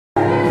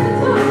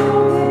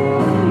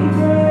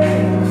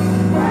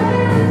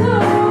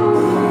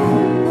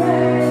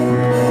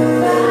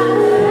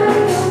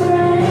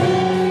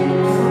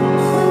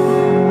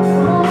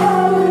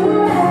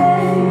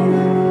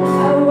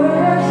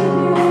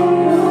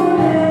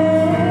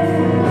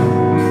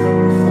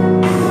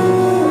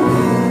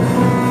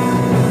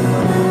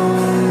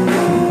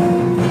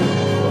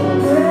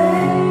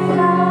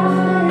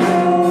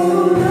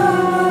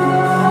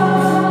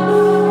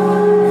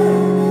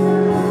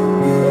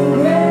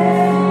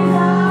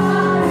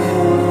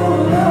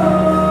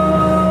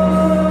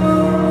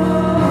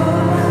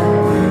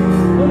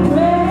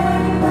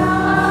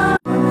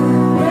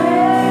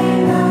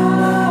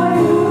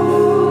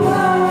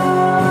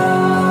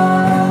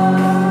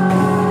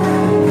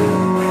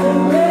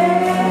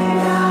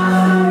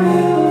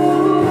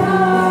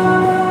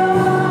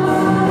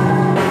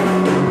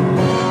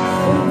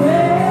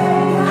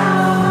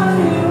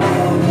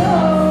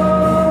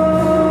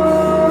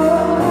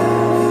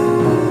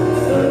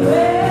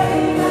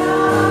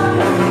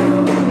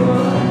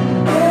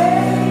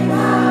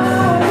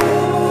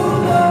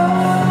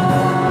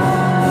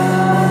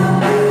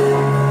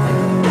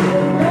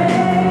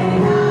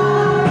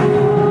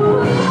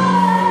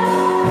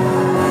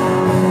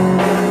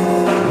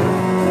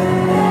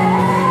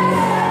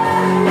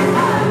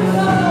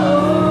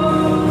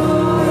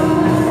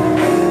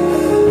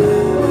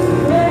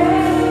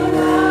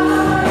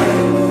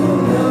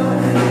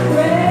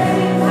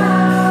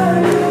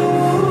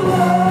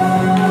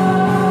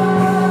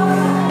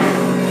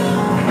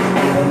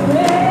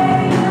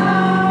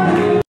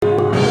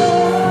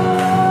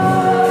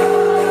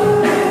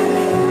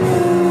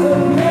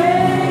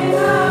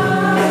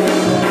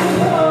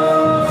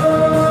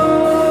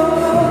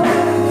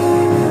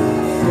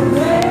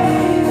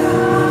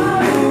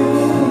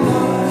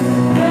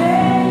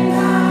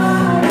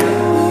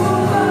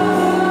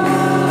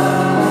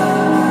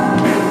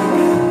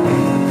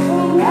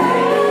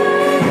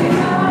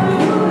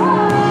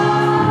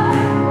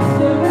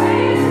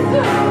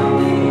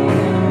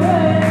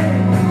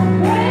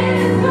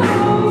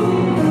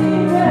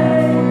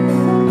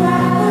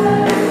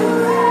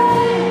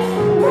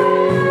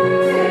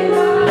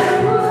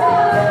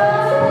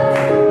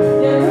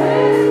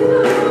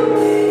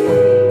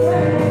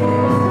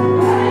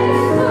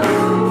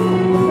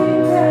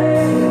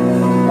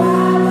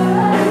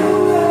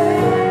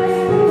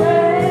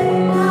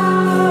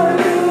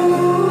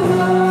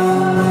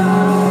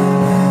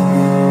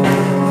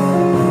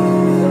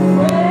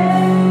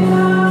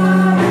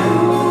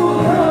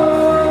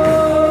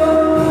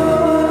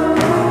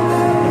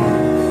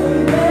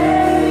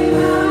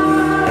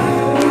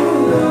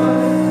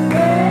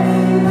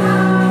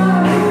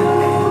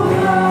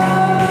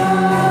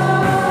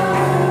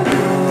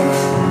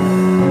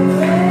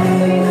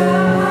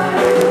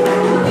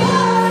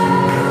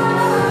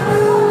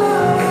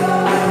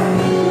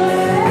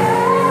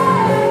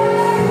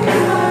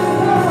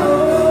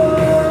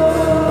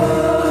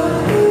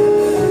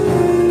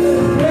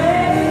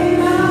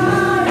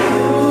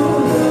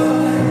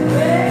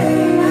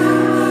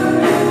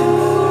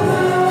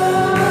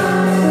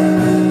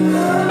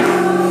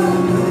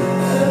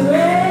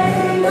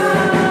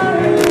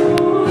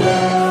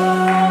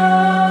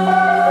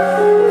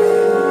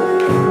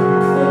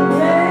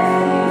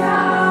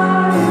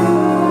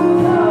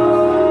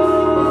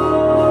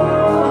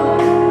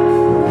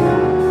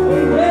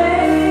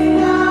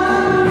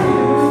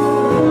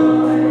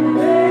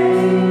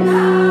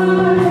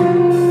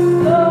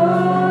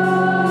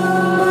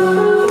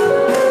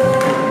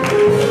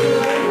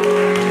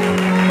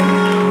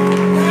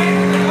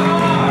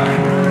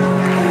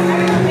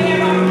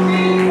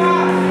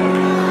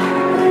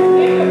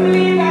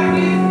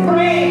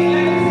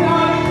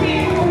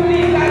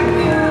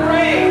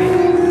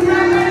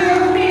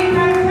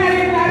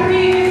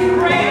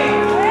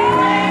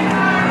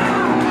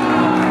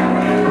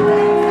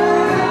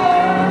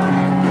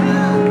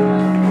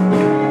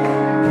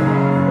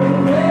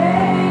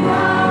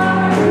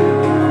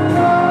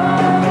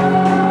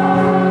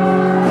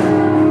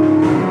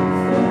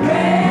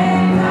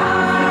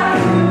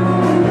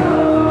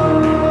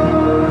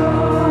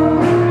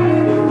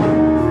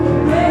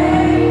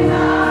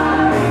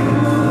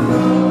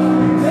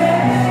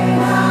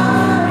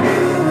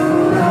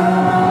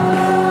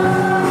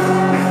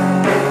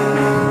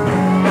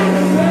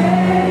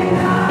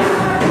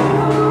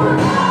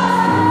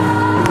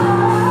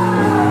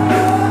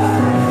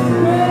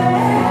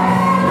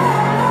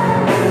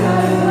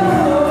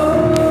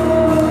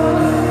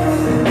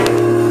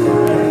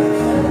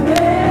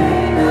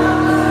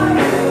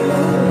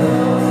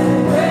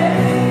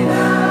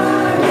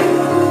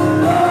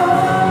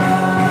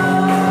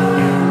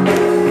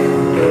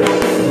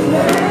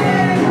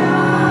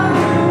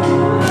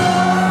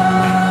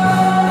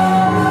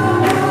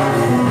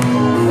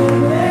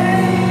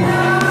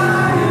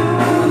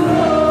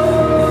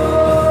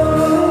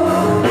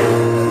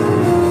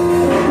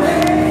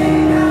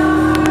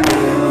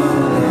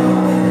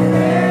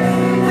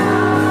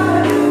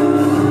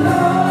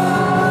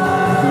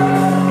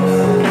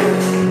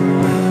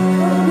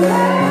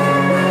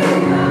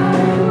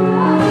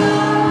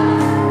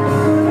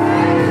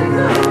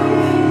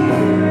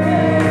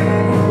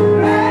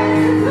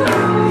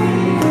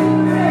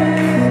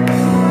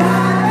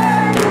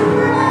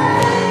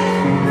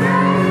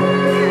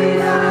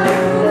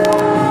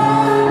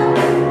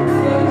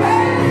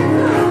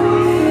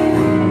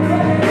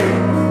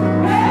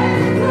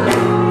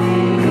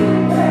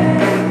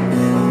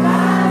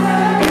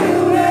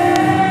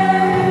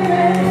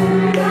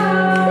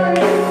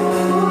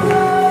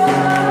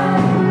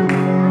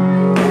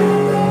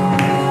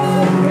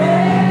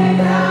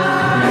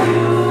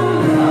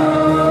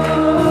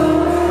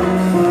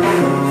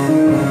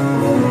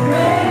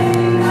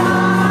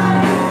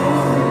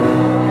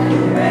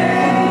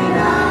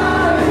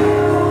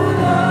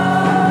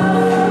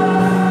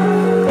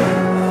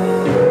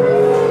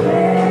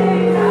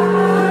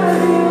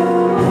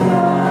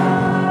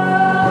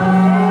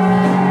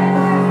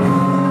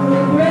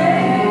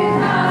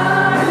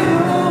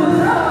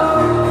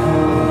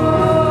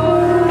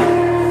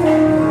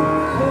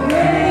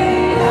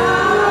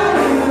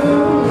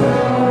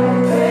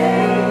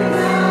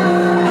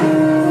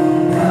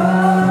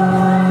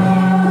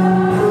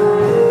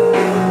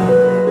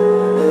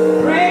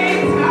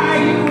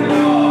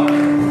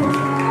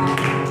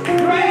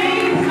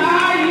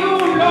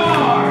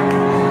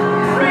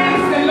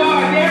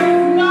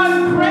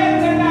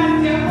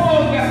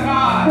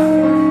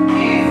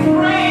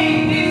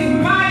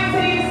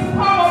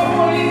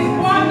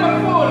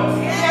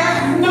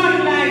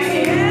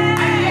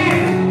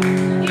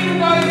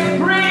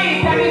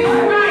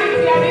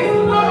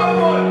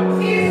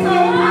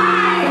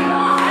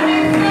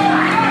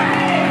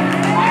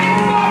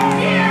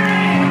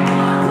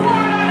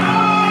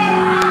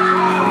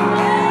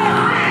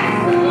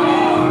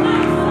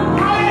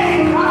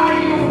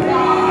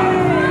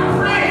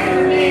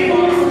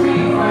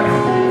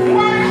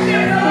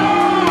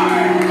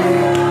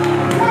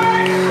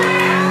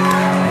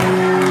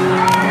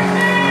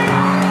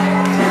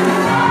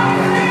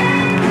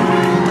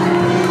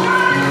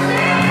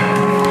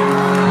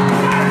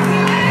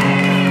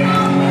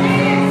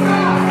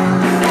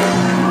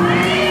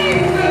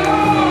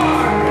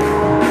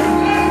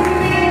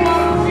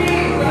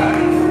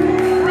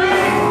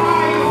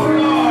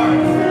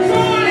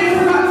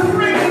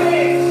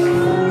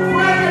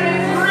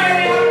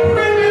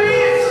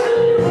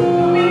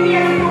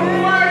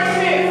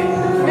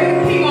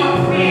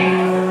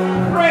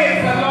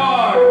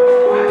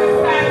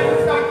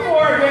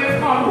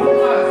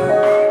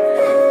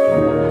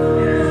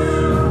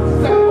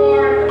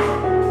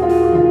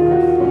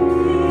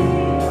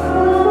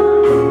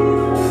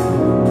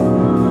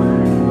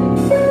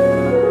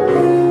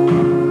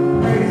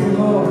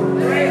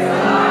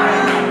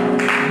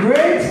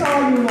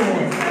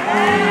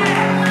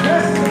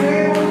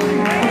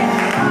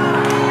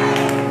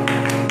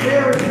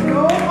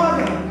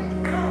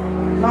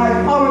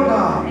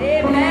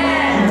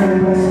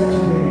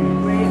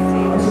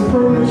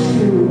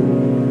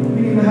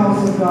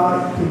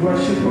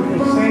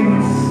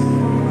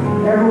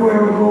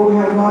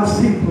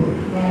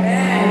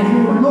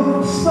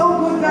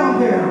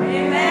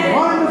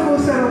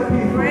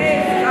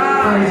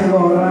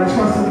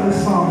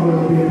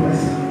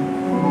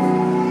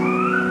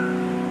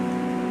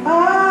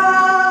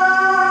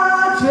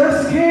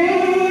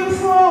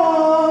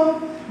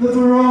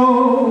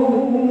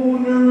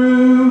own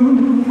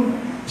room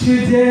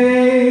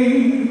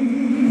today.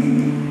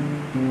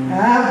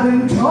 I've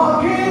been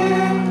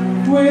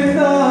talking with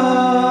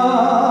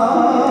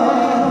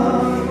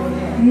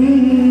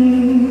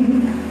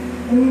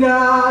and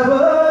I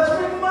was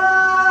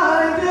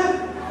reminded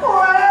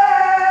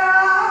where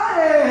I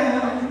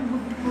am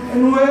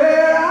and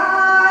where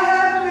I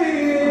have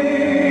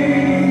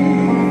been.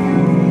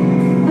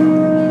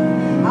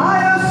 I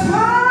have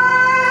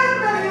swam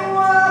many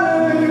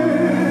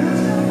waters,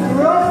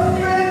 rough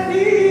and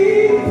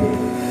deep,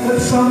 but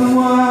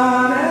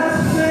someone has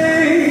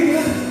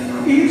saved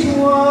each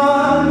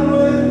one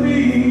with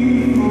me.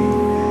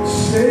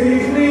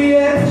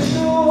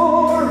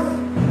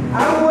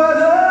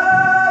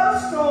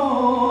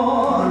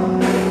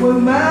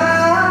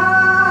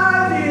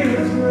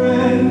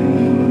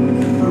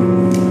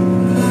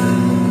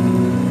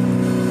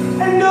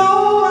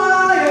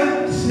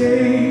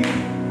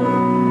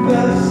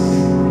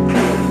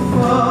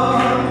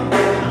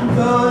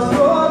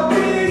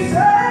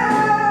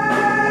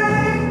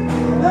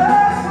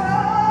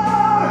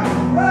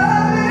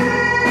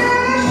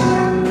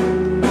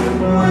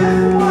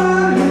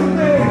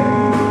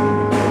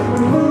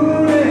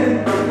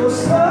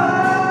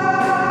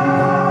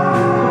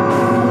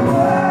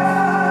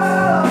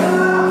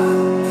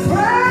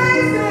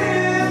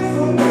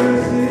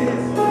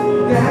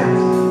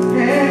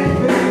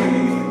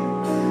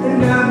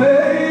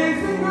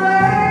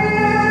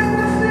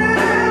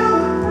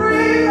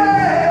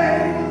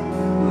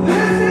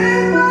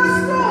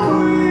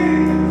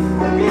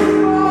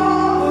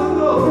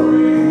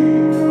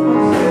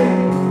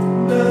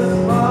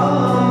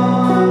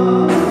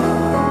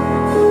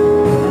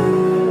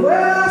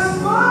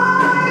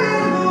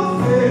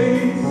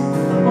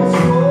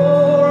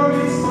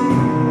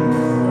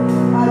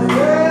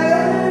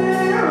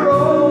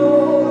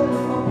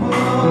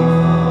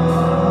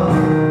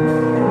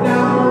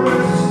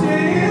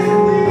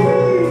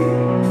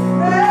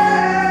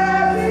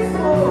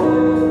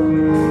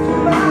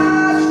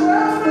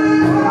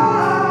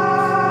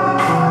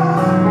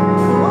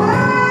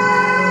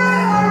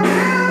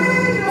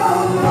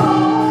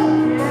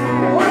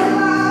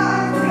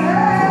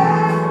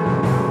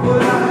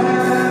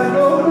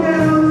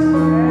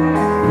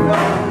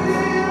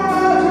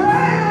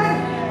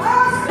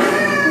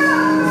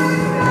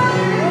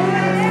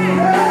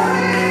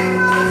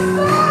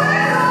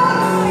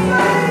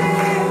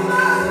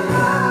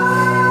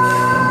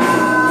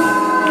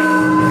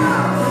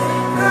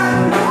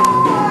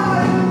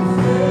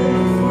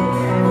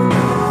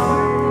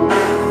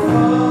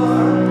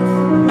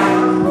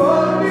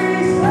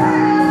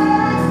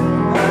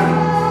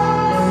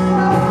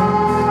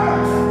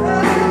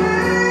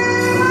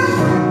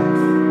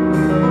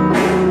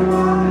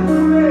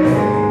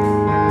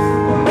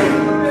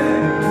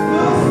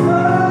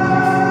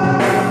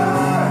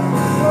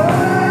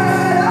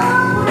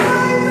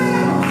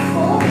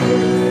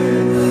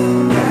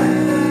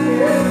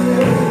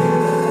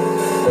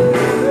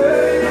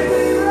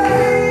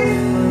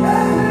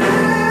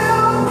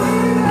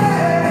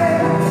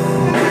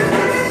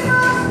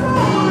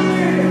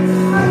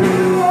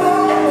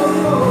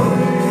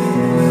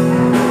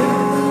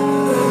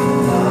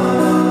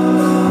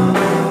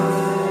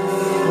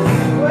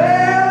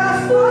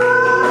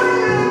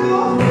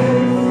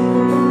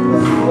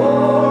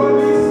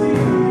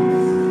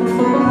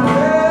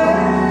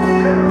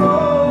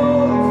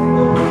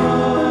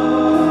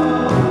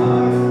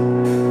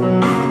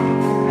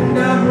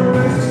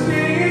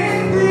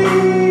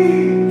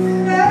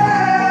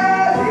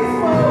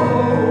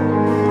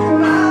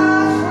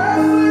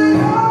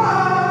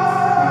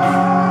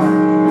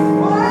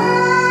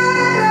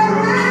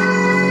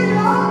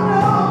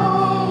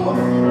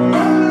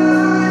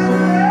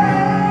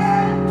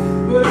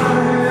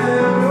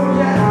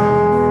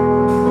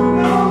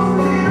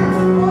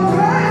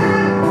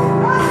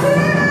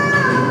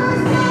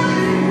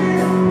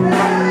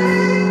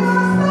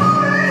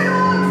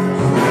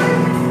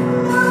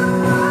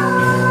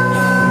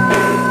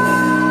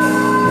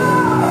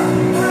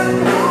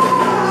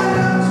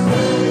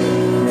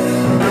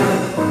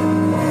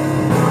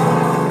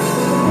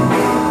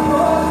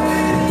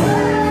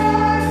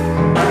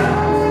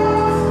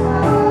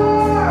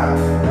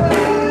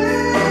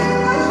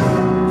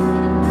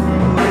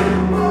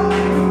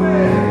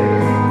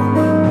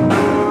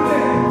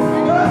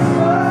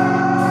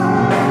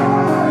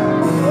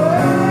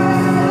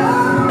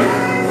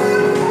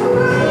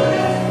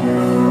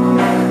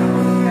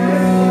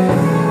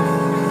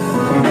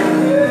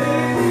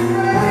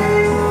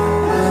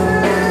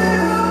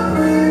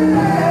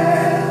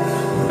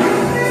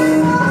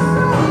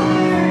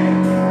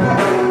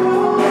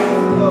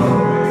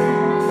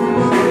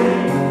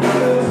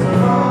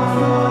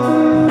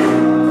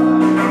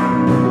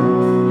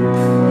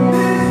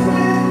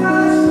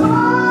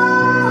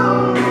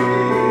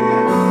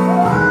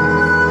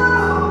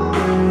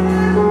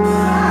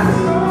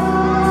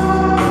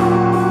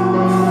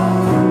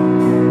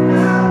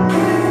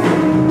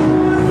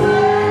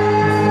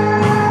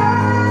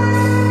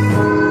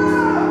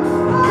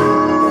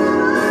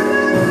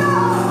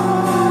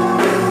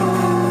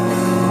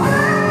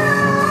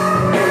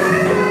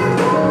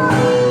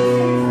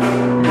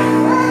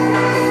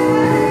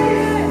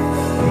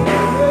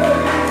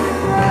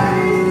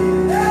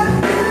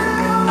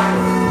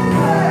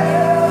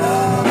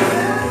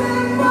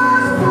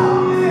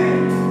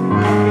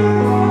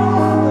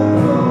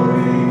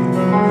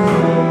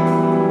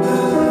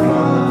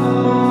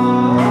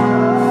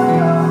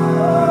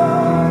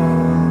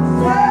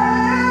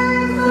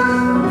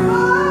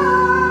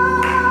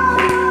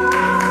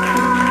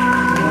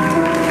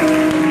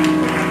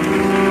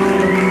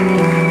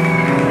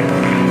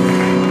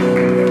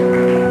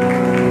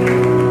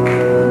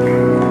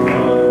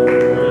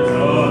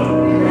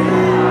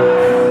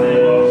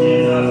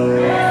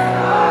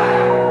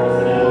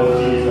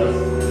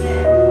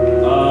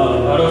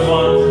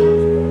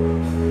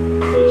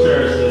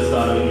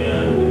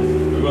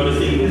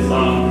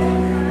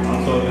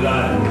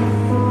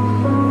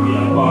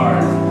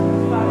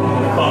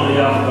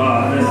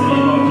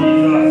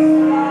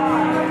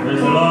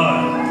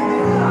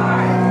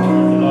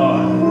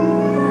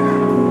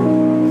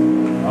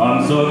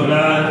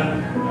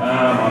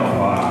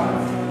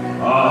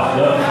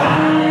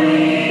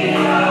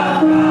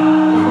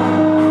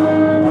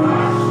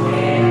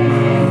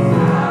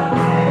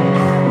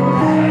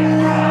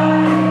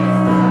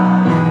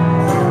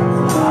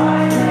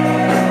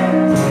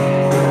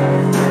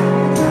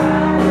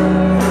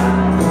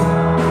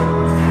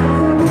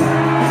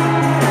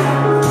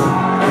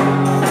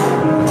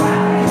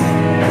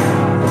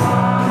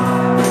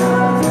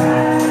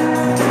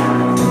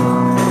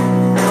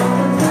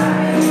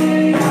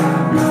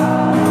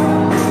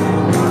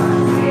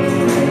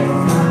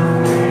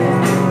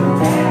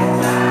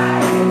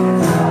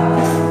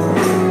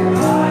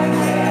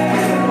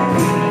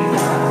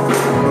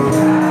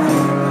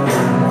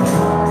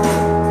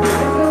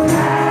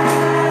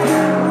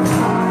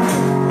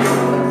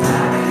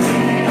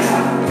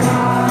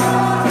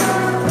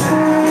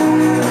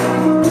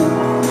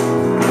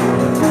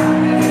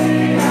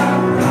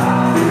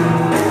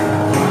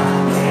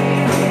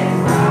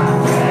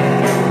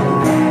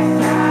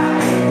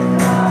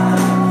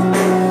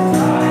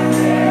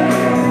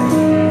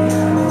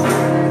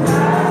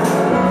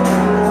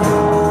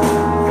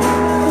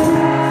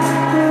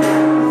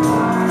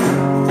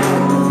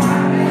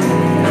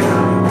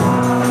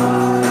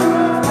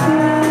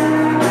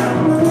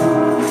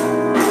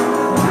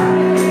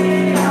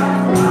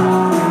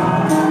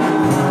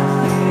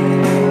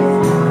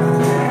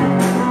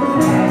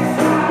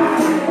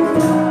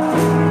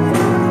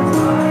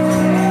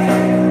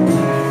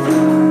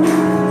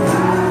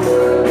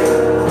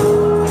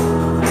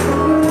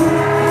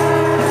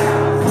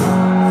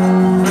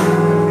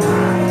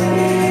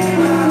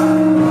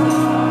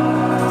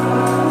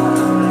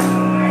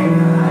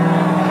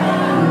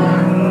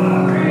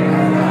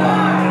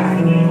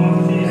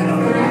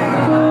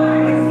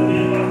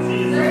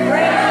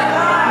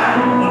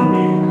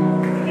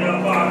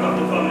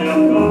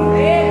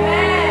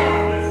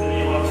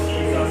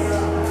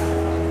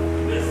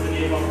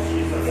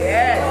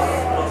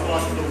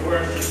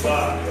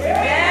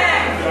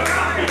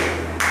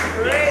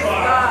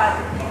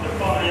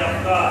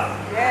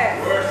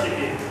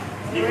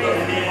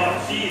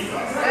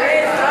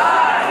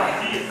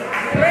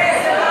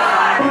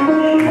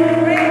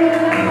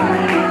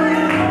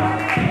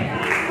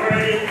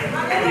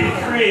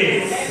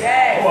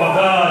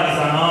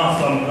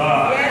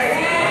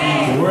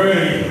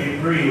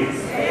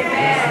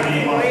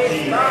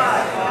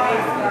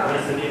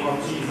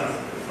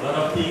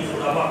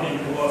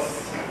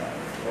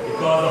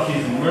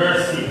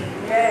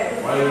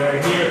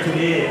 here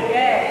today.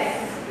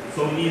 Yes. So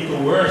we need to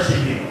worship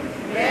Him.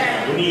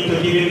 Yes. We need to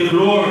give Him the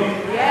glory.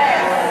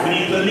 Yes. We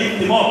need to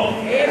lift Him up.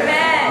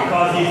 Amen.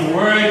 Because He's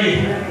worthy.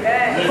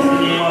 Yes. Bless the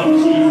name of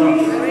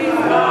Jesus. Praise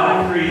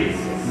God, praise.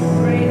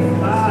 Praise Bless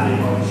the God.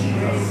 name of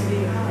Jesus.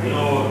 You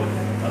know,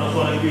 I just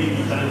want to greet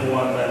each and every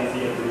one that is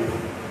here today.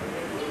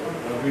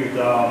 I greet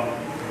our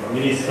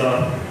minister,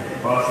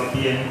 Pastor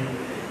Kane,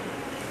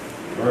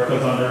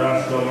 workers on the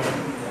rostrum.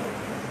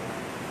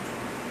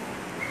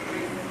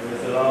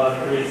 Praise the Lord,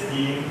 praise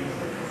team,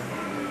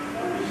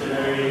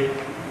 missionary,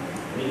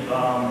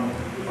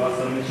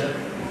 Pastor Michelle,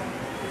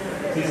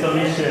 Sister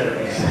Michelle.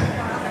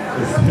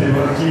 Bless the name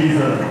of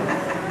Jesus.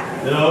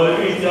 You know, we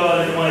greet you all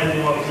in the mighty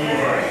name of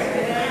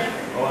Jesus.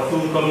 Our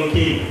soon coming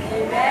King.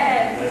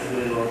 Amen. Bless the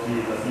name of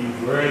Jesus. He is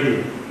worthy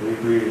to be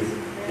praised.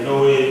 You know,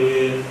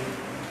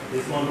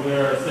 this month we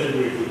are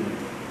celebrating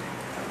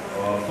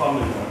our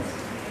family month.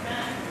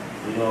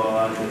 You know,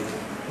 and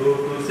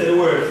to say the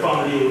word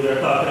family, we are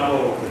talking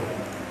about,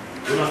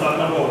 we're not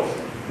talking about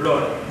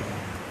blood.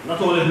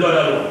 Not only blood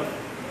alone.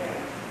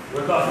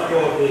 We're talking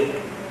about the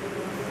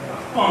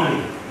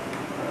family.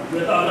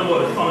 We're talking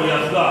about the family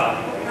of God.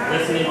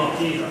 Bless the name of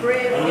Jesus.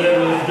 And we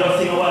were just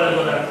saying a while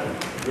ago that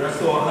we are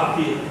so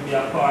happy to be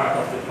a part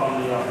of the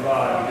family of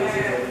God. And this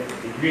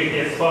is the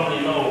greatest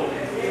family now.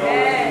 So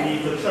we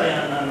need to try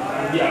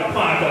and be a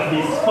part of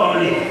this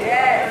family.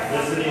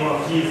 Bless the name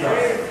of Jesus.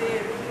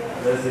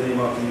 Bless the name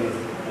of Jesus.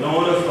 You know, I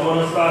want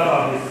to start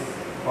off this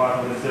part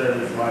of the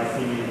service by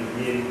singing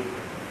hymn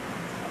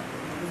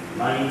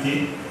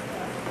 90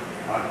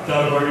 at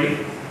Calvary.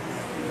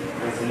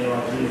 Bless the name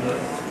of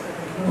Jesus.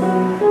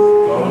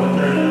 So I want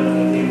to turn the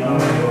hymn now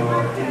to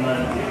hymn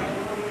 90.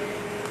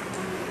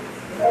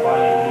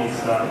 Finally, please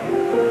stand.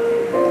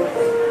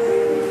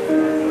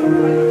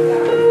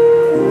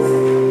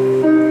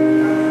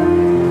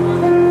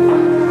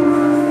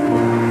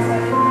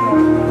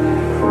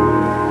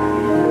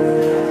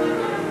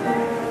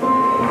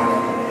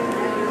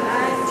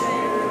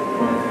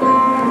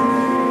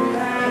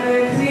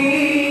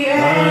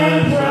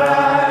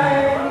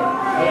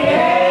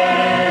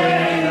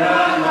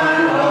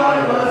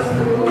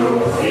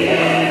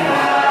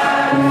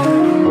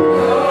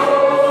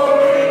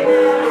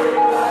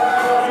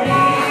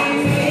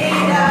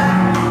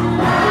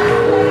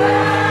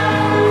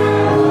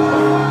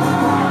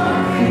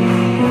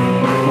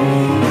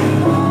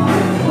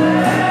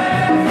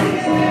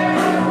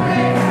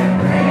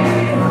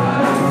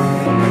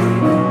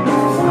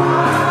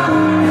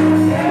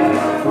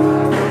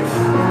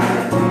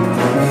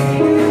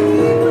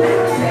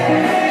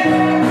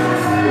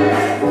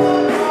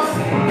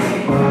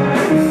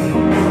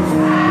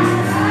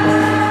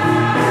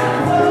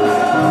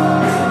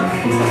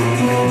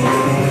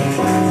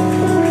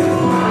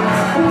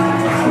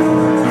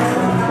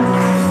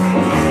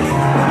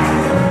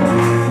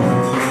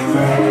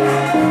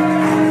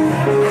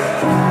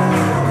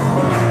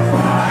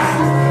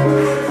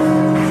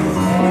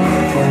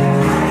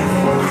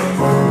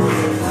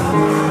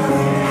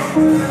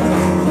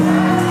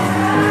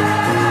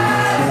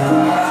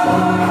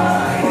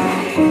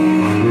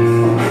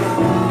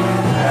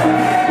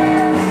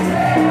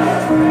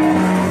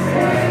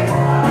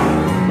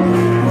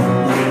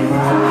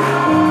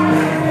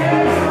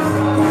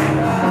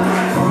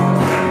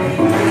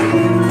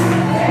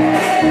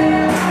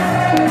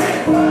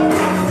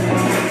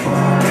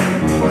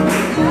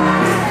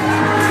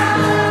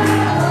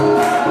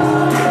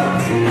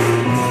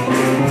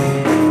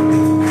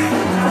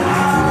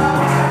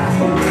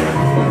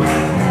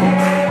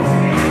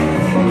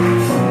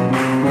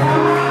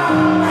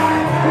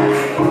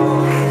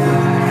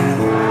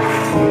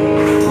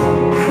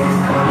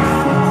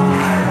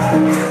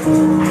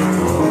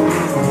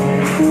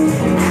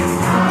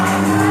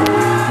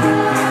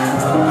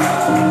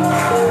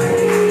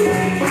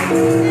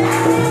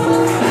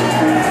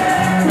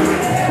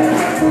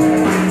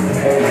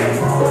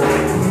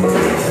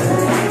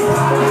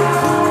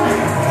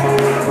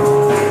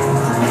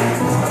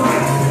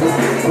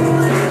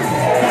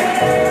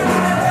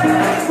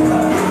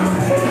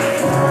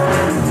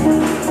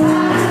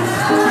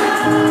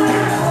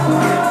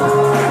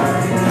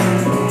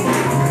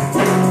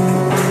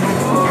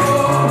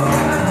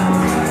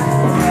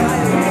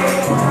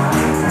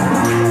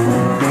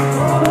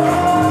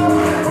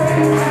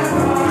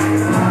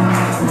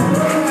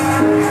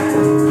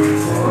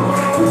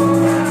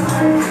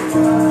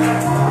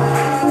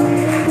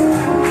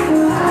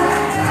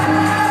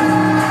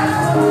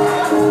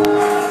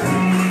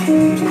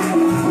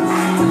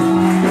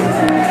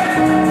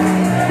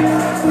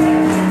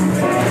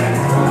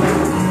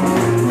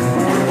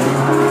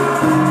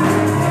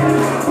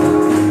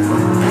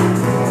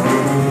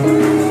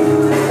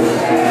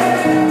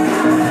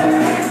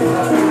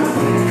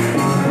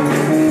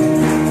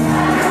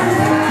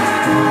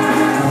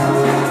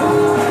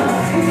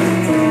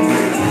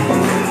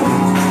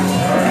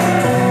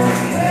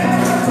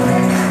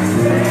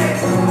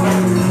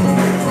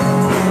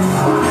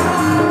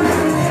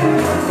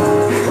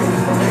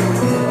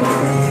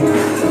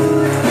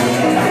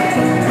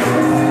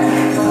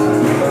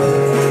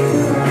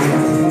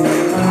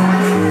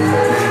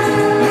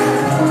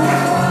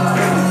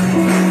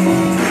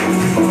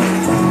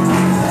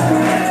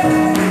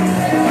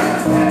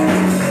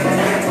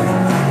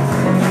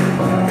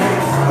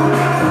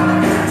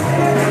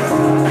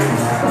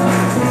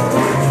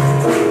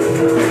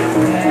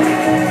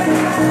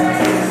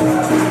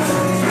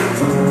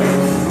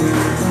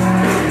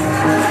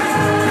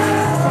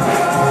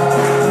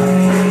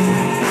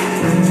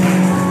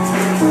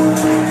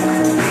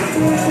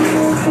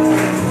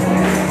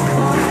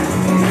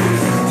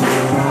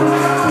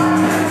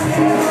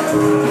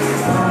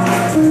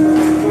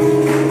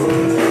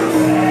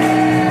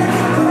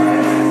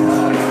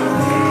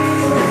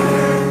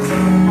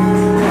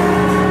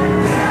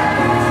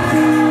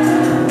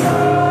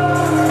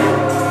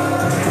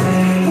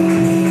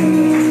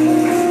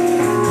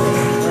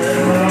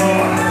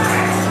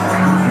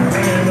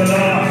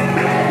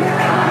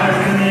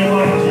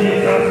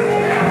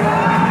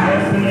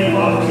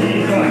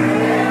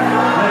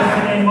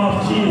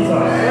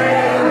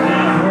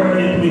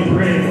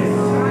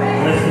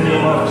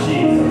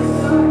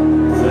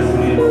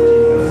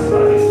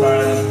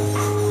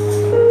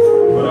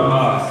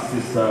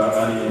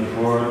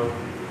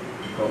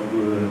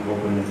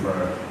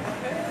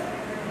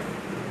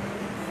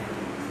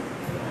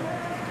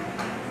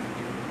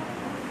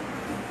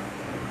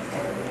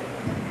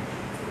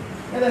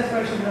 Let us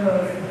worship the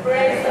Lord.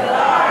 Praise the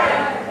Lord.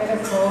 Let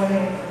us go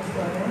ahead.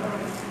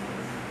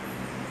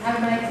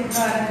 Almighty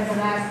God and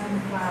everlasting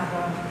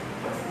Father,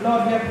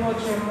 Lord, we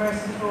approach your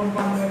mercy throne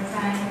one more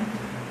time.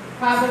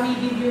 Father, we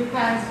give you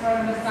thanks for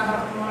the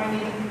Sabbath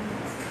morning.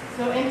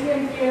 So enter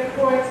into your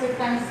courts with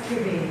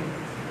thanksgiving.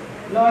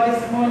 Lord,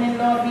 this morning,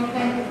 Lord, we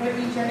thank you for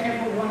each and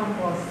every one of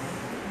us.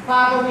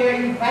 Father, we are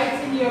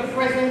inviting your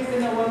presence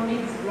in our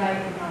midst right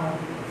now.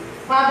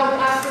 Father,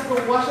 we ask you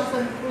to wash us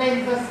and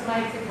cleanse us,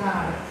 mighty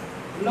God.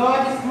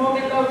 Lord, this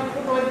moment, Lord, we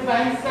put our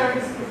divine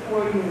service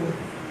before you.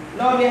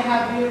 Lord, we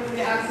have you,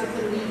 we ask you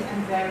to lead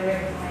and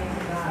direct,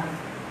 mighty God.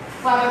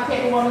 Father,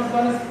 take the one who's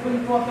going to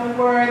bring forth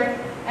the word.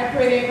 I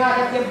pray, dear God,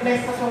 that you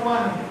bless such a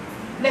one.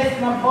 Bless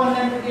him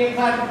abundantly, dear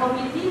God, because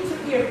we need to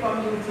hear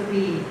from you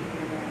today.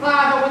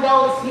 Father,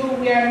 without you,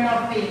 we are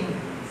nothing.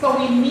 So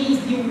we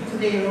need you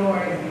today,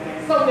 Lord.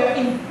 So we are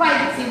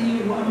inviting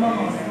you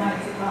among us,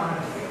 mighty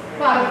God.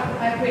 Father,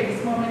 I pray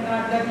this moment,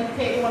 God, that you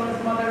take one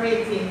who's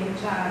moderating in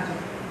charge.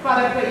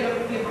 Father, I pray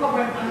you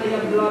cover him under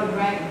your blood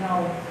right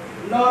now.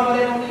 Lord,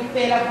 whatever we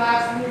fail of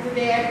asking you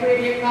today, I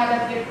pray, dear God,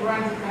 that you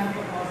grant it unto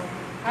us.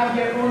 Have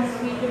your own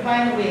sweet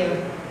divine will.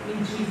 In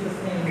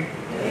Jesus' name.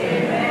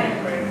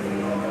 Amen.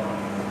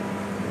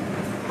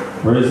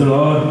 Praise the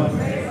Lord.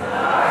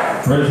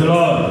 Praise the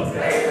Lord.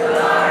 Praise the Lord.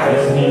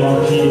 Bless the name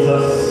of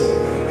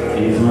Jesus.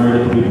 He is worthy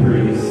to be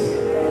praised.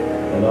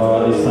 And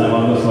this time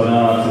I'm just going to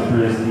ask the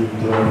praise team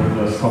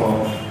to just come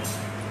up.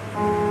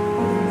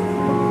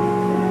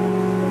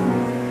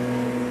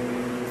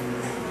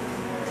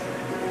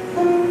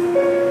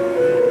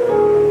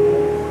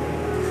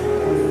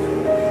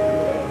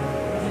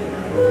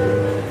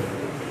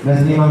 Bless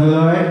the name of the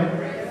Lord.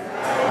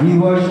 We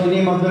worship the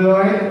name of the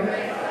Lord.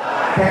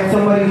 Can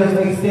somebody just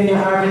extend your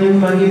arm in the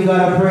room and give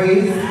God a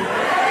praise?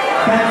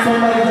 Can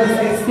somebody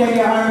just extend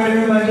your arm in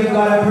the room and give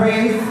God a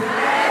praise?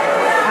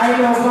 I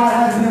know God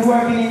has been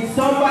working in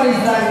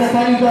somebody's life. That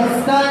can you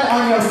just stand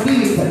on your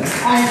feet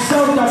and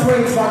shout a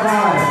praise for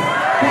God?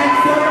 Can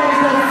somebody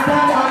just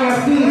stand on your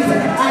feet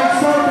and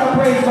shout a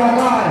praise for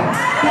God?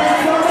 Can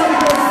somebody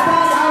just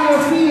stand on your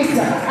feet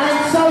and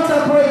shout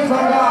a praise for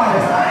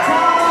God?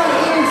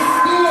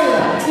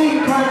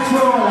 In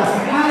control.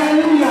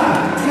 Hallelujah.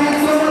 Can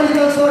somebody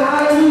just go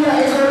hallelujah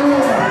in the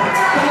room?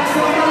 Can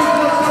somebody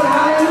just go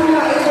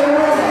hallelujah in the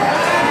room?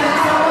 Can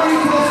somebody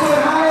just go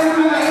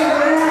hallelujah in the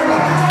room?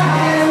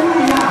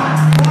 Hallelujah.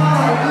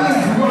 God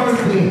is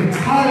worthy.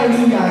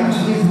 Hallelujah.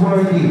 He is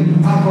worthy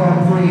of our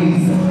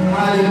praise.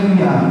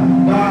 Hallelujah.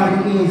 God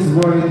is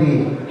worthy.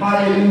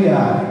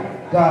 Hallelujah.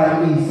 God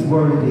is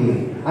worthy.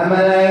 Am I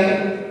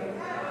lying?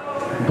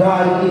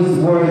 God is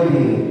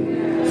worthy.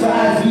 So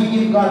as we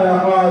give God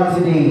our all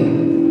today,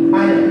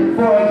 and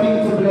for Him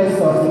to bless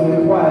us, He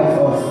requires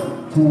us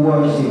to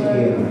worship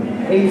Him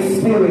in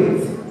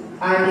spirit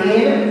and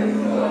in.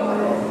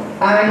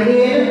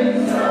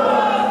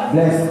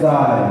 Bless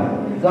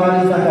God. God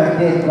is not a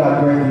dead God,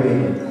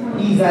 brethren.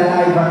 He's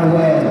alive and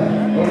well.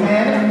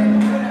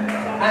 Amen?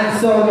 And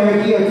so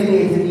we're here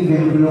today to give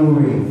Him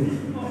glory.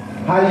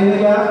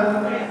 Hallelujah.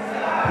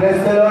 Bless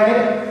the Lord.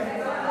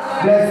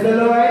 Bless the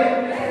Lord.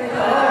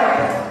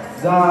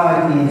 God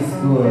is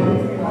good.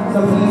 So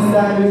please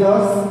stand with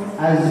us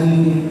as we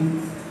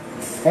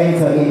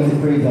enter into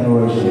praise and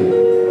worship.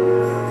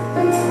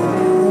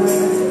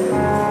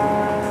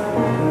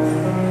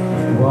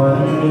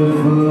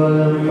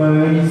 Wonderful,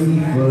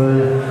 merciful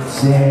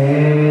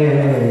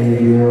Savior,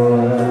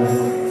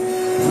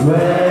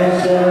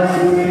 precious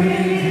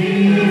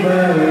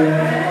Redeemer,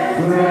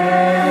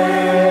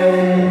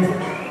 friend,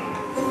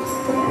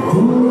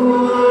 who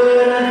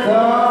would have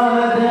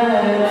thought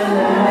that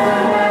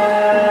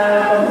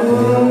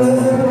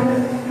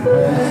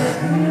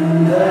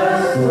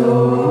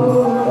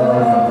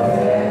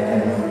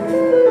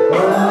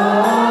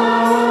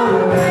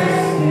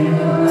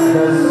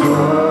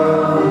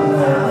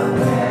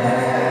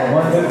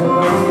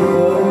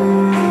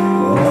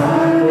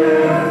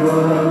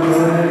Wonderful,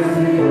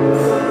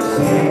 merciful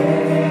Savior.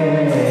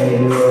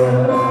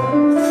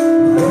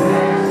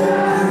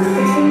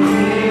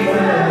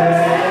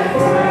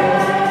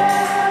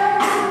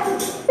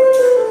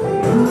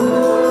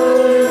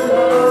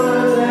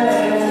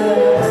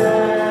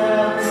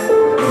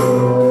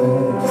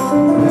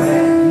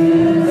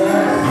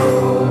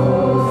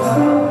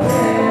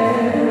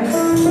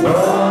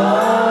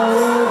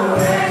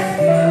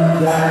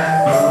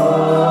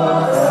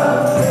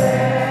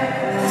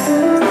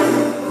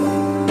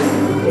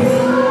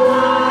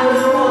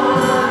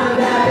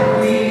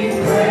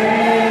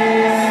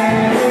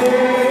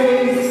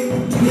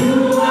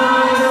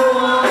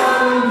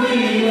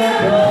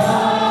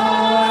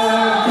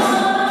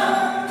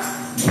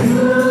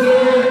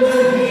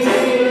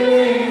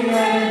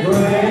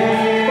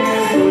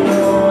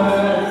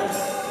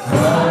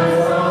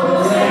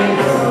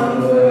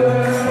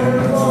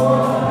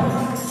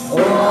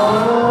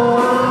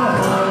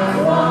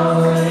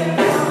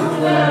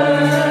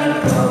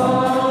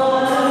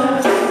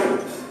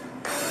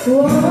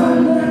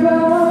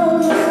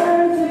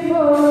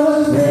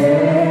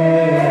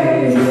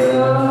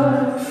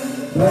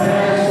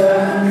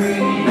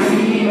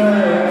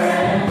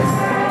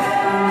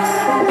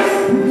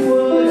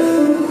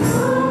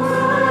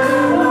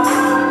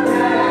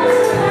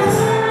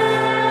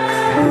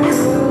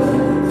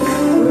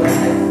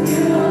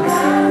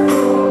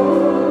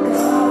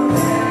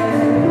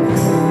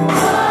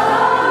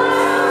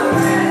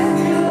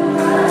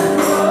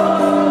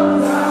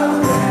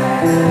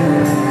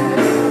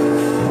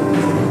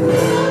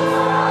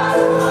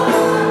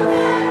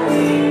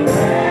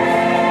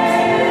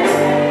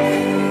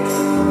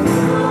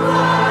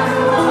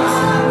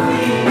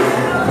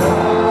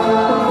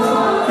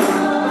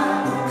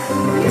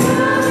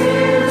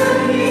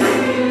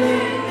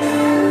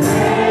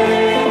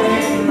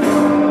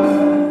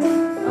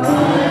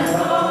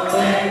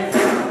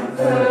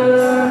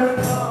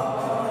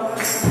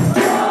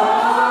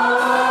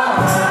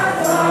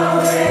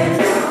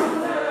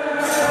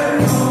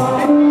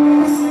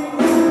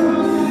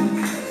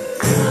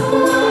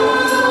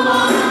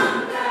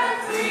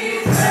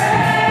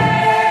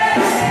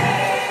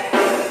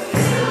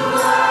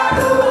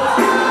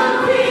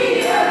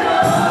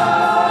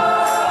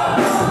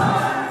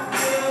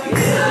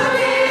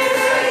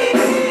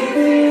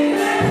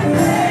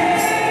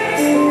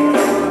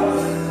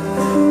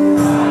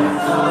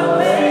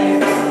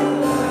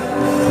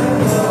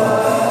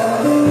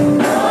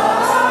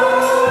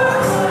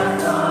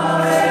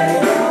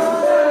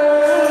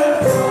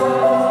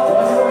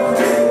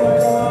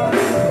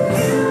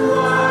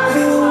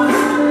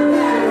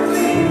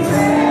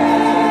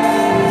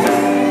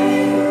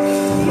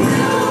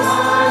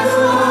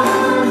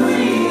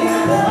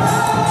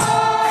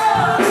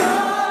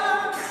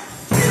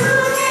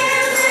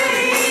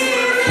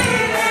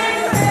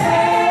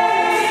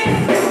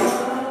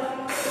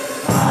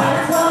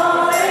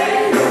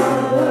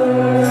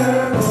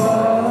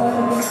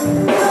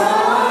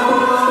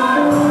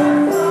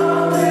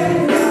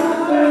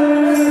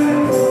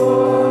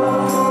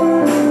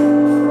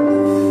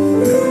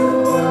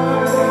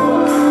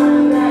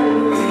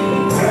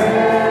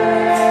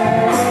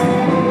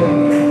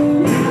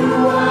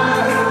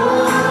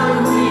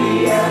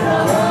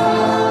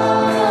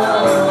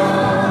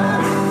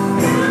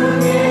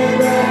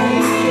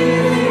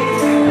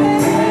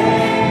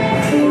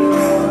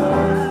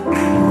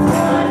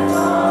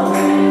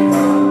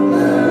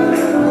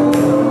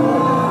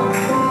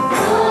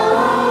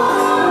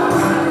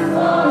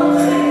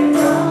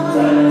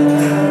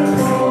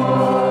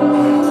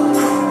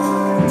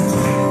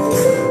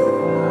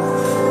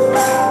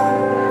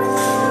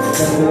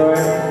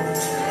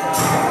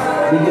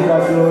 We give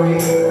God glory.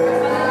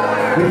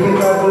 We give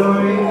God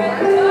glory.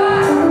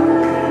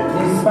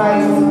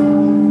 Despite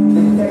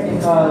the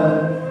technical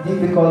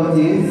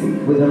difficulties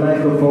with the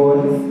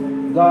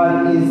microphones,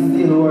 God is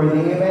still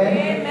worthy.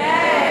 Amen?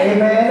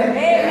 Amen?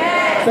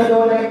 Amen. So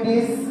don't let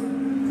this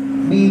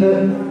be the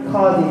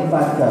causing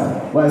factor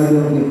why we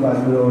don't give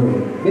God glory.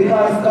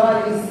 Because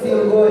God is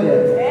still good.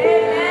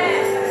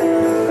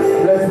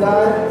 Amen. Bless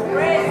God.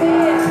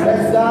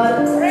 Bless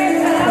God.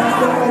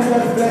 Somebody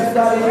just bless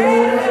God in the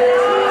room.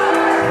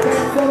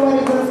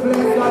 Somebody just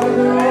bless God in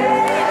the room.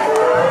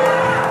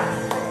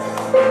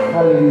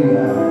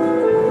 Hallelujah.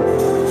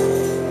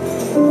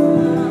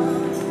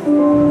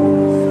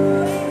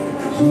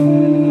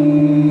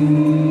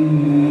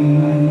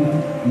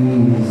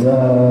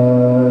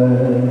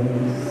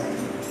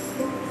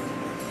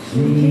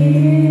 Jesus.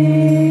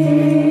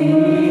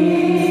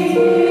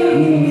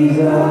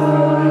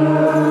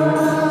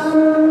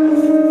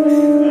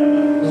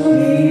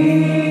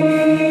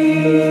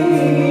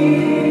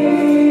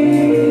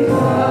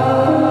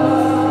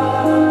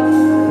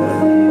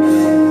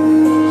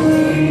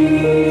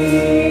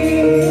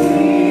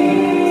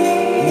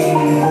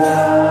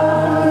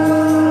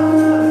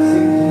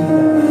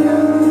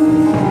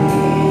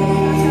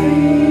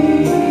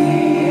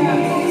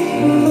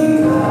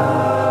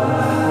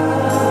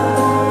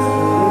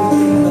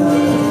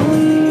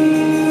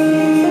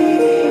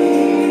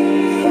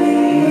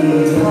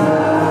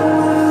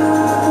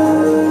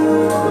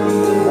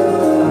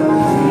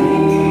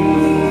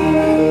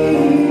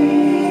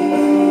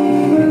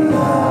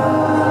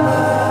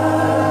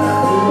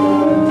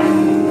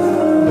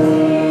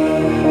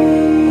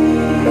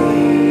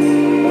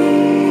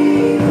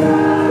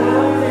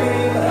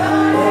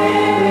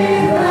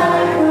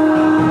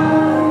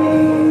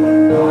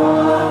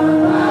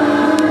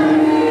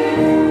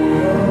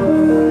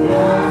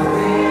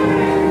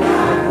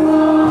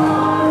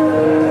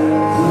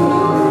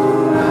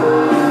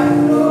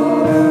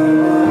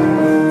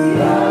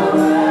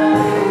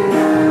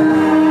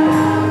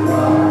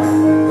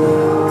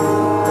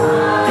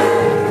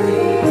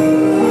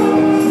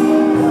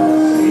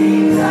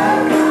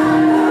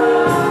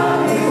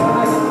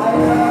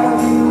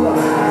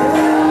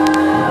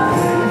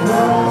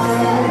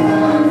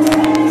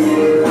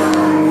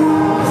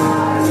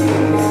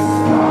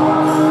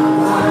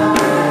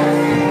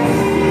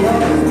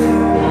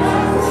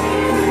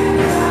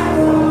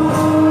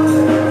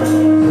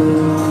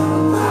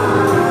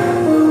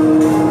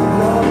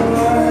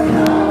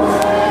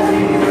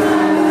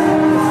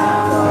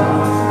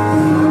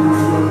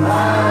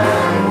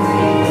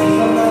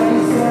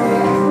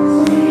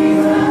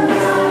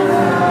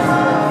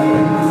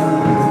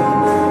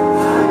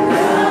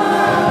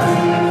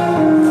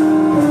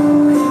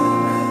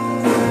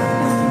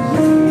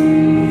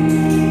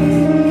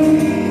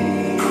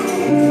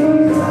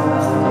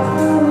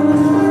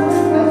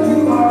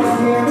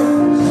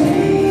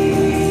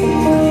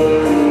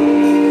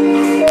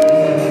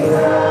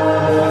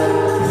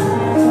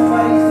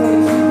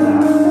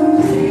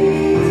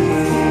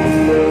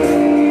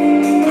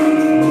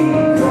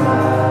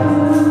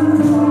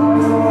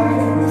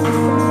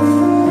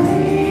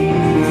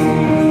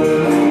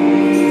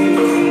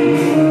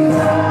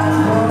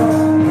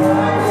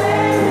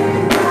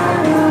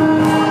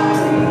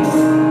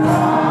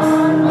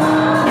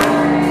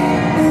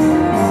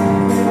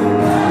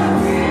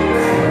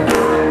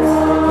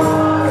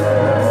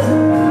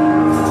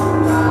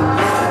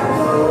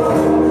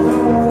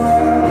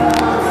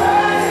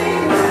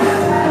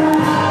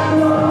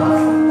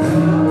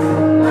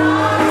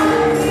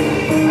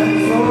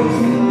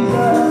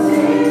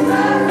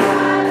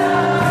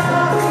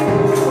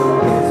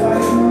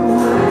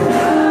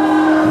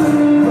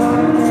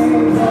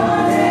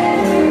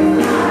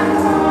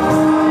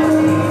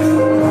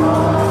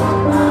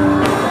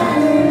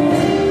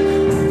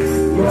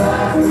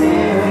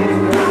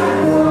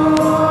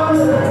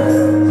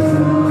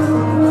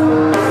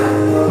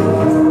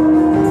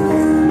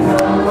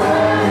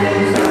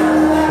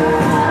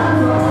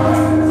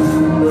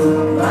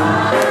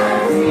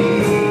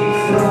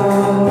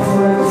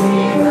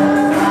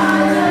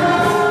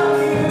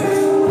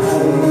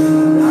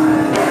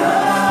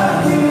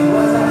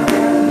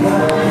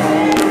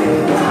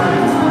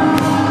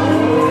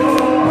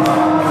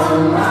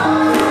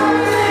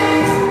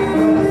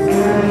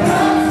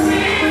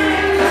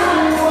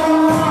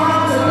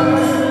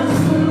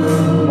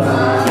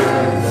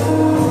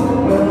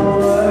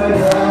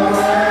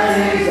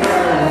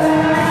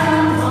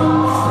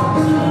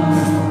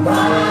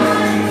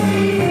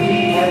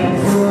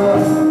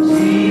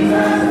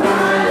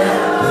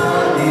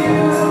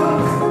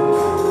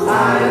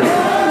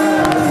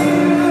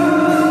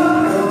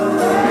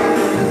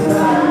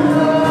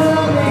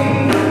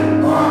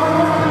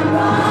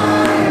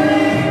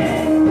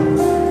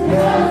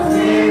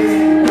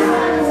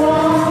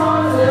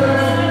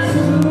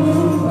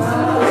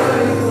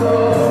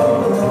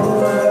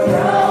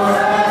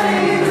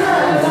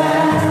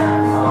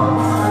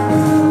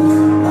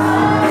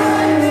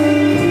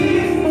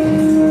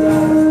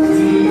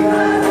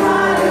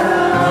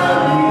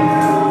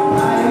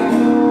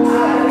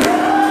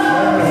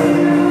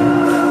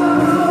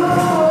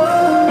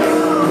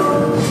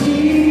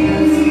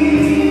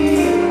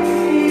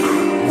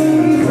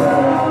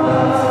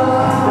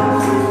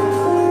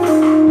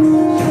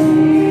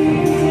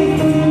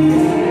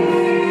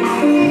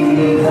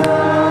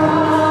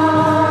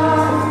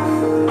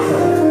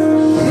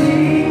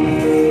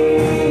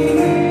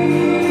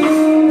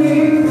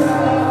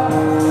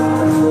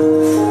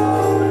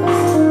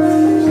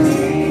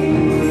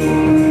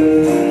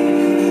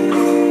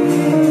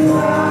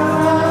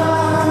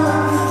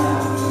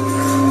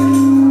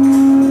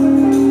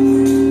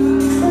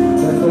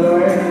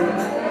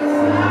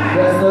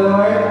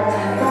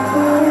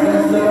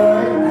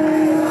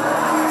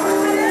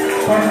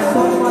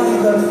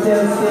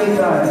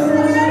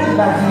 Satan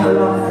that he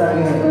lost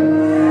again.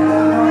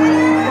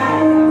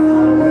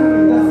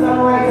 The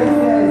songwriter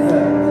says,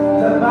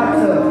 the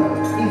battle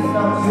is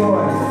not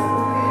yours.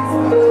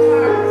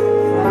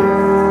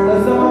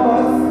 Some of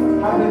us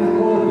have been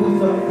going through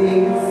some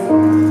things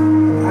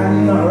and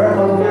you not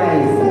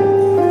recognize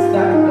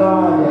that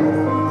God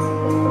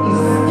is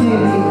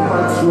still in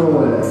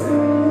control.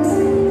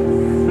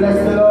 Bless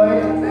the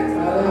Lord.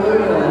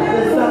 Hallelujah.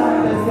 The song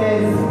that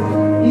says,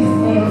 His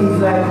name is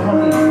like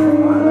honey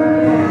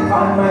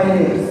on my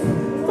lips.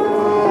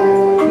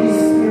 His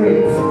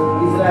spirit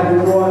is like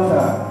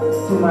water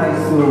to my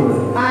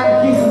soul. And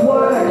His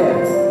word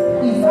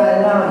is a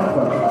lamp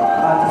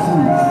unto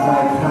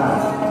my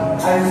path.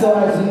 And so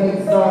as we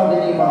exalt the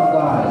name of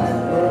God,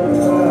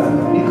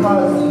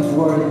 because He's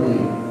worthy.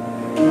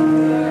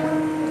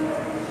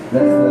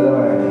 Bless the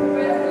Lord.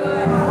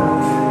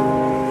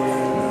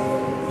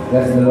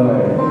 Bless the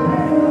Lord.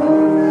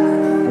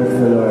 Bless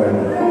the Lord.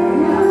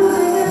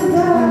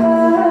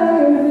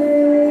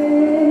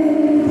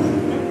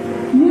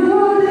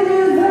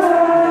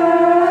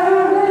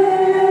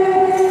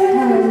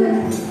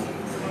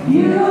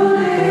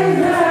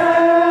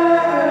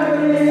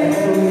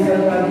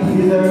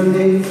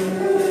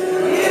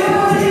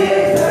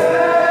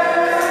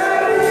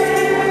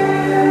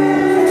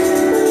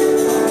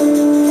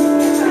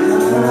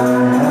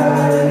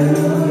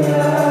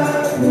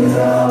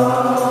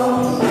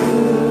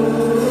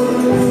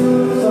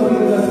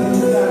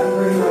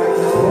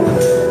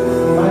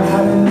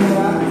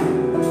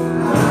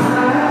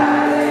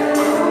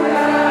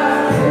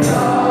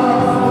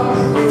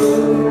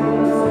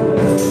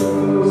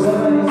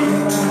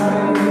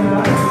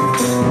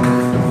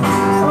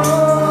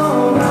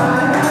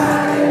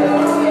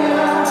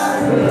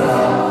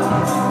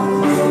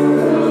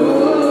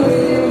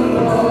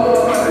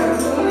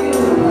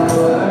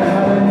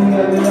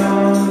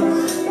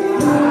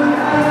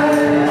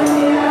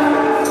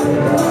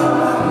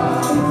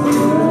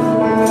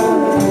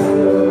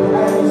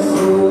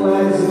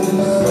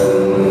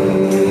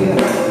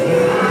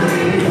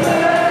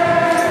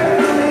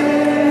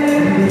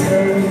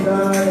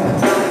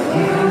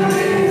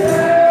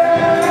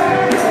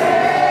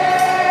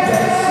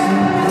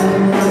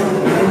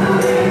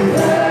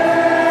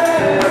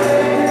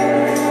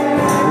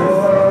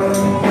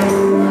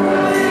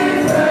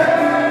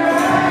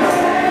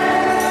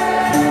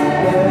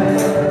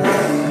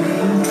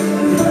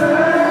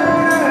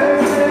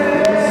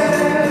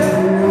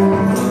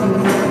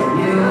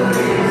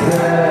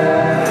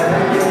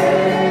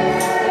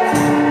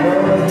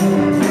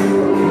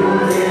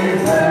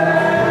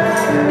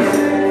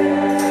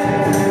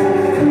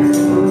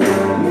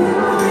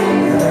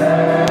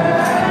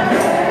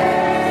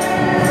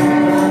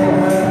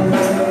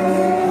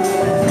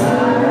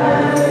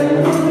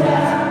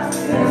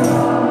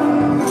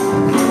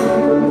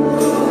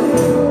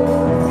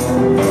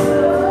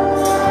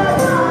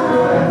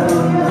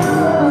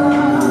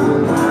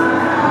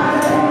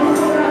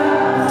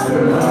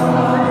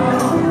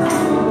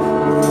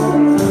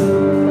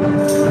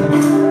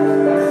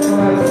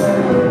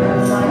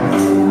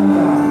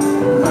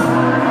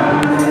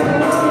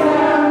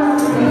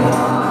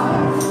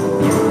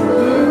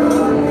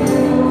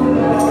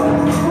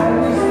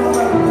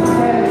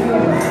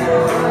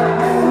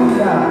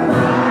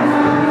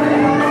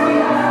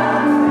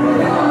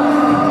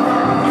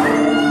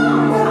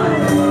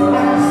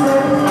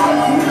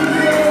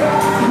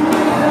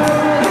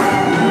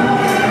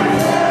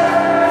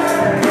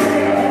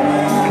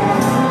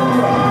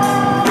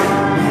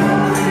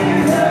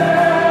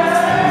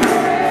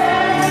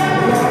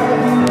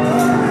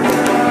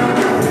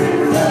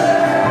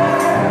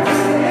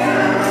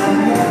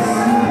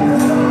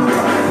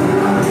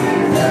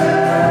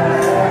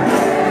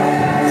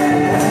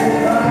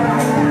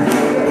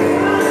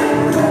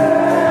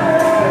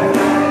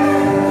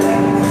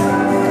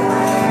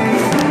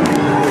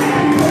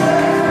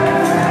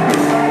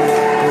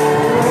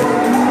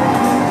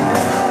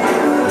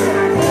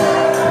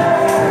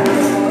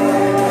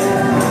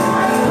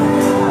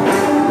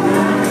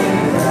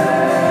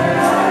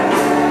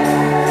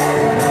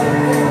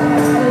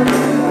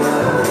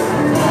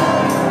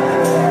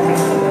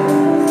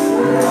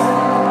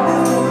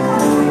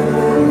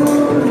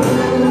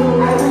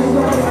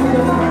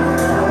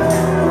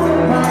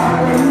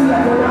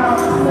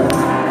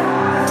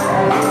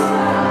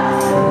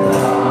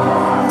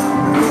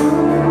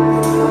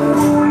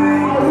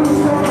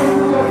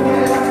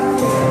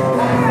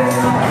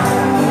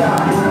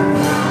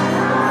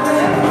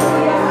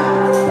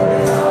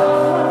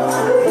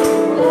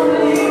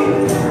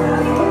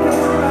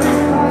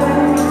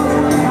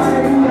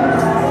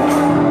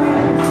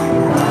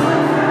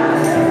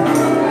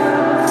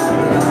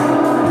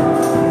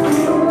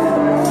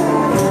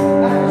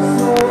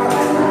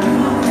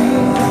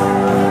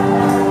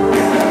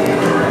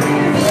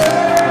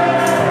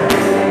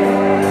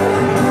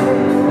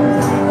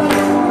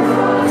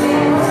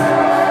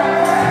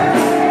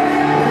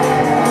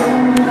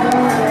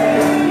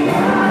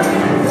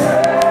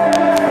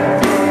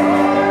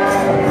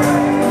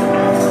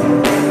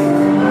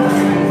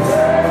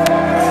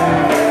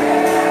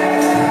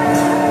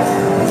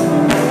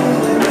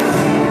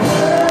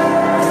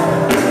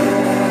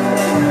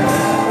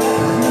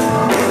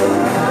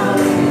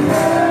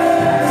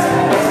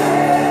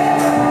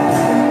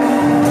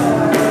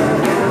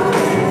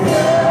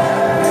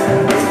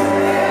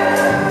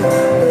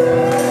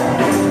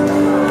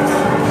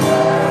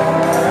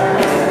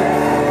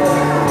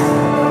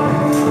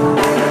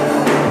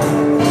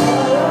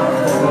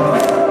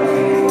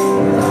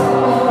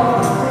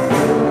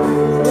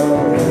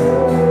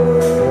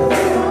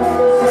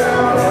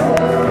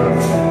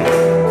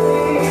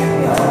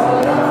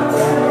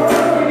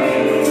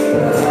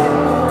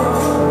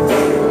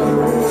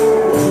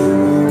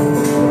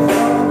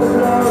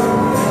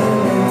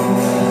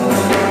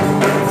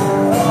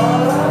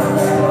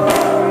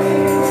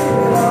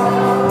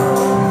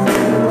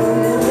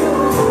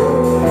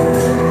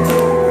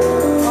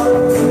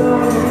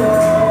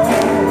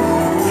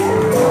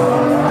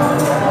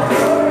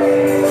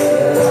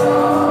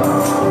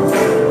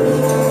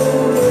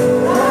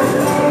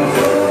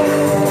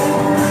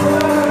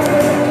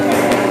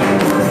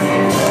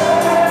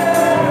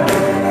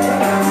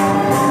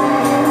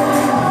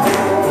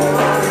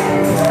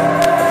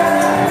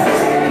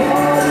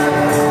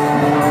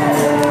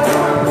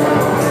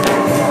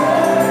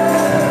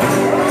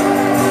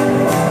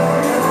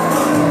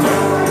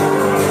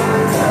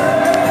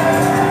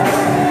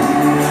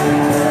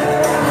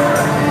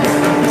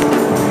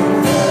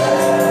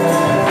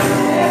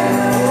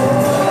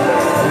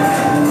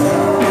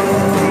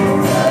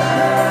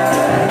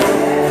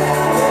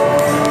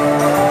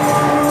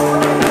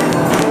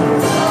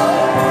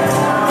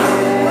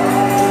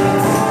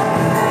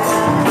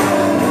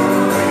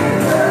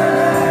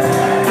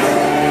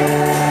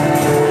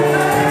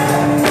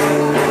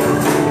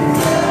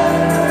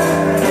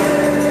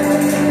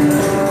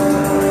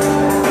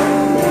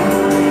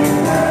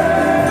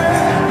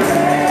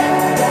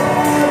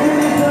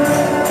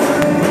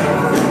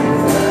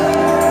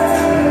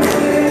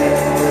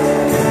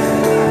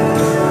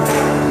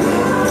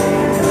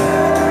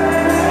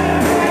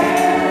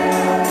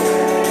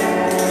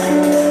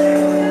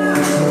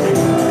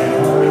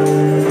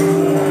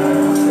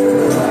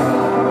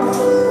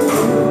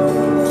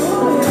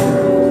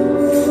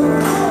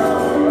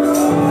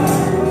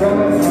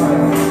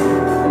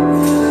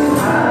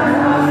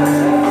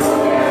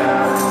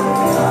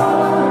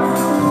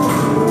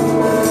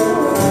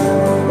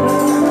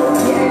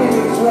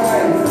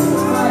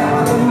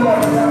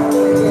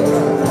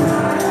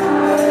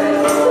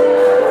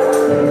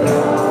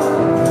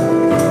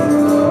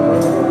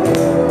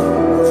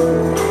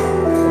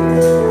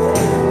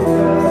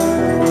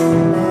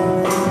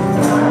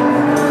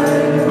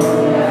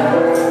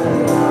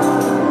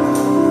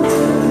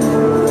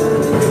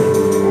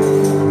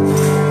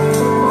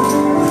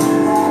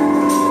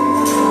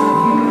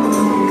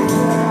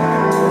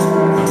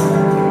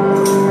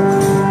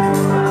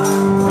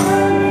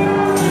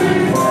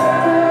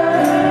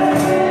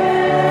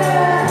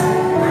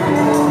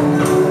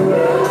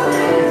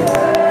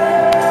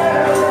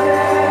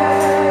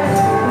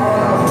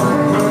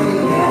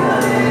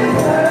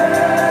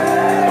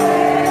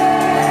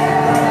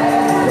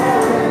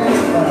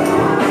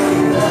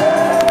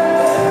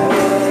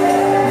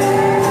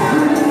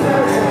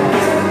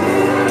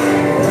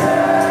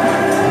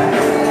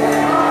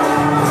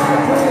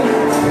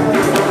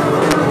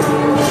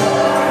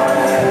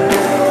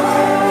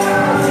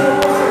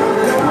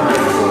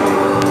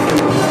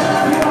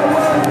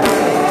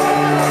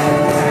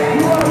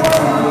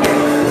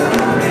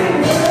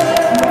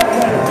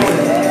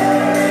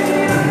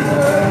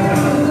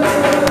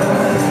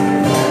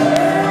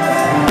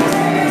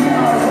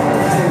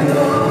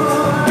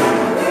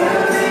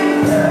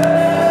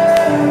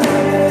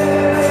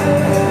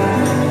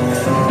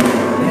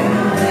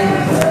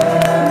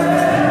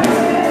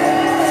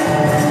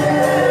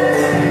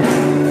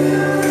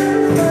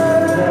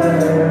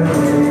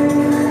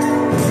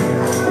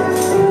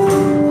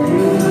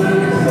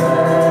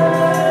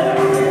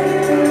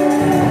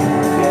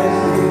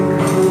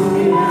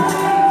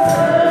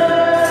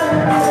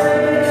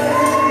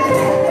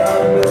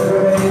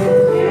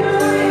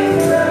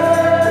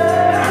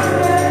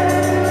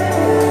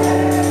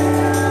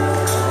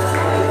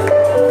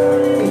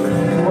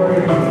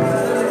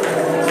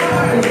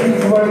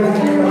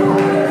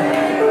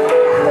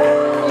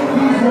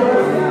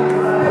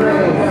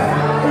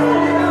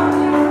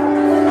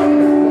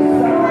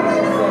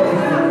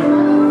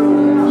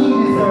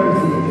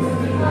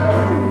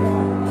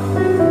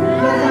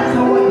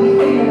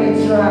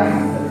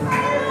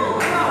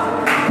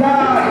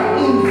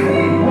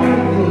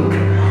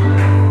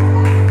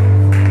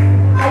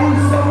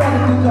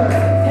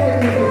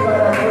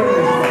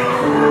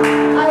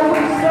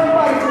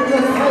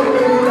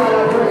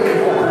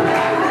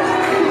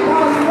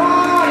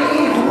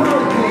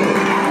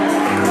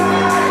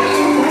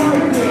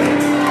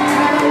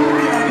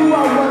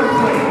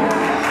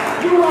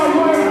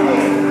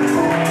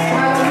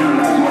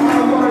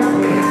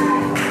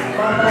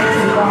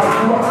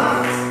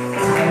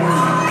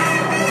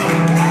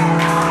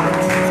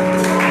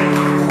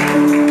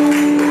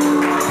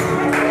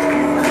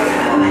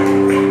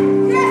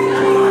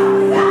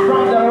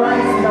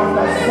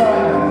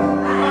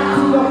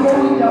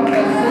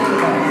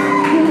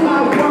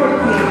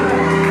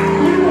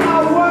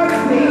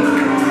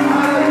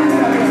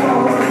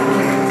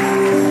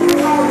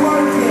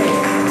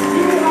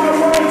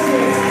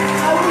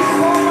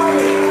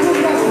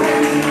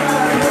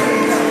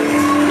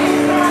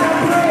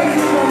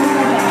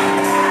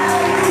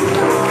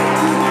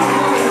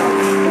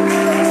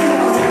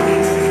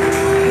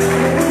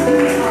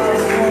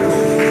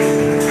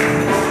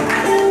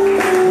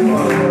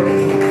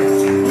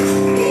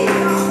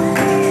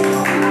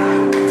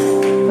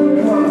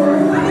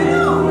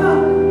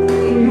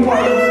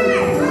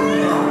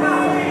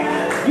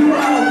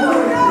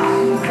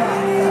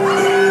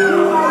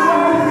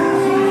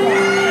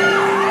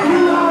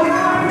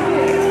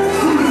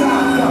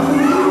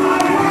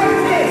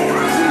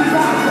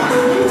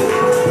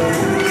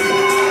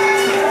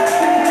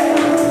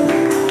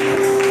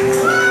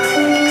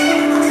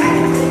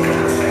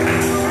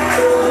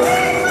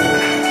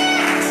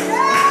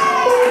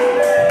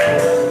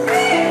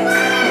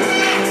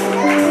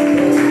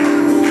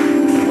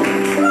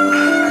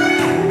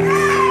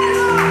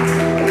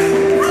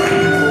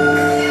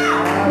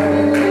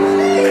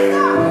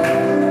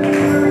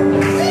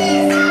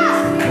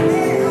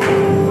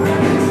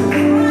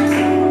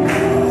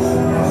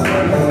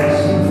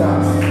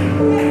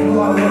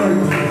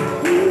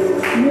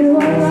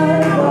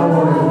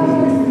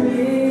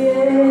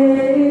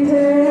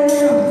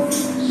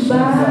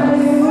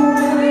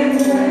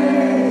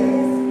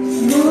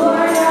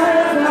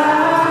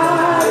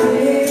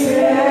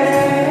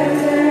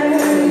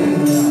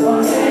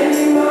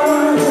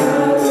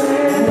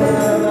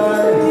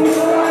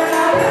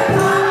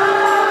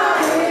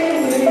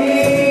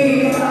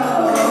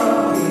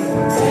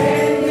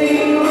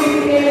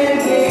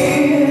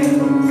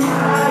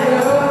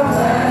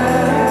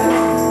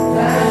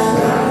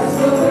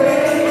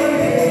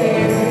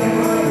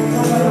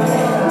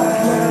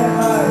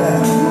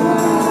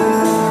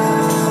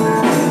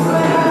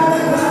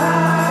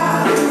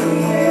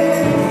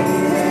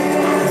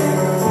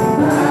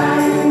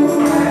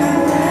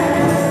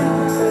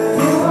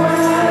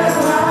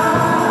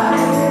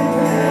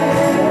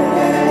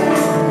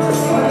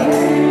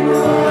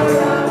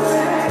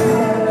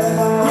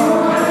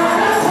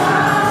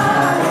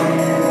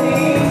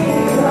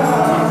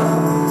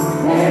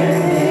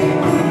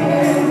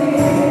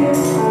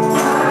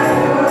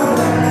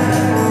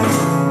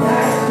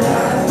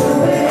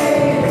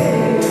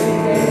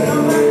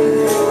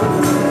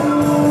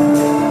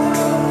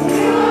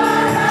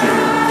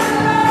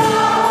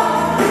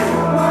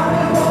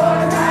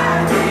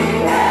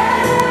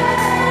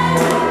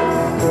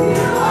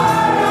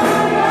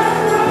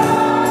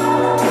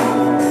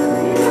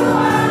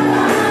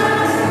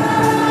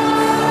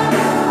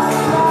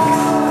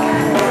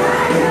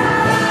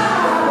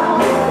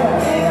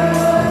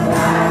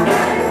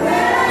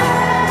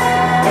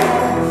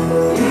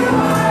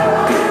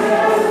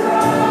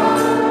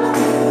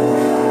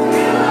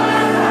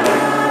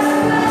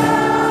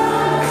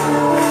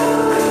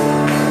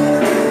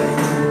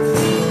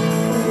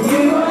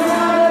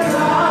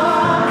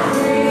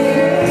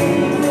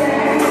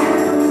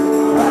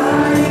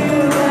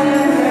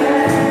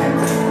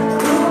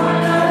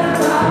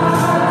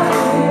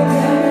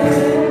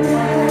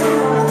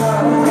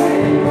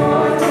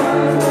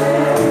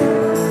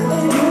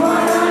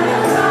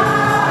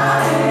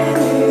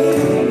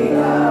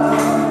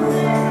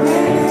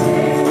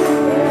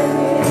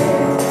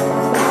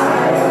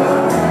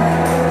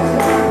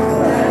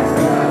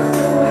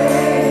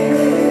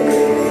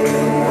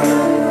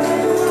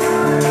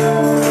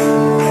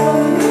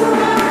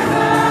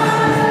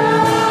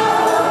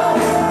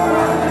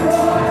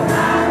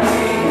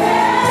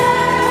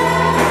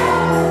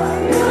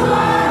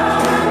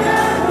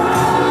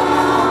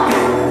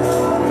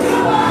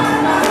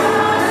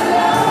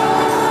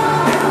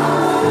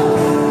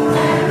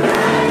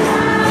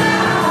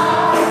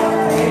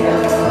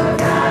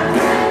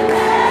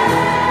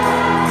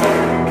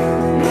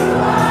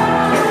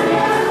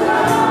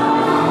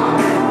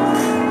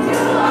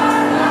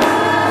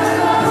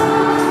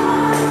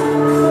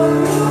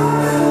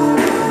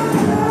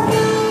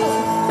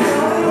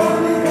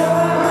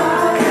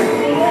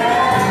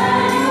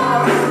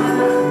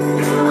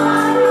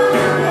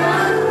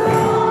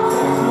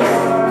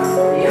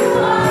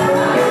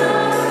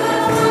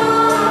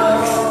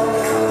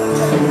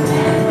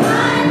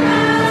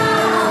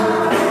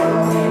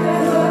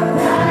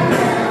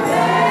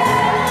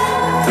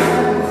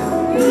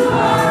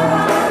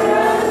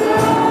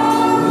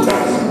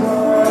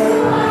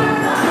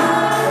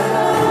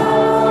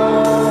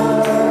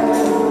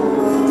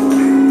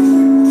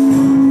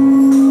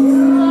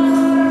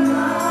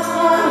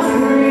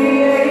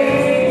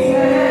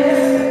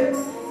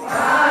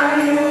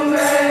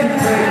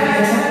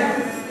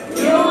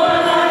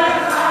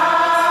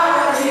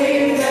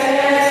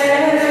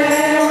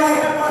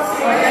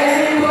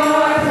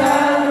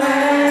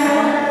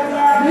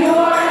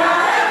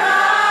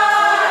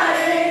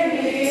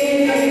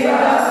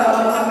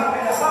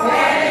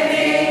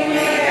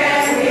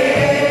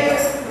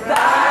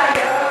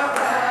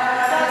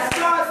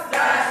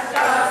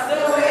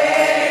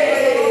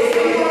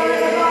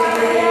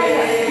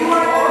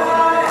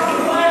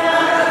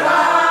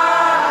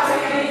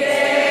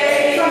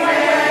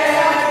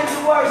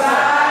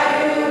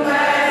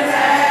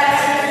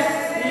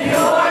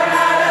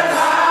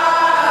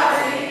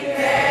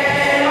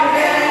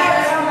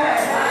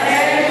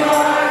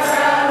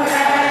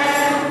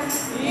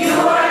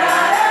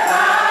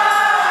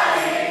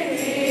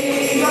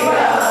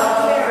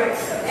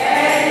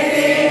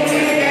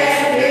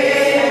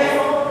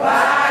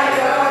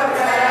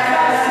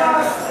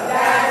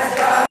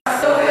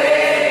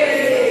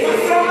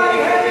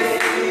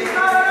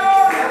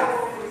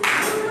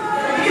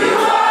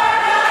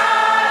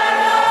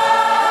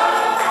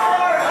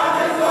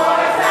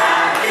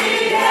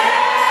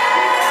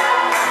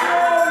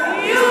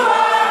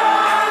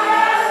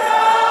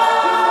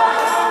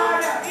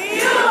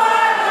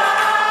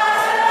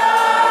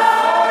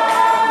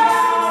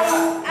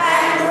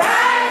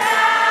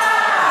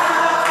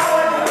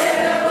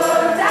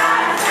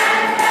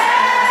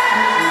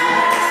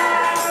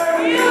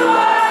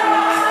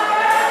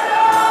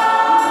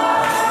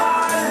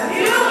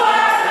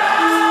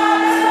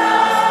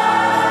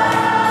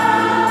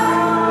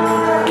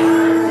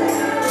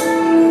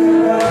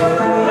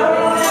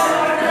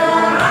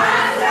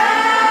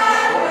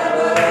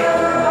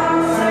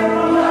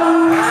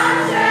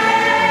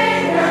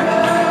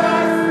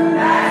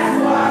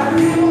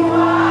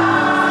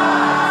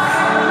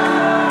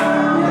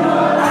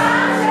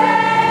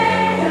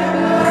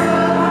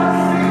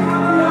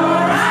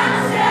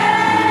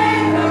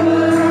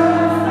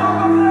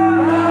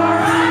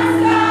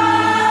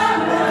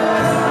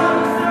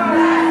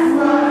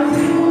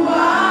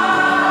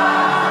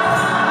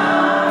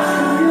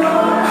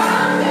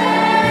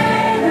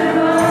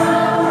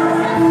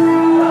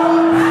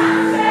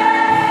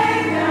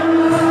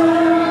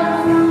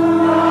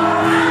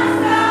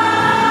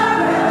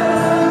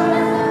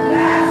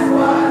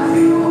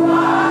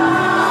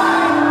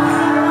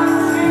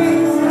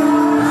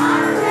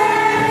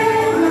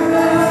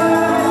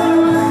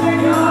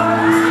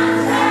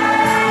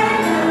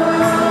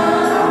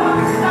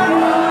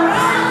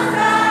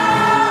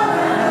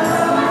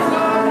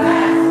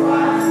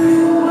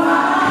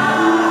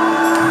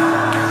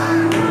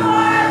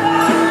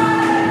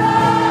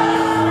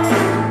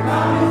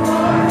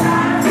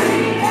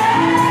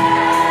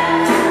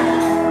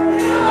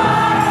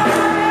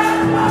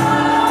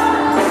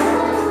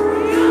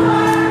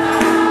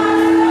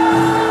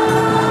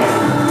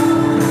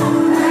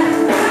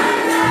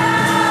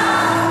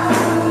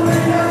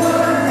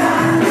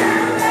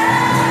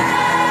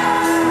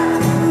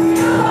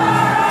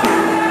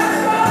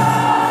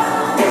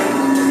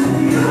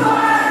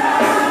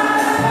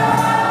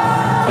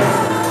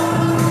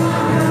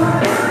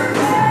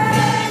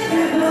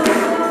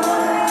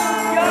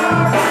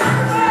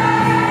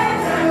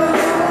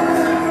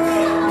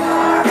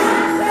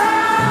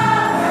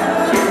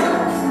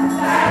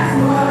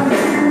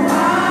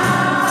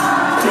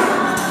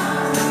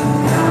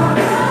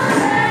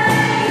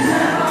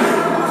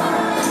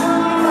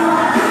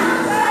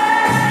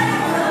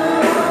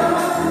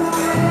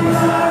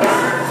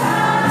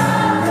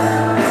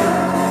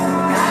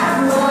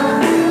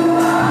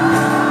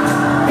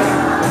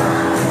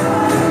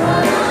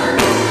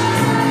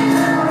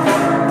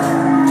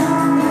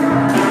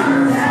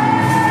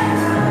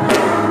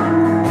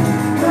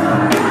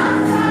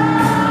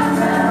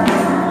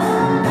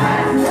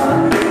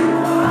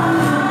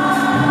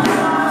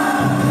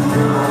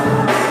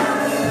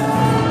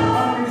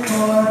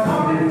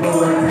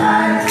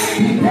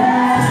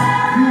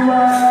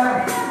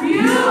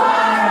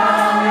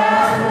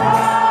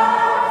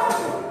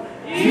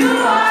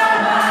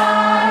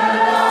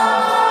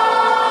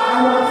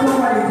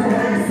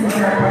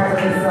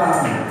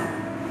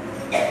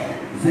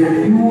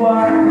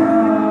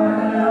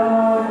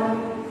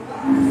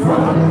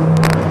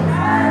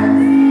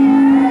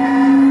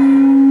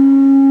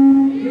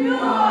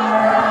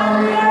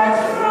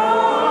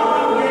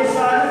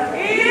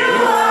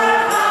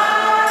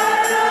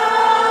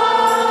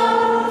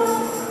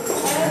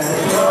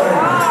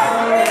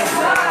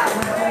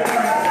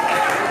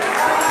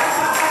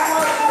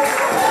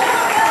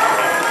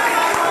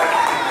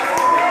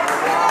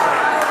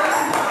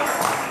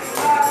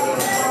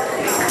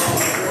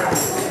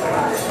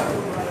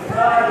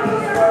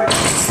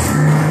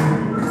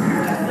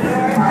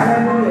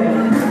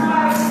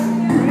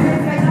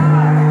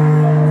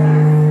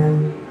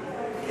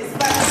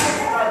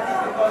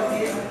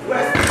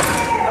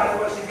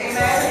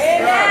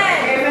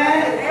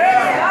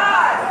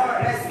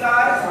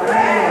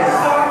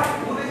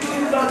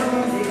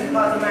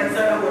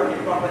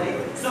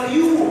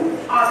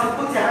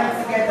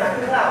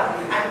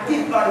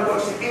 give God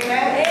worship.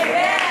 Amen?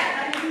 Amen.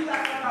 And you do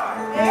that for God.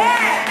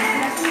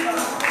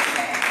 Amen.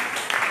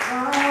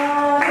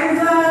 God is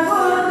a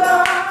good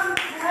God,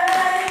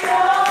 and He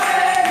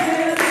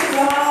always is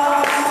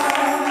God.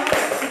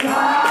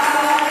 God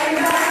is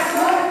a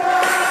good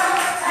God,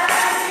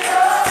 and He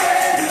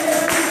always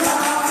is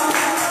God.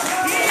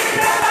 He's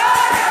the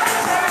God of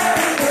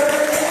the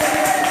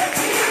birthday.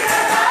 He's the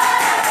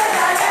God of the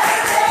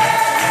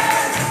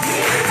lioness.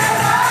 He's the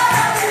God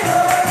of the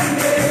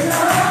ordination,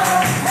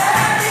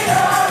 and He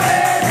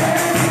always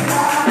is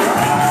God.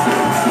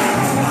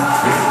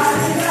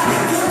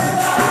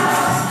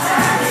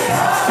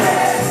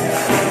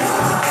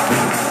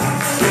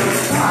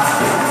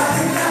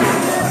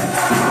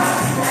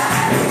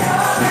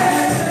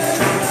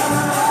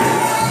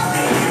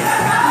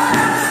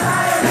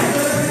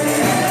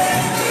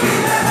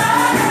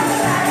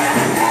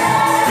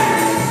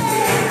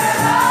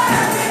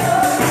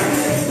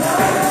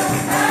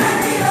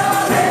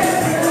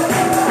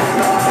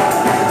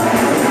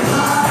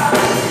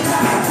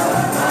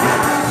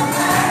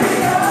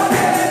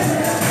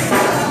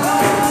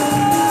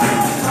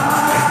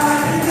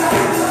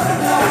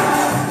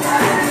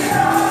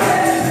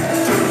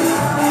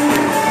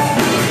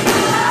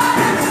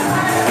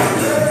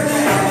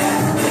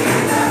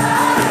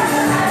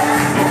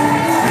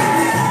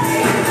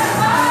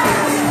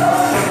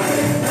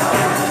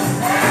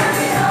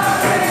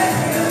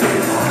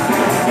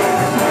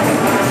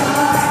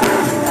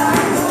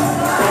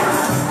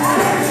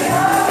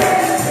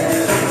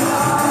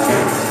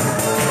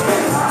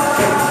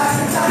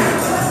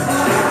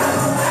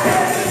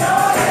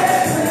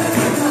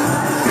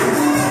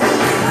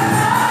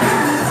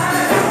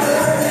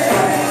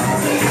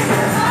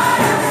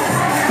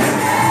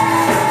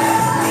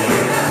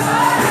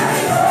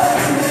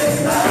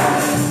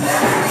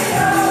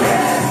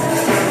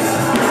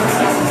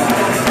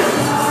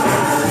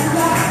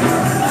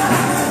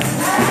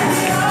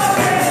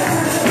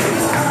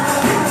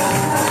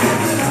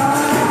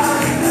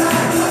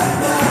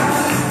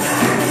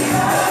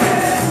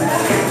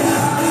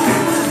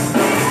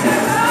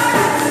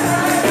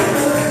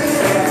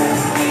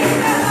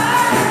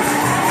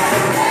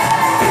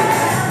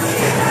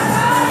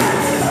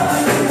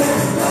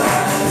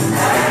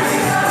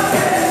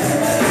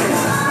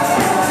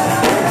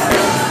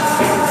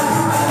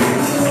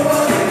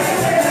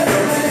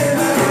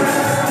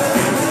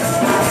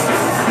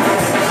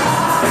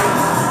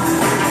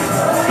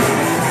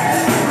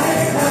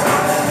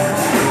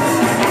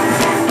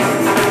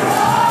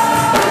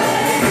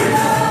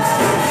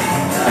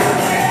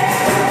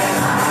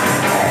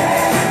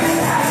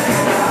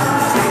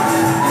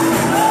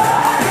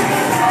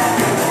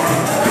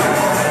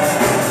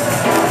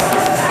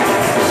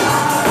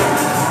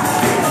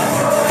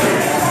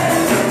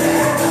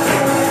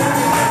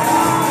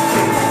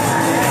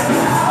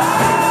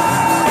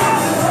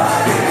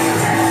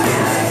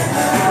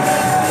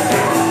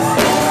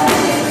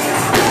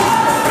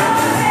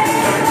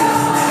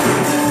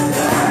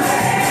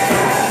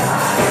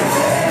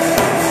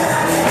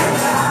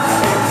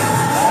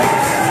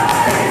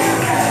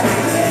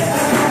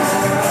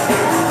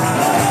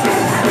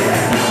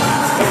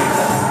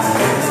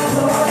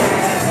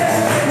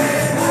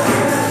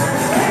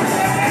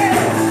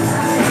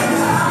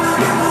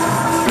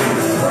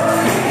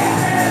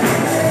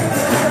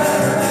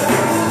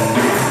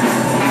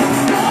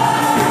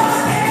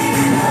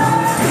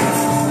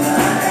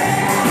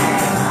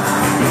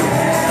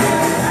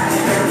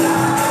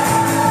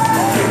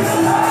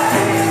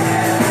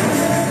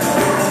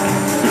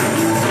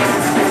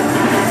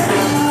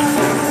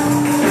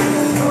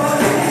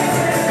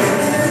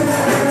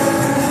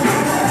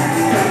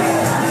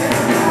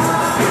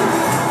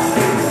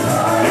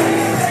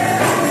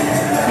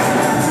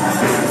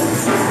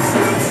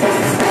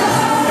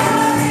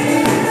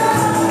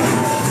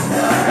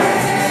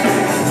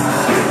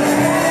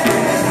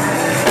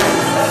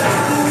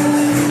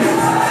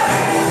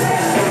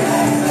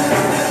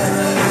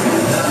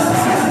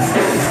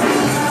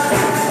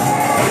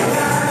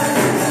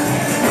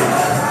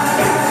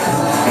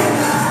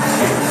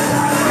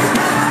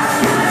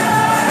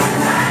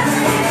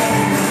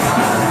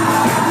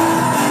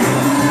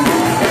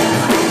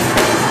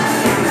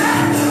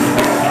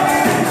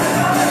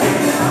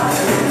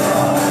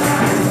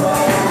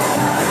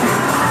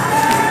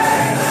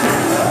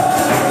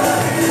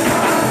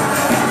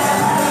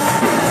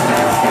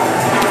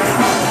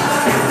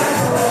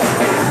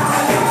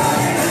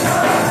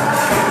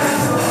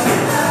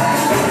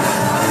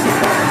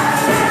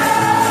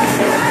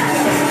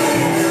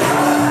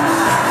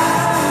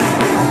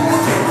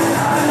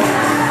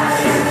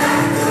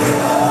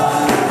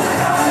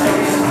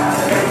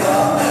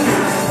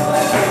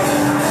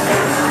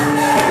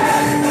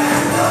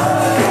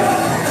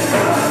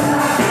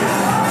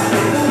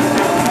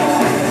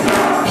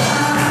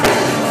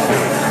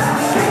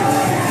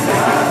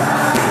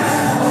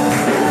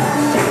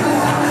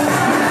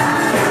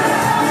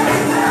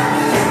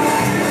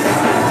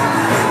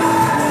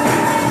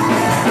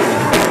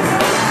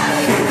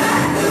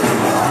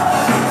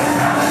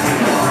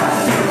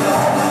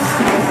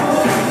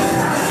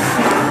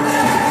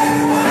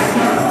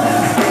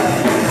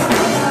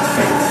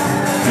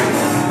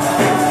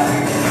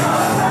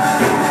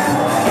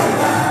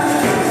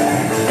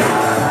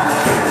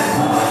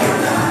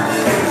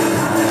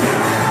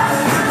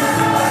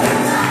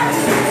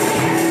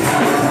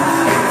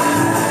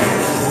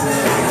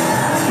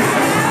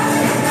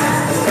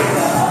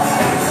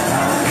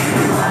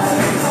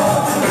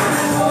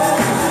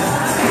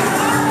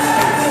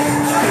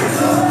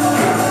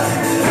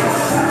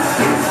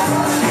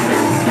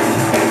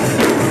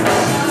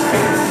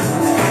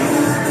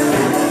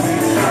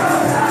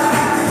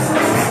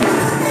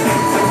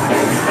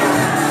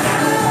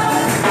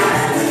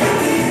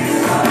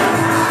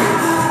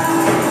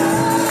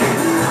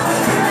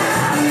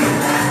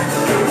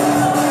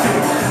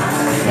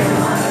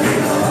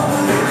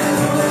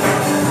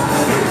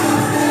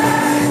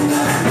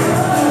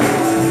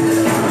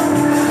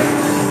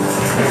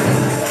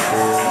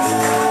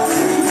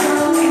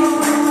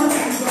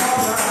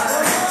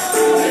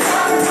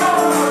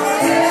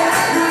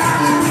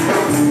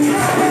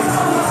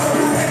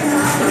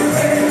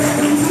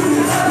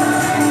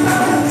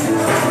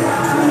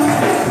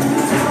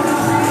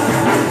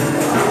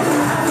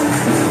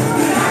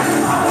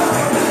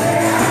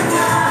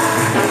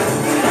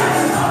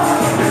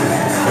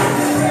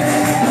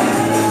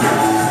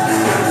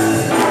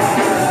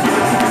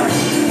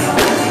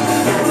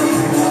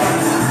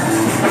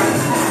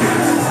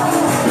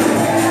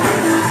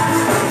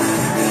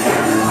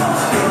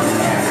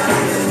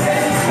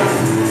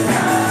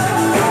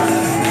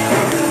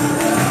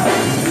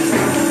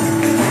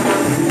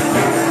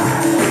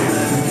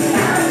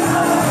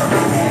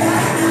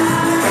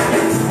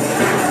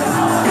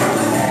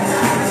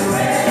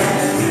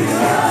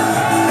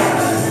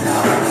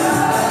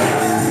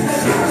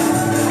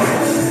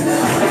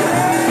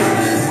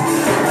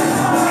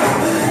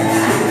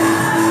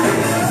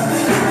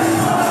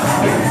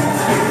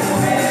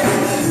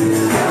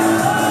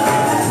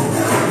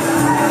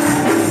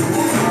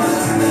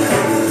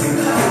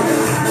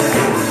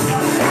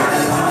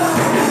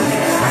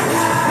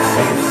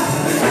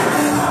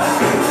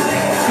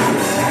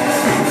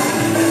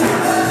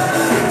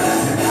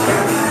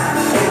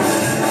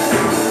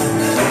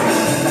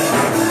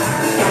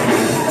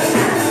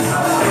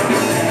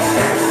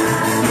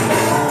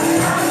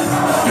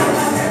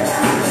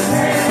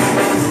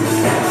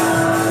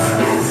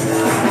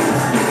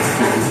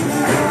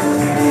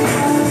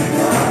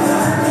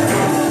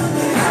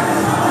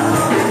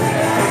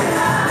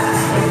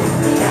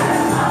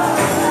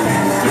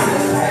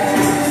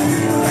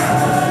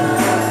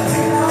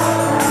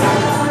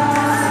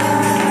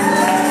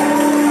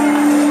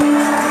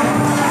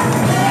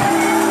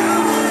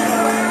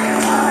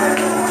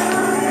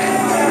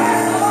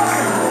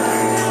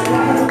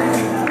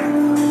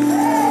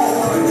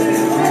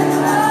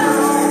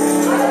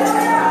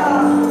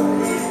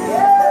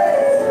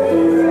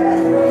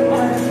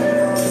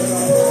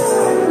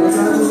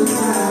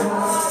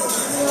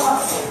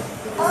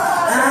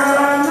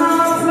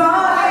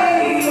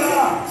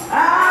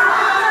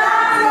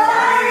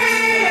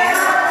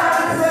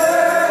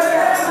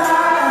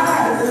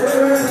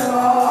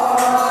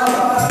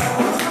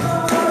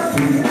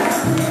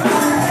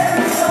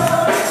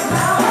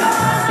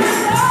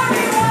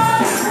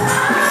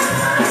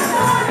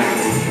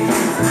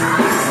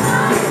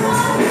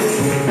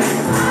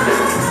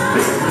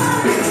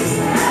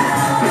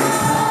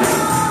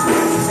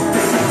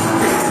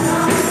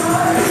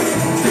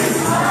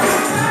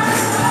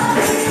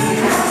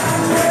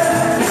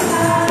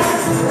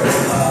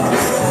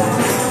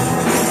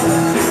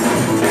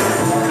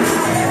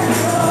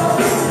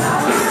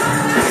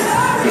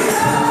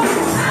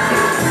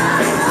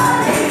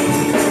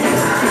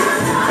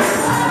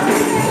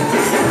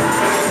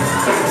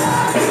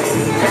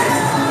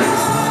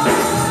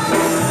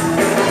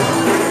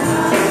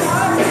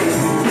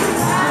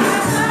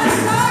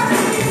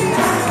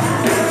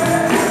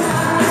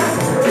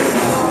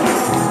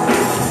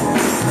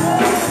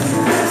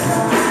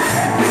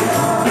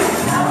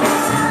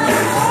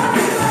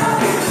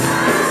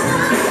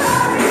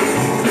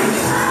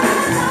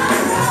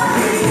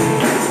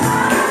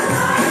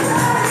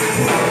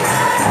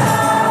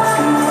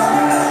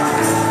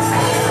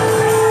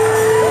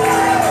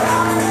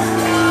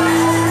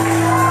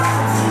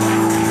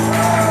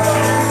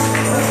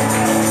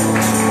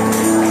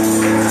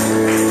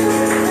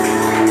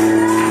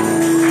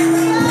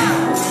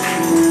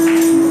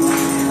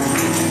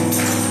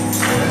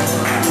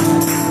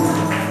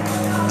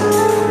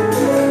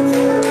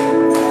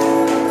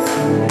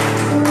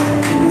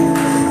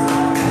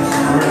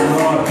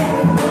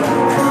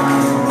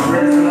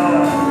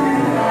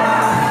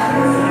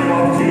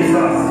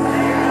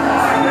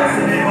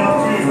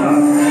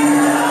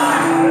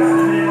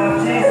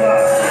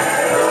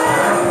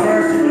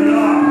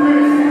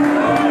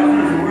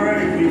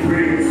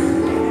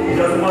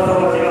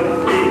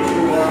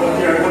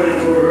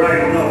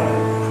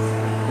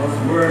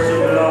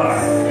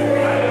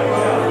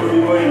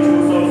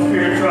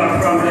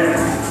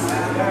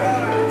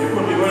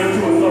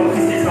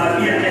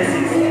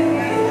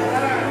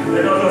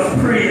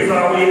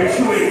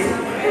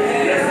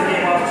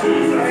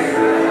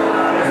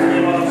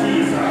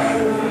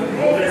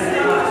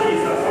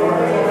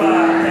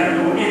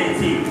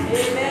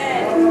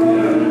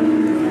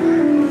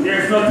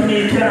 nothing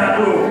he cannot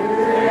do.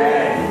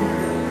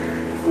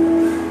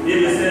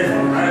 David said,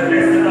 I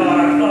bless the Lord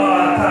at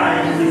all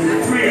times.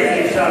 His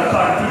praise shall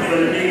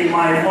continually be in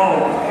my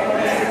mouth.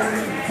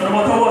 So no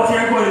matter what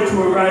you're going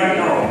through right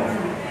now,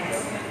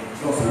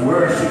 just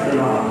worship the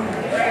Lord.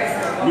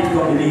 Lift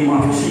up the name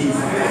of Jesus.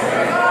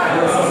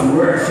 Just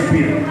worship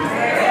Him.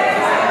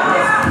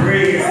 Just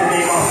praise the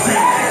name of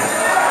Jesus.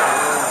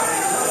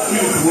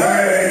 He's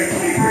worthy to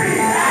be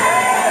praised.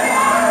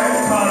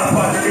 Call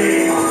upon the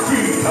name of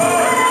Jesus.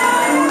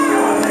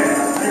 Oh, bless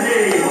the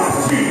name of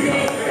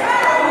Jesus.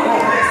 Oh,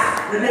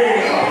 bless the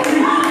name of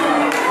Jesus.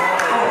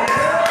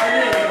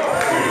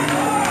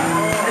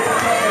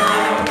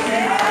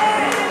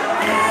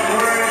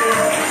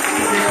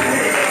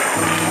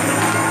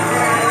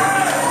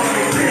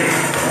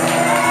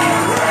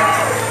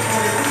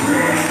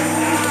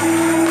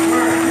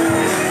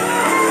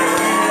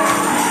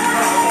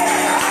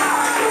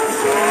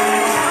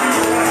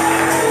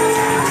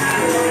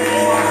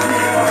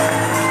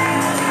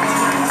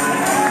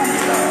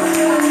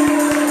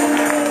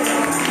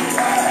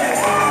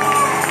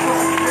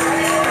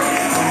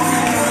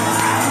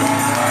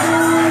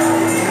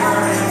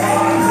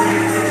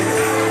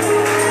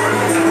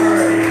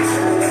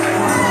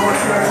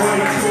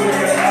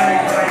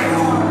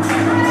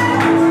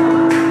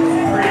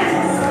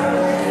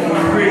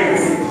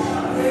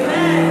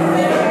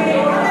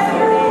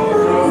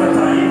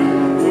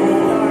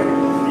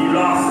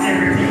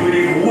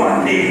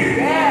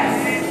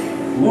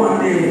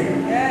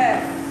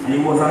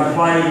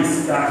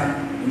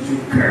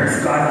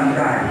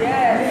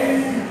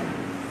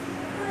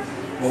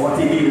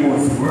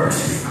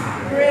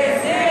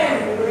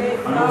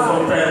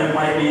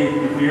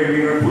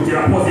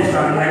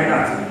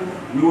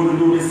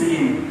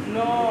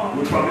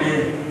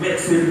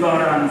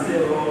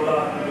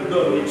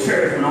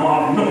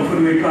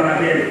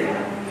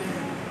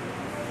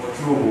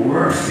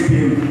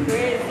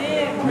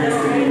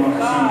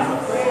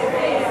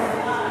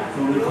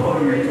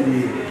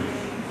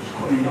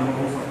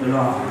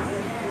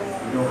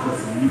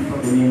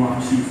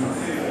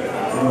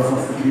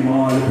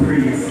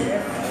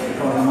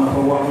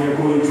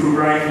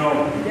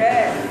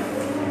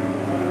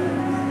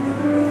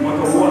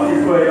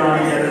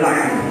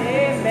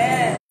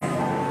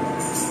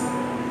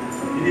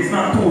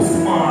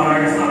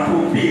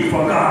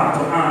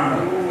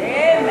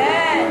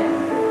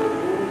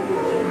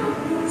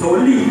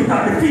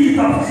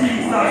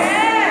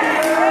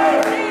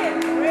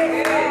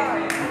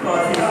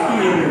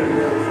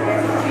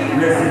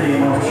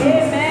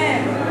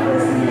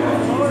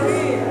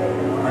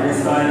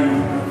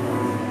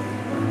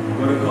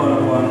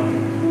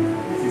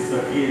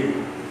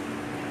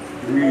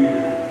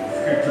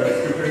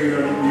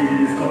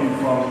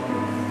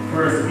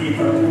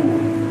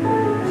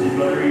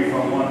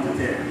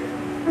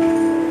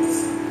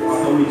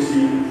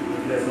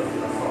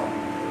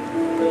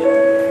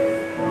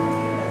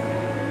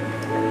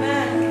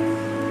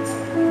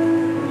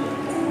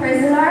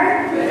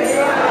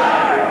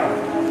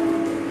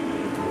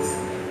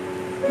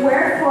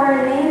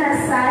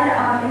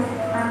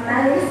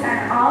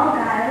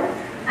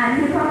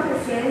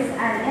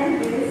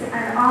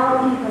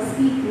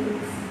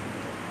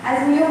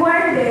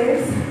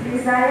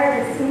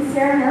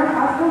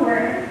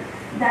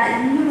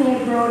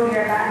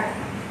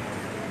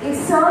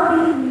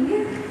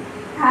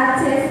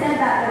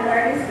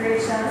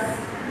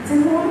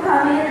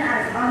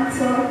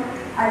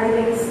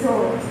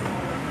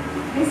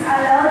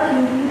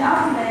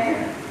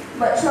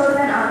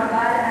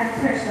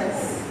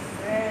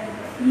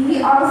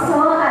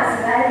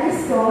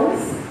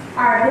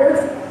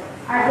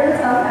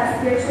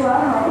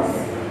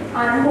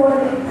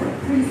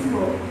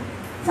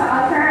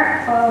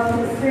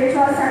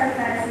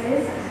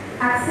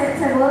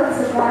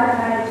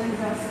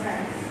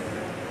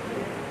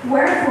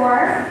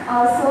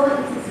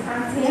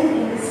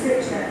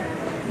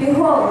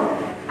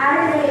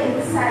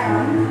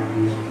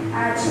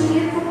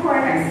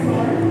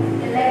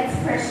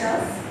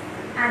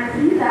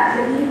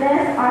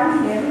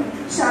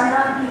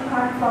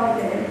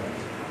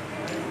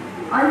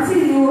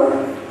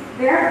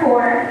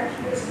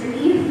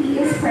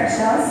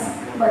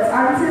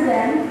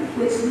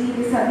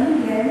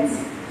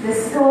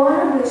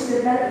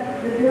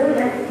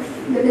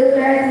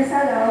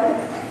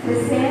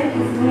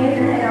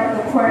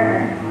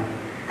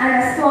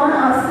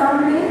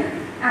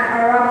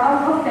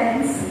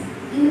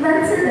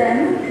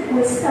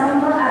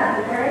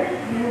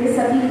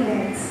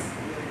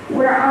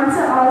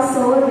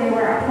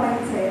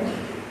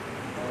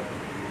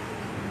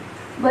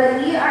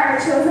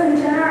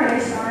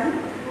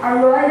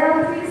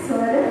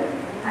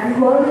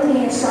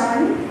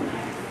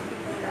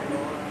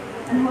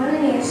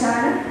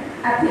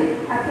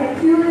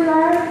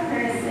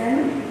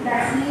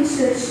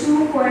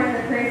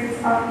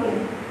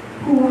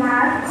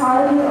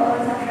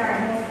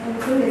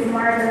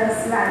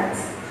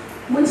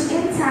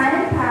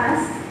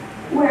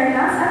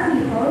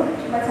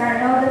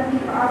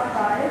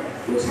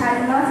 Which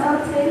had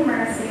not obtained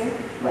mercy,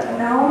 but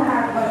now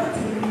have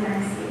obtained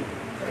mercy.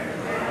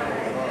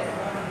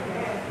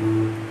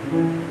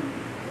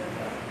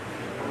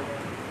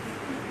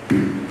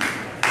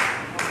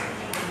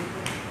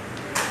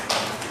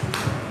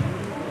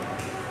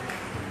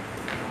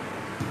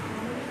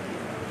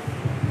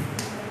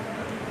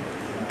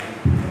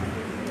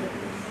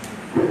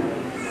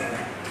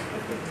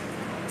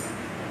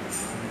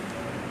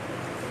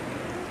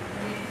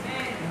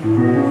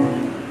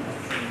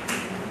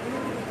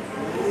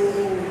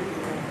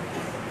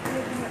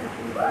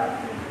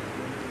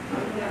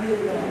 We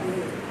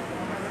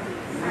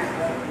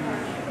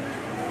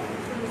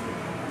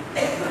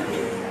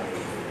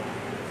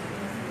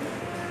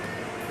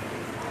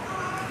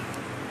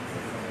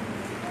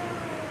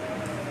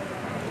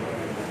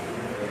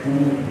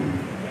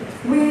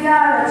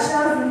are a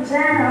chosen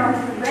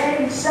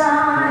generation,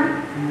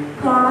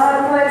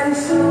 called forth to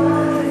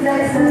show His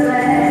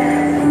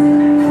excellence.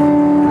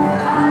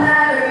 All I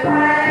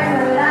require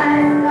for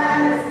life, God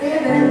has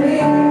given me.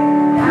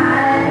 I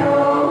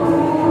know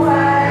who I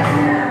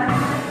am.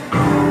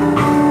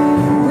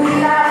 We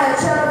are a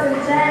chosen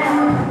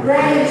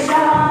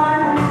generation,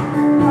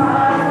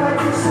 called forth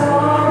to show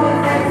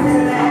His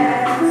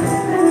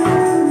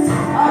excellence.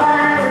 All I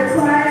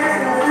require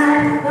for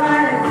life,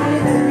 God has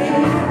given me.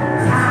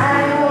 I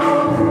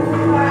know who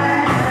I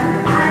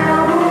am. I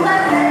know who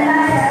God said I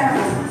am.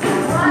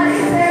 What He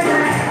said I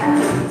am.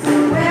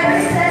 Where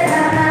He said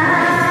I'm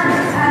at.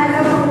 I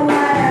know who I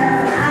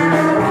am. I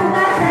know who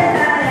God said I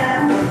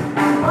am.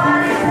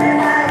 What He said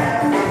I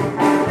am.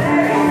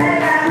 Where He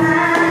said I'm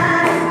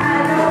at. I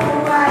know who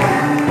I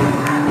am.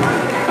 I'm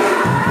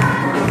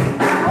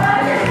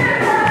walking in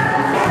love.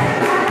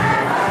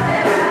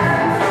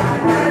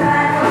 Because I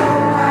know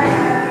who I am.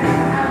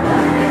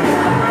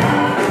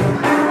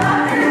 I'm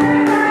walking in love. I'm walking in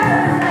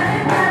love.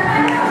 Letting my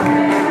light out in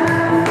love. I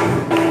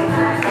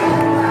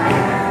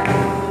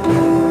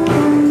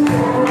know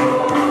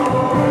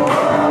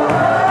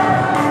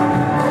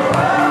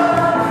who I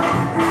am.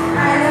 I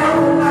know who I am. I know who I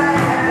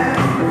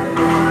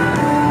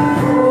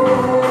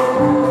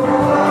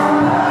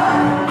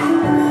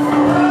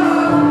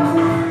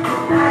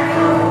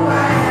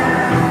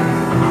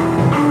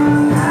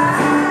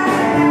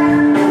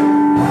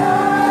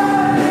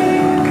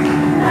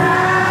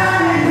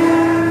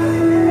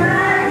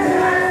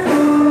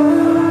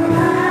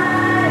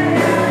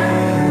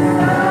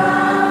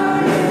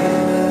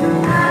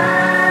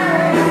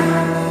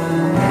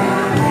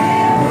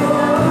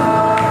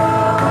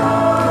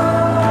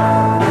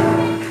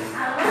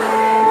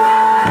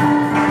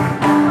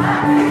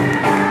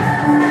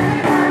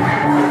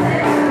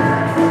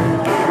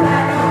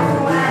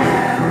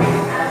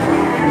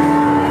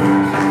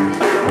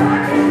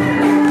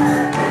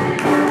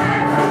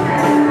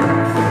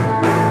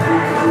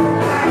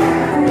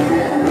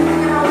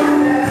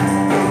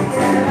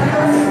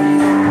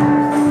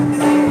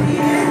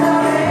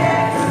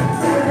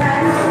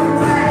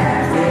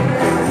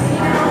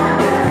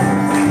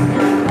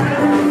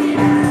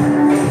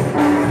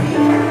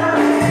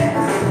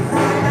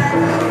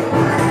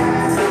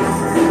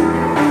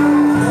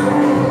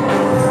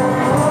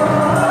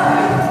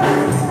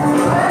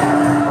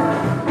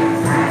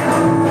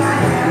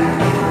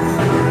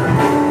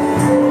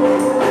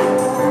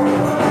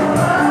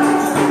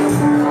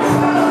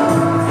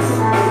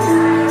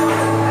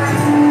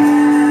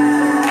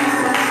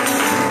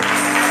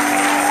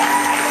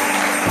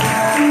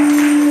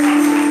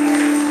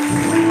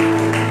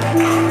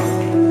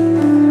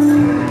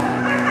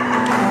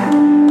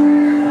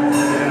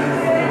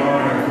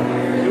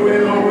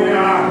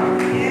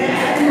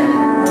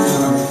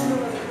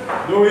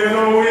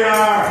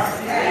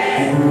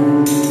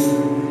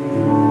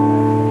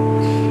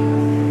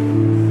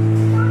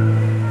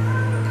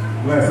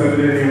Blessed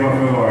be the name of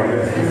the Lord.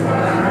 Yes,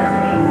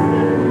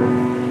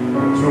 a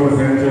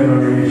chosen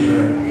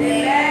generation.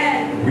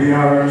 We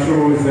are a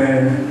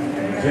chosen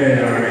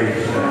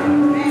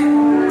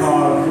generation.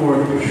 Called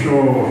forth to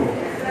show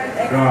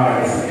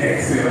God's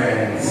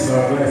excellence. So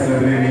blessed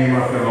be the name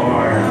of the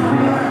Lord.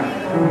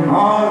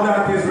 All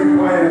that is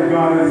required,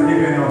 God has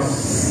given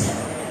us.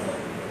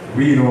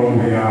 We know who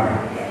we are.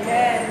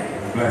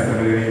 Blessed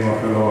be the name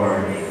of the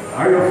Lord.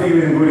 Are you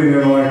feeling good in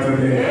the Lord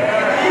today?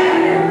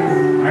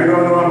 I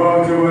don't know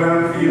about you, but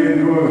I'm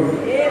feeling good.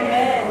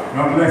 Amen.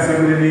 God blessed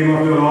be the name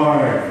of the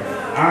Lord.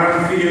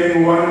 I'm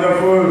feeling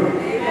wonderful.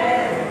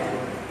 Amen.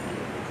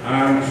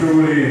 I'm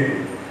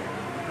truly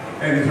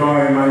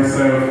enjoying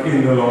myself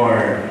in the Lord.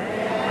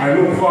 I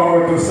look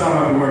forward to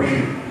Sabbath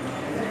worship,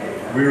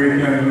 where we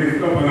can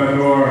lift up and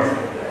adore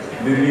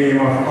the name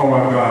of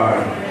our God.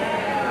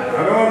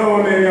 I don't know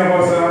how many of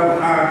us have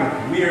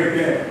had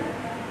near-death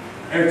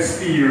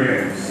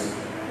experience.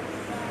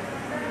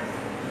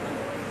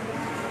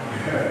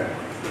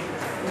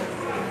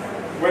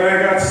 When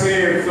I got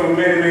saved so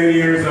many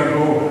years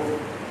ago,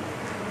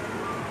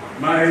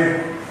 my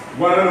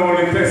one and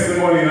only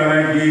testimony that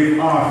I gave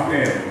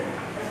often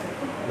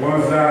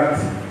was that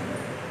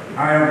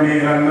I have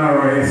made a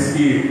narrow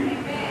escape.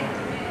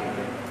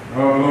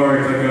 Oh,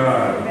 glory to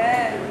God.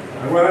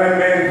 And what I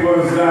meant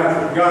was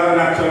that God had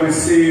actually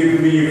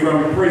saved me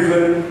from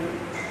prison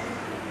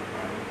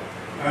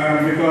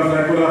because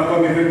I could have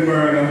committed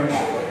murder.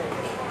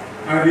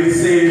 And He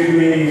saved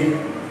me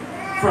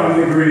from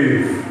the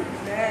grave.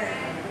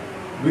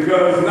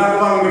 Because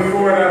not long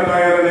before that, I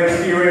had an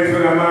experience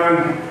with a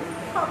man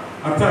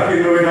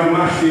attacking me with a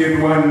machete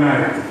one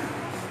night.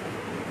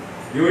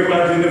 You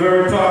imagine the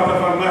very thought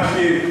of a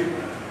machete.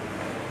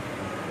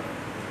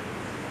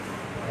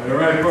 The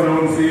right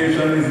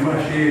pronunciation is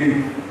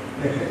machete.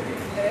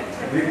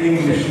 The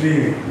English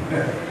name.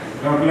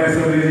 God bless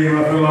the name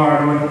of the Lord.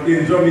 But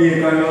in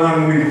Jamaican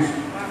language,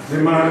 the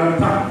man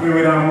attacked me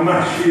with a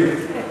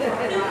machete.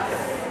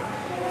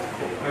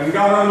 And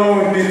God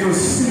allowed me to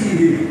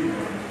see him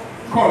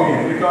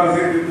coming because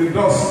the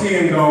dust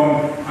came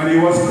down and he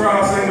was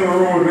crossing the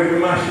road with the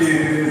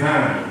machete in his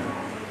hand.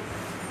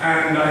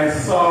 And I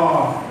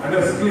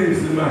just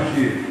glimpsed the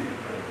machete.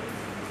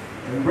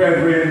 And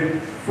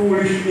brethren,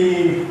 foolish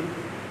me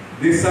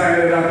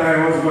decided that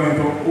I was going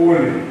to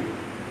hold it.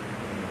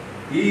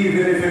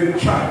 Even if he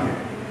shot me,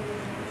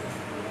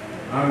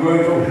 I'm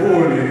going to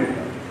hold it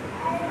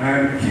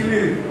and kill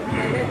him.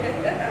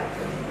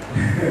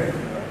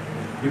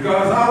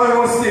 Because all I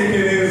was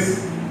thinking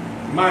is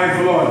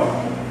my blood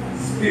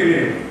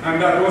spilling,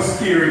 and that was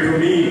scary to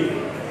me.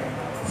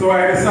 So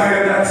I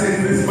decided that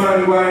since this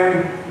man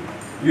going,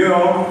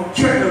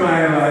 threaten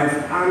my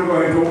life, I'm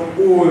going to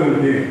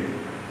hold him.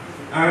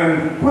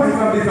 And quite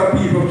a bit of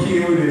people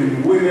killed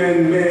him,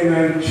 women, men,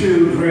 and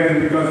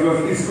children, because it was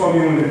his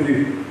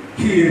community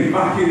came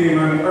backing him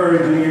and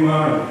urging him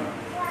on.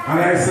 And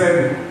I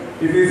said,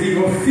 if there's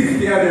even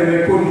 50 of them,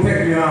 they couldn't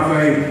take me off of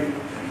him.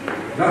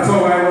 That's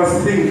how I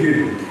was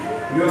thinking.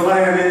 The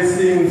lion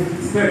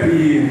instinct stepped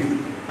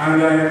in,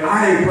 and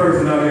I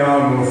personally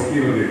almost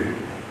killed him.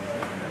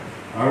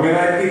 And when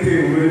I hit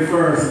him with the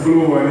first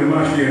blow and the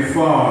machine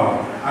fall,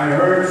 I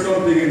heard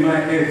something in my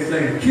head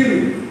saying, kill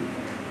him.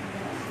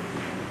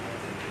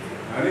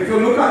 And if you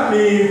look at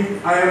me,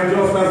 I am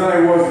just as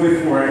I was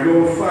before. I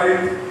don't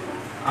fight.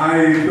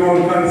 I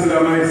don't consider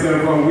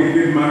myself a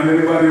wicked man.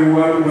 Anybody who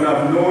would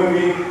have known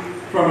me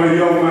from a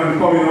young man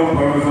coming up,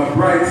 I was a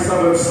bright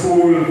Sabbath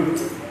school,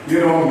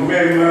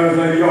 member as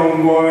a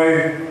young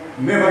boy,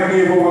 never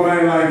gave over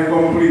my life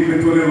completely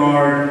to the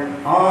Lord,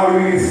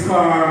 always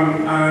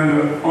calm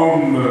and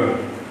humble.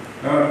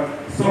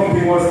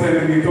 Something was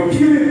telling me to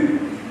kill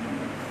him.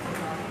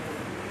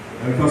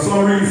 And for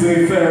some reason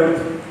he felt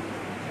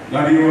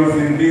that he was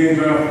in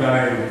danger of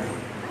dying.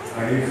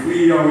 And he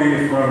flew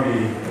away from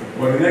me.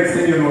 But the next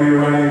thing you know, he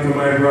ran into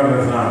my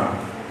brother's arm.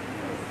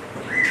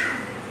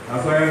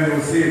 That's why I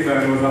knew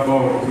Satan was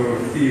about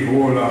to take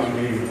hold of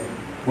me.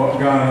 But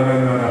God had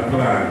another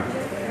plan.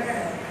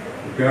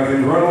 Because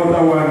he ran out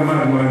of one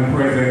madman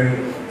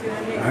present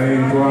and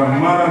into a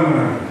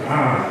madman's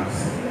arms.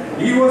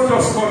 He was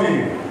just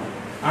coming.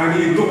 And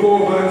he looked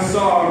over and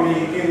saw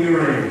me in the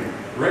ring,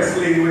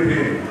 wrestling with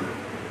him.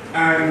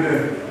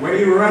 And when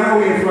he ran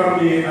away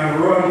from me and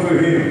ran to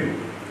him,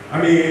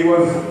 he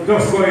was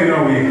just going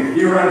away.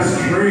 He ran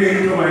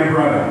straight to my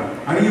brother.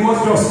 And he was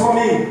just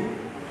coming.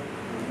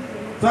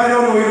 So I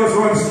don't know, he just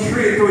ran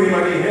straight to him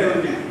and he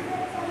held me.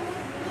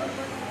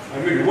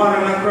 And with one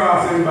hand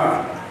across him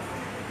back.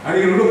 And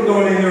he looked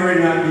down in the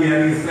ring at me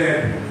and he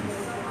said,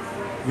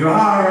 "You're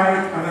alright?"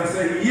 And I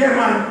said, "Yeah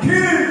man,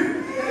 kill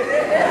him!"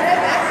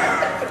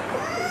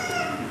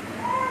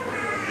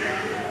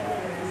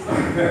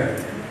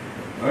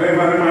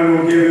 However, the man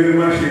who gave me the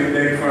machine,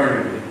 they for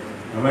him.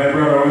 And my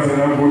brother was in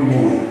a good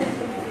mood.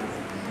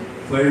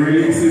 So he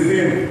releases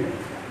him.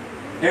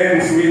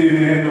 Hence we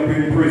didn't end up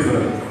in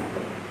prison.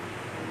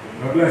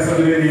 God bless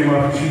the name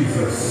of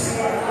Jesus.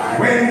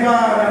 When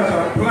God has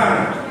a plan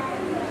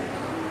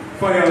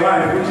for your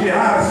life, which he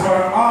has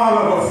for all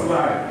of us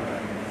life,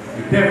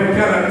 the devil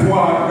cannot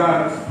thwart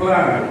God's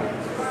plan.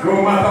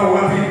 No matter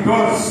what he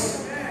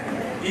does,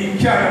 he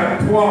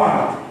cannot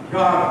thwart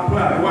God's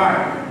plan.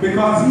 Why?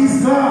 Because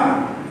he's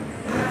God.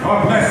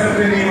 God bless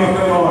the name of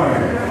the Lord.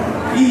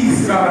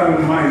 He's God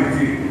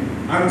Almighty.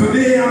 And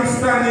today I'm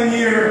standing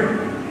here,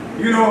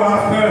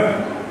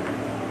 after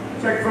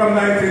check from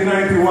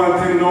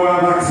 1991 till now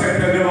I've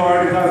accepted the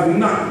Lord. It has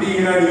not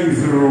been an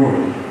easy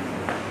road.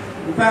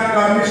 In fact,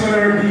 our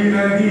missionary dean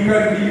and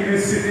deacon dean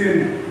is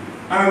sitting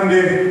and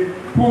they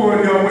pour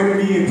there with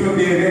me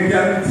today. They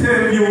can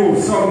tell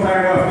you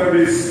sometime after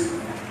this,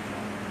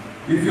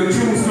 if you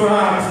choose to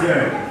ask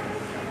them,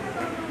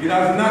 it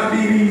has not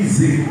been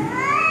easy.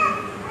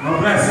 Now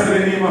blessed the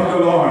name of the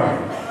Lord.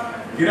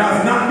 It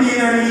has not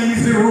been an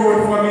easy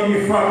road for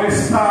me from the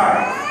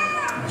start.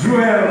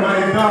 Joel, my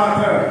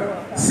daughter,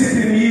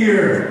 sitting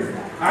here,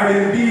 and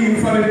it being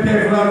for the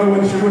devil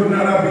alone, she would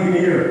not have been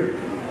here.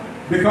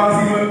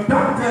 Because even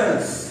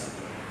doctors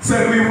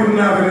said we wouldn't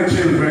have any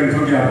children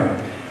together.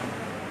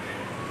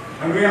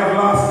 And we have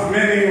lost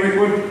many.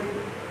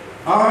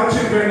 All the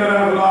children that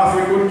I've lost,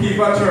 we could keep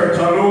a church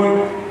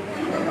alone.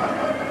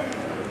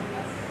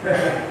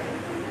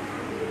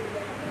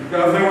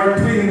 Because there were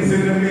twins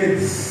in the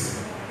midst.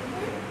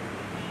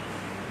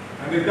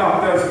 And the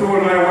doctors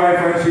told my wife,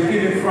 and she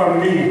hid it from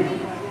me,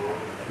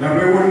 that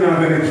we wouldn't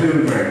have any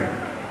children.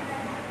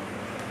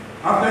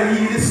 After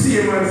he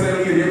deceived and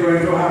said, "You're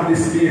going to have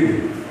this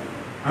baby."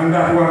 And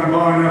that one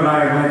born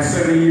alive like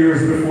 7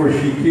 years before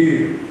she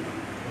came.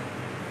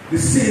 The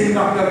same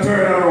doctor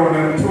turned around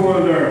and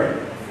told her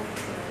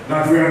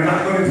that we are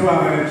not going to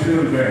have any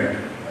children.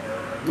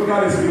 Look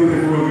at this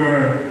beautiful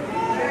girl.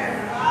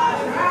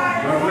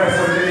 God bless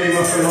the name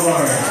of the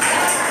Lord.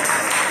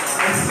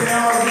 I say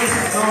all this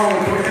now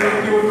to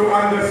help you to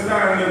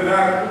understand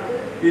that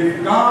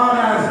If God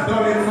has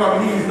done it for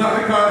me, it's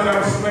not because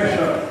I'm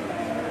special.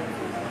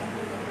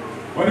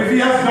 But if he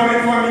has done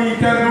it for me, he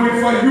can do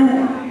it for you.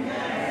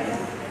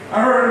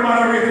 I heard the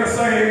moderator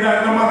saying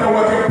that no matter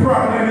what your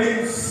problem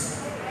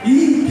is,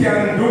 he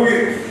can do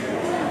it.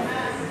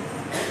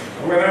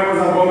 When I was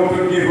about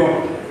to give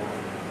up,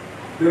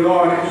 the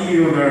Lord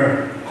healed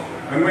her.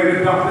 And when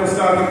the doctor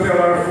started to tell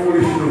her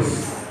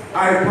foolishness,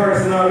 I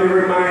personally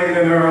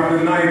reminded her of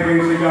the night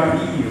when she got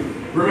healed.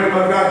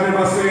 Remember, God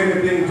never said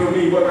anything to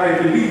me, but I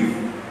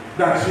believe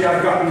that she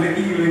had gotten the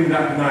healing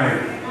that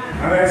night.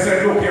 And I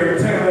said, look here,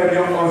 tell them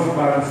your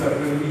husband said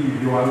to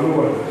leave you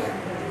alone.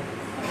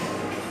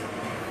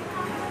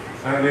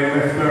 And they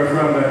left her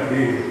from that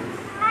day.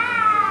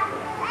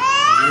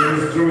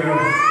 Here's Joel.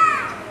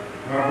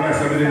 God bless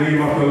her in the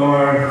name of the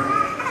Lord.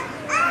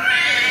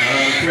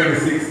 In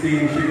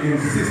 2016, she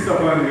insisted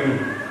upon me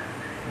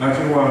that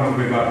she wanted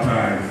to be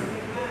baptized.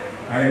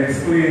 I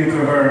explained to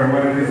her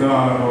what it is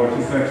all about.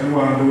 She said she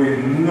wanted to do it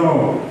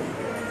now.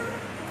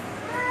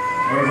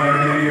 I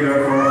delayed her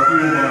for a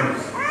few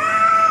months.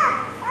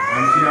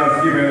 And she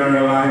has given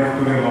her life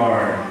to the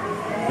Lord.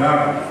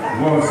 That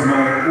was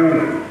my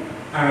hope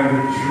and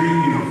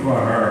dream for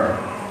her.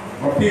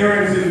 Our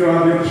parents in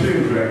have their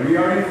children. We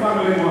are in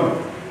family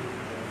month.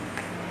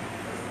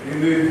 In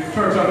the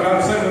Church of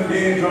God Seventh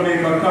Day in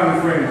Jamaica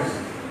conference,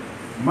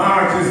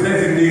 March is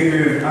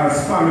designated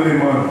as family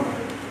month.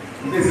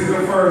 This is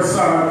the first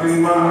Sabbath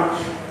in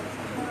March,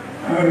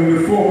 and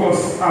the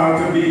focus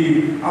ought to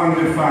be on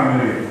the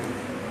family.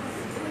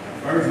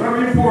 It's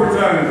very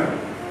important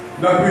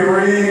that we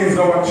raise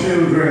our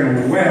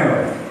children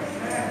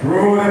well,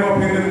 grow them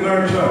up in the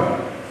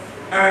nurture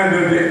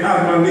and the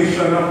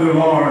admonition of the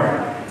Lord.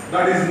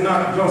 That is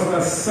not just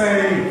a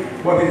saying,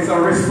 but it's a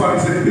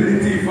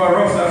responsibility for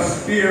us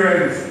as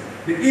parents.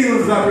 The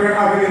ills that we're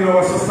having in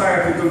our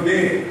society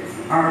today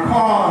are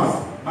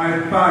caused by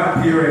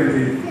bad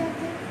parenting.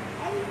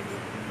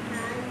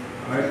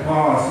 I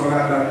pause so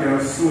that can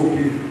soak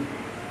in.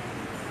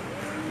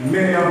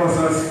 Many of us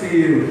have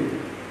failed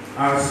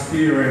as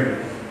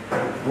parents.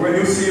 When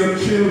you see your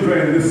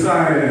children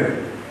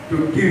decide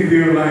to give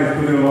their life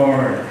to the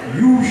Lord,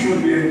 you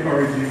should be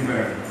encouraging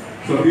them.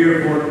 So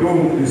therefore,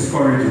 don't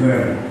discourage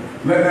them.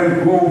 Let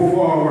them go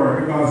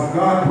forward because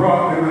God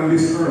brought them on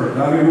this earth,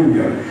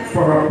 hallelujah,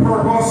 for a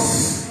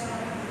purpose,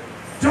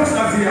 just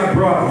as he had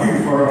brought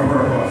you for a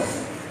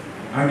purpose.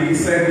 And he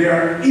said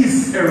there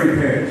is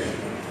heritage.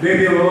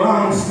 They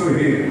belongs to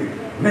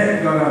him.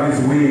 Let God have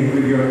his way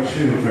with your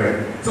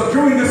children. So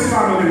during this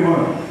family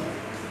month,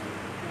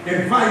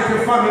 invite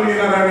your family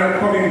that are not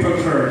coming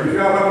to church. If you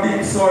have a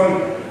big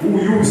son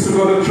who used to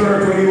go to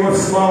church when he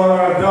was small,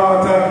 or a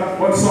daughter,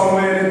 but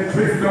somewhere they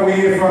drift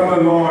away from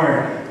the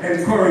Lord,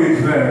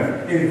 encourage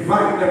them.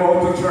 Invite them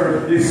out to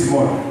church this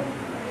month.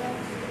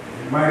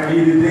 It might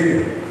be the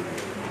day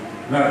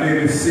that they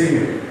will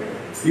saved.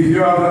 If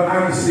you have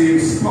an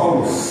unsaved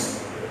spouse,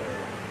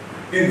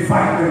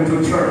 invite them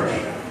to church.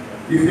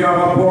 If you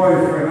have a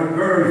boyfriend, a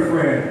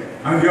girlfriend,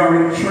 and you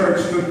are in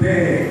church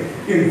today,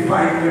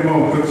 invite them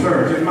out to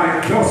church. It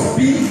might just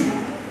be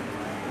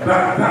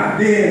that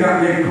day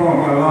that they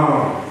come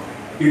along,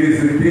 it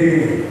is the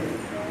day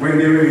when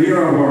they will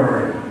hear a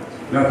word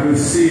that will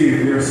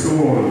save their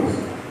souls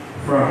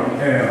from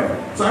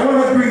hell. So I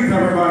want to greet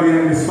everybody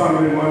in this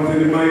family month in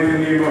the mighty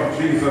name of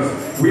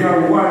Jesus. We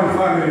are one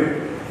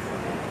family.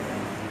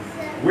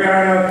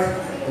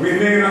 We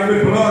may not be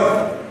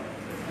blood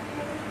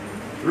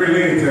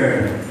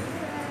related,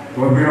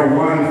 but we are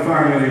one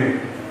family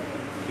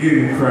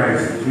in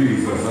Christ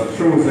Jesus, a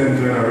chosen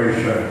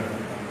generation,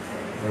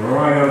 a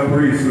royal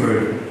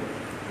priesthood,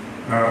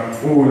 a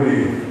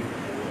holy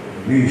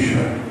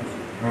nation.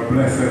 God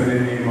bless in the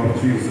name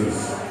of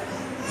Jesus.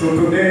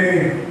 So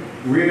today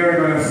we are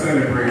going to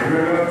celebrate.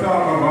 We're going to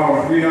talk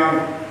about, we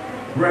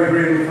have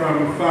brethren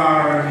from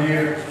far and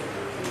near.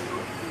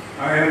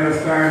 I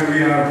understand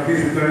we have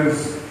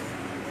visitors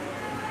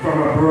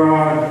from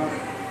abroad,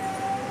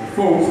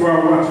 folks who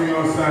are watching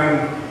us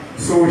on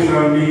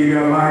social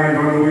media live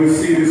and will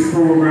see this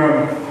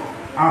program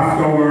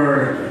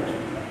afterward.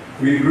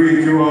 We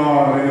greet you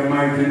all in the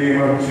mighty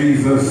name of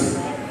Jesus,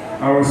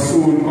 our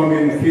soon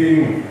coming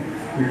King,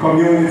 the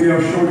community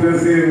of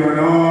Shooters Inn, and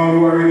all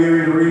who are in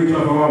the reach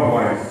of our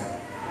voice.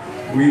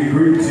 We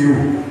greet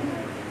you.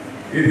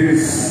 It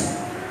is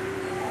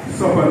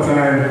supper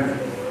time,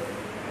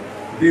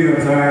 dinner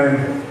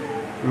time,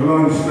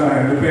 lunch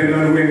time, depending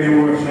on when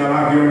you shall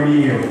have your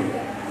meal.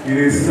 It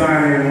is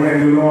time when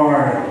the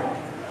Lord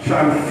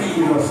shall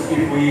feed us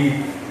if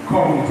we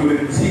come to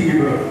the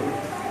table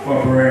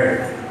for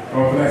bread.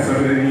 Oh, blessed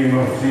be the name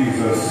of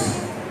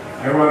Jesus.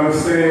 I want to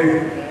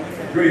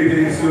say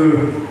greetings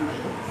to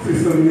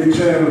Sister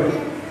Michelle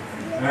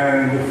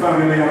and the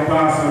family of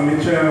Pastor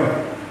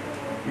Michelle.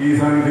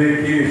 He's on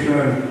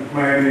vacation.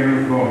 My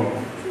name will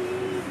come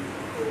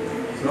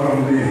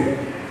someday.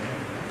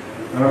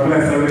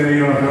 Blessed be the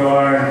name of the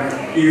Lord.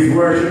 He's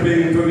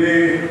worshiping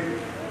today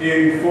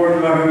in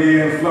Fort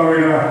Lauderdale,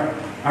 Florida,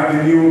 at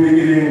the New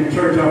Beginning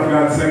Church of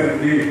God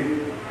Seventh Day.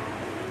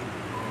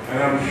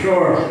 And I'm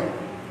sure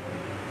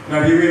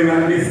that you will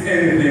not miss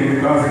anything,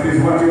 because it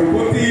is what you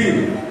put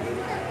in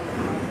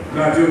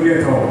that you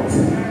get out.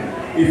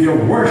 If you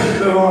worship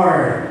the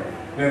Lord,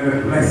 then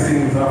the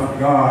blessings of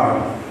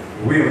God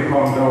will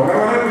come down. I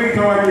want to greet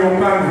our new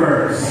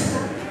converts.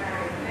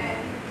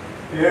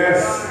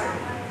 Yes.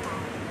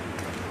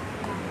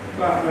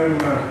 Clap them,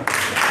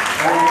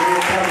 our new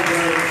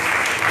converts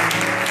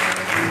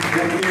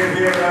who gave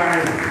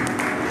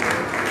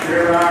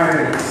their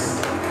lives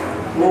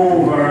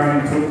over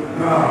unto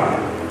God.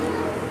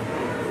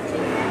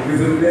 It is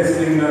the best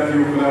thing that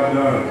you could have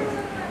done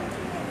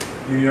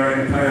in your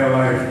entire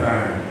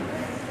lifetime.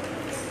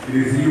 It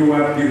is you who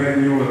have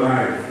given you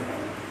life.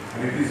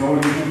 And it is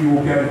only you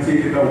who can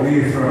take it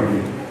away from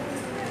you.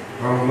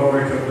 From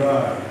glory to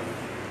God.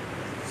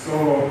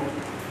 So,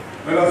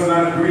 let us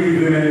not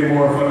grieve them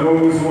anymore. For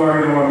those who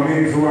are in our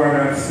midst who are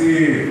not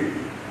saved,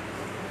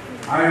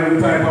 I am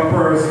the type of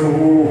person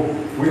who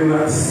will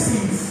not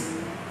cease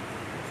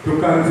to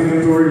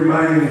continue to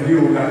remind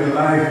you that the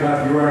life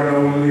that you are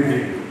now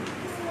living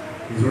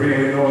is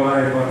really no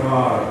life at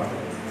all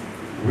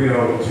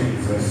without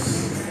Jesus.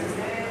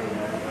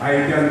 I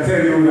can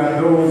tell you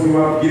that those who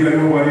have given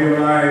over their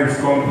lives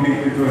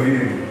completely to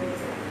Him,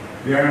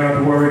 they are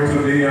not worried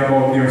today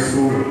about their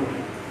soul.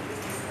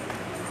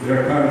 They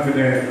are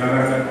confident that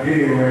at the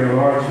day when the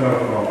Lord shall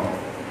come,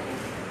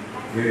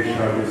 they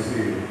shall be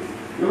saved.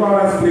 The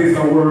Lord has placed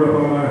a word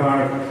upon my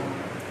heart.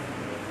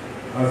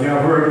 As you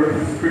have heard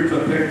the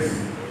scripture text,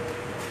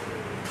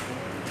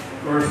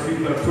 1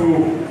 Peter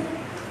 2.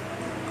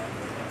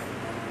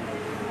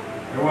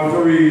 I want to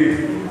read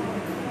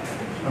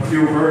a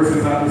few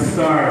verses at the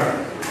start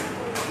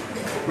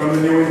from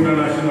the New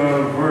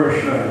International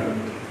Version.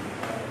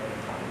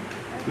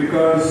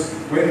 Because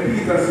when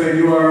Peter said,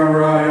 you are a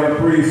royal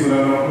priesthood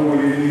and a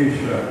holy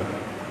nation,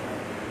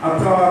 I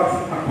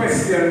thought a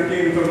question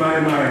came to my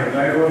mind.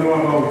 I don't know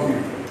about you.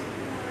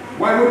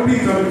 Why would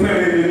Peter be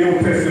telling the New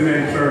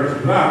Testament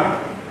church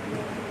that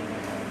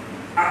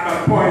at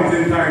that point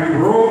in time he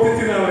wrote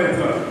it in a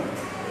letter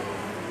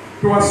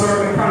to a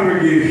certain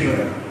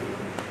congregation?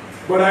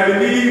 But I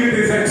believe it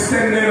is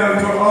extended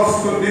unto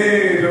us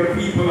today, the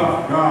people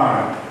of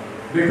God,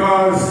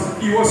 because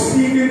he was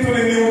speaking to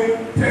the New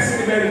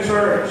Testament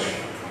church,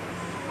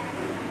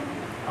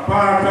 a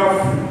part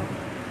of,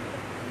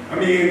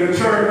 the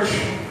church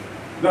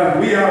that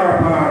we are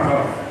a part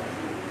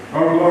of.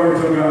 Our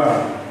glory to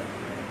God.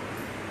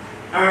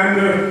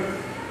 And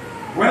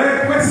when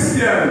I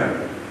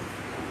question,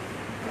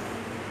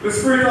 the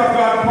Spirit of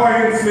God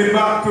points me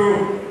back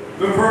to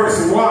the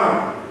verse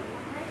 1.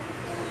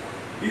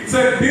 It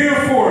said,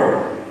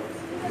 therefore,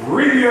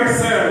 rid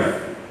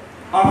yourself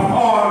of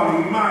all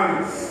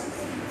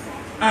malice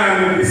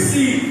and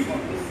deceit,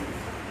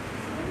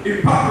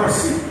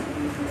 hypocrisy,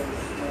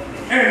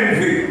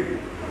 envy,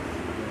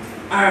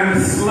 and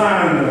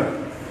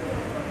slander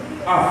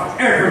of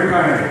every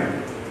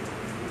kind.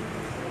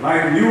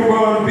 Like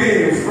newborn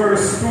babes,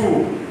 verse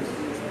 2,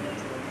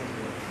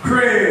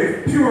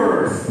 crave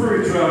pure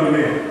spiritual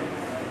milk,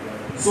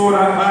 so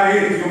that by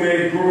it you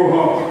may grow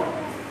up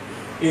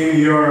in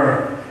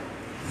your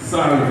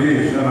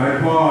salvation.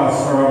 I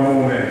pause for a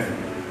moment.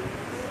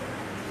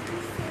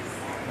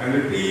 And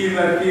the theme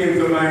that came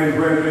to mind,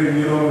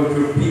 brethren,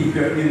 to pique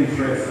your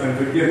interest and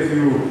to get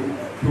you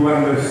to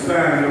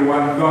understand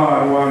what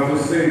God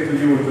wants to say to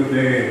you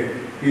today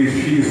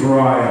is she's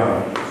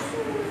royal.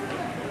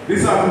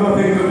 This has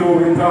nothing to do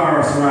with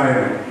Taurus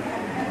riding.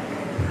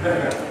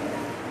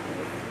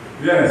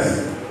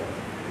 Yes,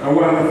 a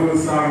wonderful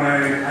song.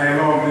 I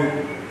loved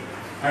it.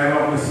 I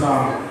love the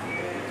song.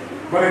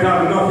 But it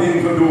has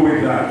nothing to do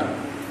with that.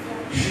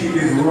 She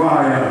is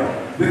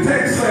royal. The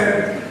text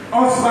said,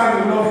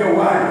 husband, love your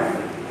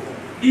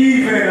wife,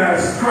 even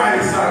as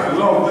Christ hath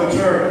loved the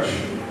church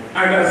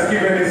and has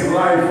given his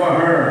life for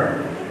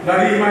her,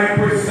 that he might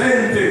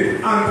present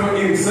it unto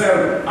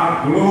himself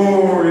a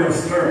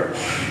glorious church,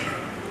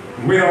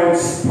 without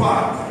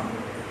spot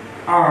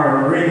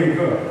or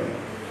wrinkle.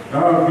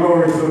 Oh,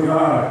 glory to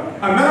God.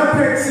 Another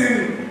text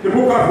in the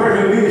book of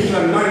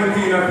Revelation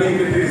 19, I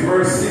think it is,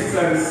 verse 6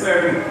 and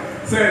 7,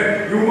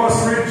 said, you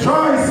must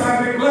rejoice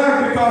and be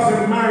glad, because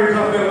the marriage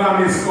of the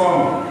Lamb is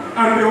come.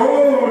 And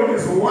behold,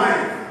 his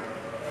wife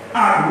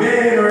had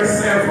made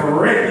herself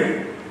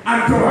ready.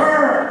 And to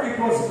her it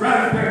was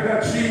granted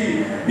that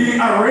she be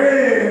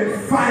arrayed in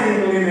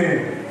fine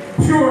linen,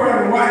 pure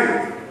and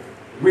white,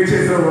 which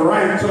is the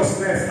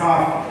righteousness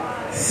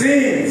of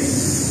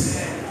saints.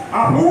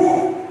 Of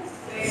who?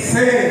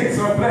 Saints.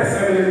 So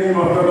blessed be the name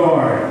of the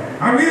Lord.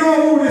 And we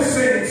know who the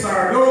saints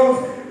are.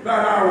 Those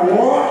that are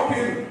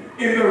walking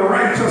in the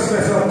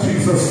righteousness of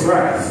Jesus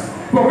Christ.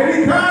 But when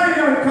he died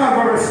on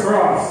Calvary's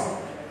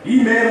cross,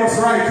 he made us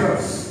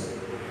righteous.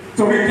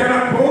 So we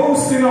cannot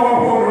boast in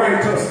our own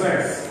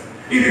righteousness.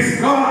 It is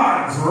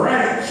God's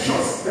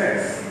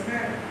righteousness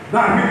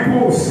that we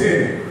boast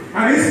in.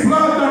 And his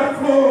blood that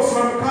flows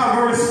from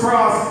Calvary's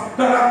cross,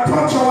 that have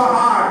touched our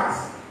hearts,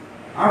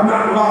 have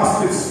not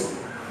lost its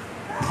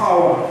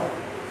power.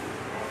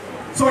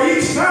 So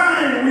each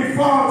time we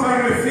fall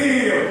and we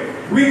fail,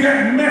 we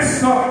get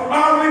messed up.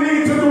 All we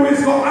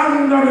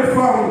under the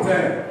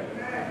fountain.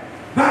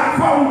 That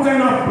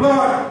fountain of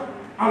blood,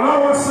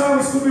 allow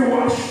ourselves to be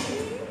washed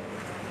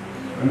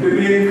and be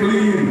made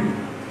clean,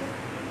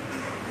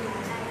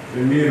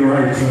 be made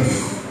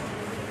righteous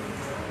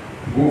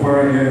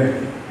over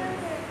again,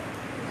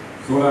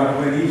 so that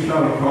when he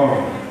shall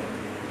come,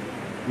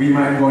 we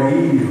might go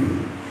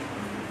in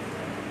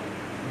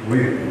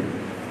with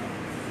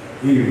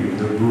him,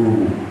 the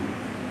groove.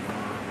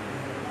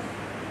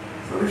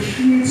 So the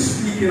sheet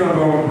speaking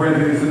about,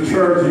 brethren, is the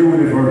church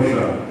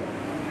universal.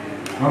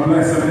 And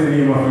blessed be the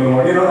name of the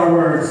Lord. In other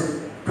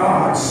words,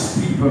 God's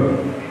people.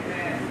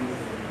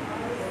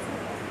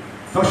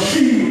 So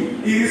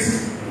she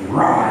is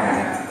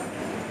royal.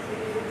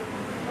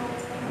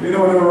 You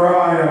know the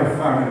royal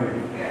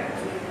family.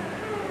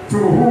 To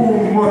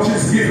whom much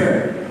is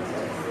given,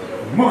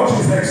 much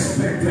is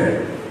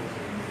expected.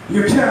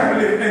 You can't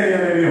live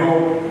any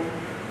home.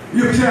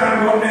 You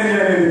can't go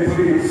any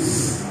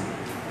place.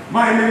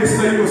 My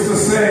minister used to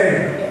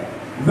say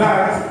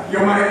that you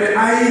might be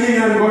hiding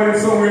and going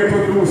somewhere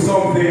to do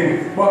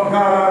something, but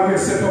God will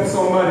set up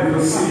somebody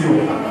to see you.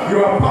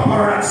 You are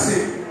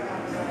paparazzi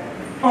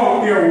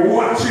out there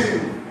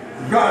watching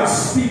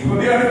God's people.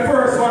 They are the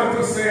first one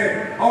to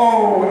say,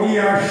 oh, he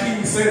or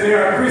she said they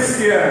are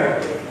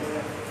Christian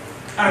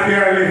and they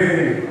are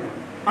living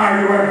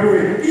and you are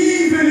doing.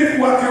 Even if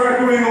what you are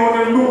doing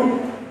only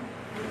look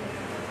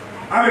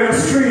a little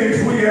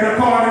strange way and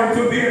according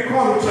to their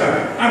culture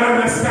and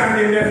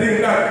understanding they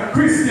think that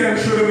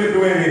Christians shouldn't be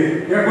doing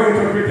it, they're going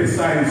to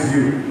criticize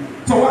you.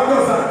 So what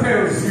does that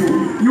tell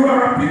you? You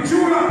are a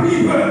peculiar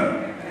people.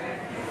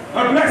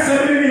 A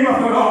blessed be the name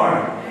of the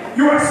Lord.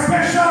 You are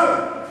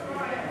special.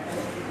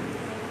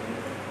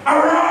 A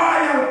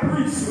royal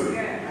priesthood.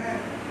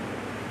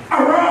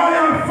 A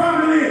royal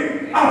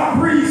family of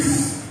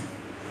priests.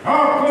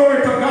 Oh,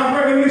 glory to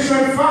God.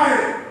 Revelation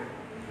 5.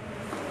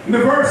 In the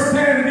verse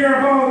 10 there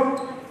about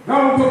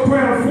down to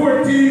 12,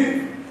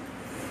 14,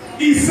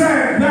 he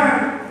said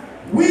that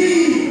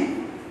we,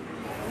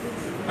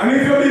 and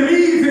if you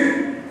believe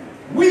it,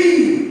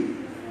 we,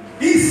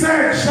 he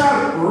said,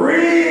 shall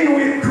reign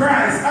with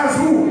Christ as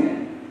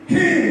who?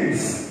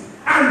 Kings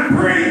and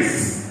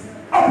priests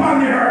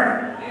upon the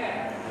earth.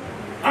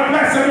 And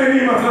blessed be the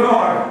name of the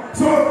Lord.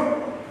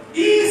 So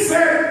he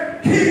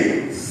said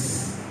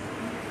kings.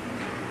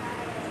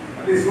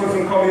 And this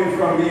wasn't coming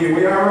from me.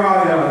 We are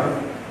royal.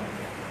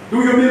 Do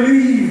you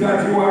believe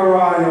that you are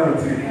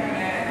royalty?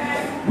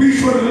 We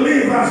should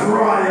live as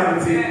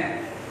royalty.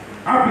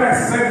 And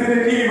blessed be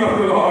the name of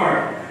the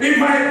Lord. It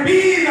might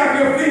be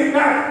that you think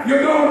that you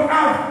don't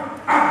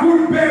have a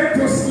good bed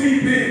to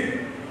sleep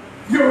in.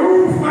 Your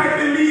roof might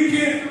be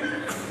leaking.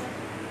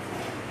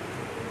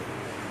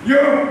 You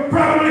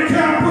probably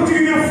can't put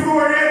in your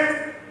floor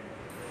yet.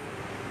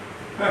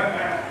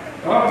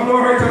 Oh,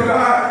 glory to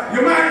God.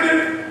 You might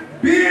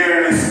be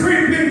barely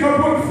scraping to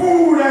put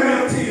food on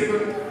your table.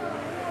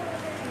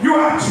 You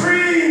have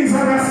dreams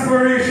and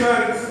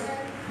aspirations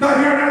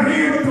that you're not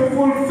able to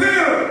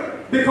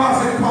fulfill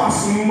because it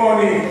costs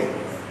money.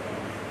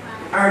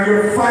 And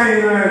your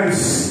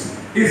finance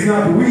is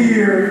not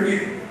where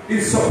it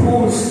is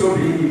supposed to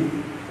be.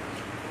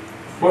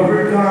 But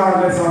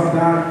regardless of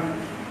that,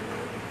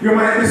 you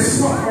might be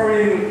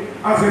suffering,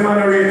 as the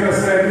moderator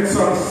said, with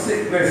some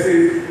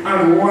sicknesses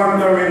and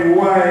wondering,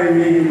 why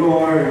me,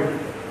 Lord?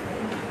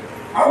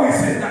 How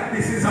is it that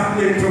this is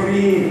happening to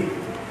me,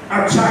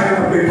 a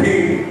child of the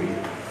King?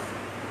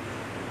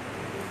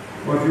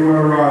 But you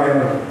are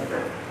royal.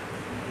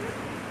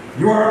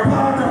 You are a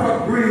part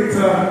of a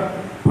greater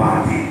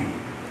body.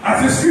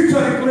 As the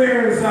scripture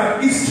declares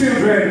that his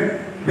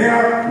children, they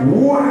are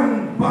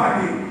one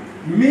body,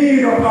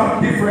 made up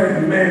of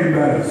different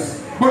members.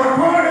 But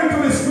according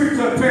to the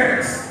scripture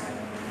text,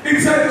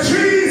 it said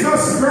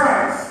Jesus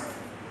Christ,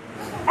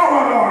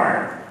 our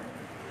Lord.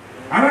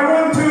 And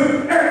I want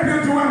to help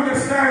you to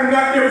understand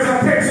that there is a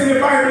text in the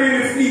Bible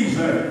in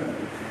Ephesians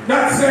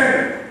that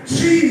said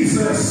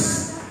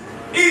Jesus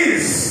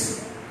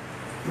is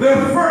the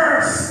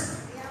first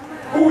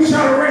who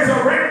shall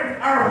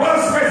resurrect or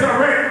was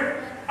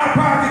resurrected a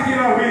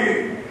particular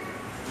way.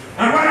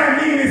 And what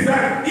I mean is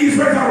that he's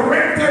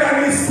resurrected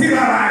and he's still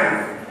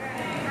alive,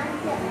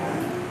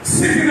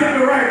 sitting at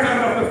the right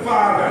hand of the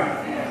Father.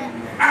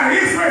 At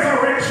his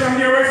resurrection,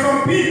 there were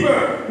some people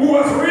who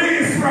was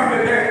raised from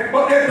the dead,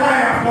 but they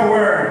died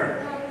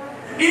afterward.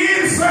 He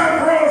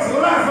himself rose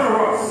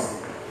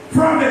Lazarus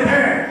from the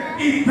dead.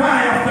 He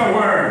died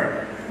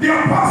afterward.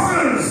 The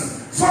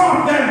apostles, some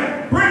of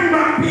them, bring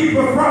back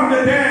people from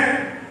the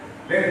dead.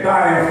 They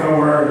die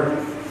afterward.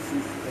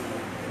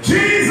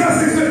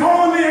 Jesus is the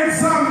only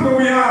example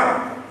we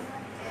have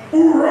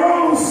who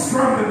rose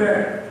from the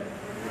dead.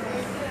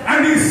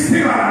 And he's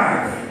still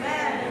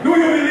alive. Do you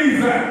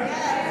believe that?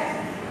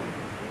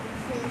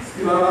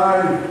 Still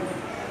alive.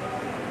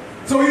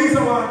 So he's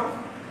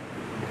our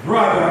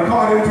brother,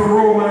 according to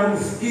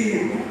Romans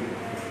 8.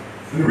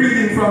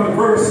 Reading from the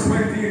verse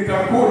 28,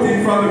 I'm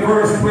quoting from the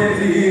verse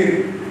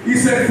 28. He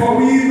said, for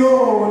we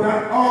know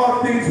that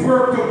all things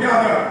work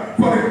together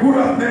for the good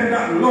of them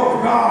that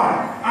love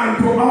God and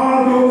to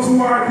all those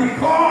who are the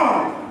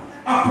called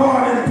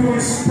according to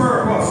his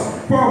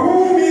purpose. For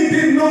whom he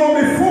did know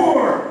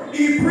before,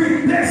 he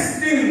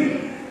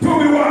predestined to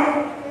be what?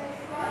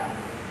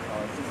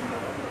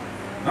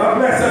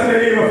 Blessed the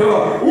name of the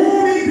Lord.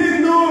 Whom he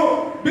did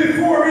know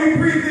before, he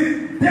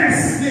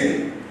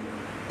predestined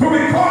to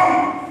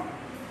become,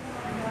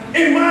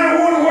 in my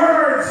own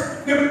words,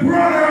 the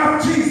brother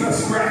of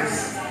Jesus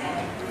Christ.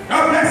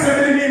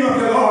 Blessed the name of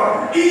the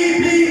Lord. He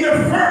being the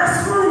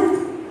first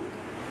fruit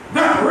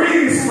that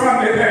raised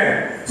from the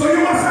dead. So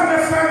you must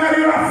understand that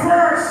you are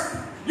first.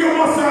 You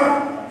must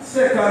have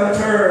second,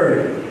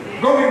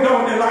 third, going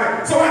down the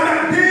line. So on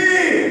that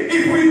day,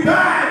 if we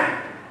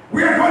die,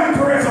 we are going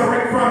to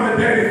resurrect from the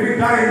dead if we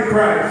die in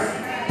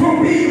Christ,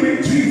 to be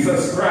with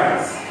Jesus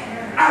Christ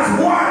as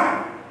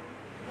one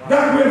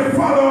that will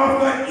follow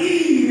after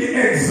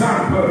the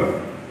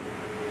example.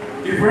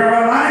 If we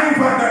are alive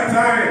at that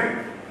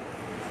time,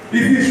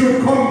 if he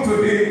should come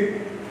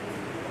today,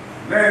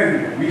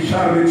 then we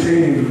shall be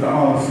changed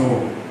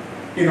also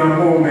in a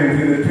moment,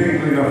 in the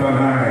twinkling of an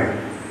eye,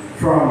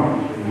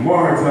 from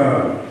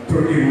mortal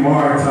to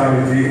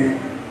immortality.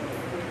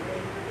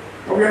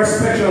 We are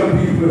special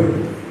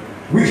people.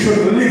 We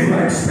should live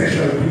like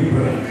special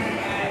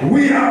people.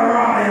 We are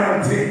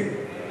royalty.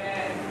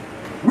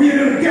 We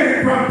didn't get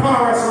it from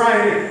Paris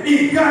Riley.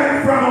 He got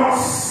it from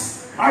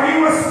us. And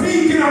he was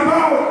speaking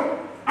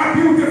about a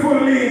beautiful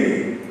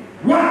lady,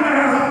 one that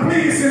has a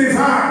place in his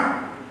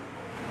heart.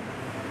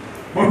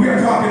 But we are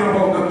talking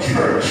about the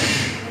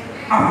church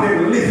of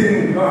the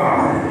living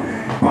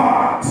God,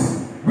 bought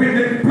with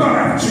the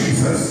blood of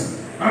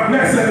Jesus. And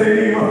blessed the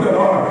name of the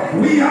Lord.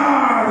 We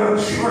are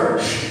the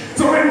church.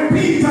 So when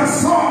Peter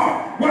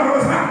saw what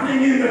was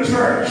happening in the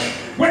church,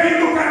 when he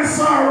looked and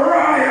saw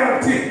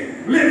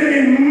royalty living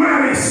in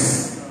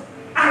malice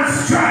and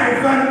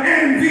strife and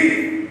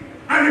envy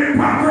and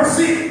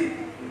hypocrisy,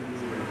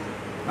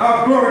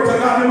 oh, glory to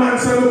God, the man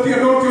said, look here,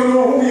 don't you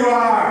know who you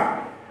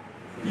are?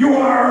 You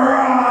are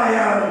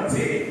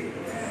royalty.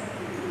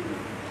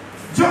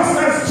 Just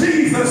as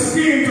Jesus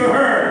came to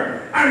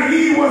her and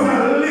he was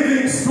a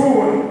living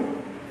stone.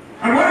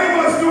 And what he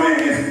was doing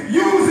is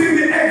using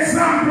the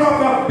example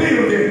of a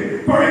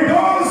building. For in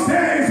those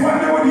days,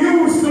 what they would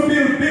use to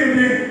build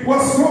building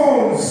was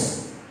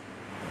stones.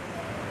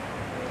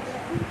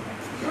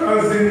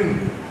 As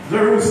in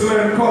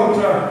Jerusalem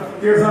culture,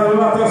 there's a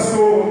lot of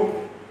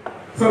stone.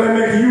 So they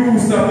make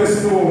use of the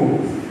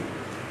stones.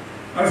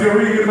 As you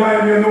read the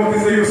Bible, you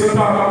notice they used to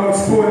talk about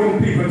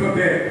stoning people to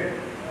death.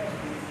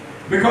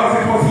 Because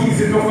it was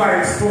easy to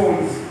find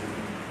stones.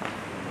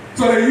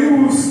 So they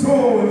used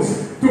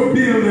stones to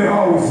build the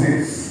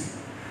houses.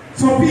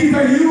 So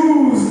Peter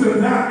used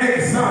that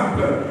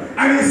example.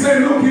 And he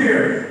said, look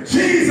here,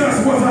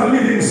 Jesus was a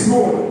living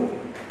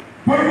stone.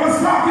 But he was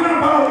talking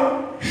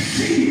about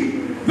she,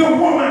 the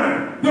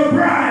woman, the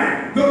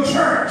bride, the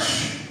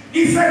church.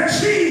 He said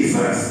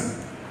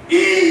Jesus,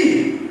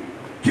 he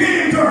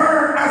came to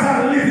her as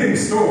a living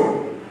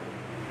stone.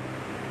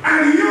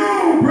 And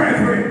you,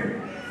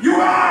 brethren, you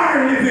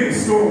are living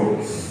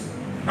stones.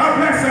 God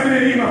bless the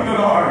name of the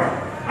Lord.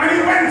 And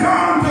he went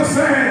on to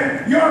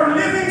say, you're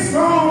living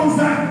stones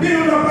that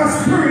build up a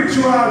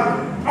spiritual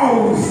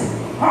house.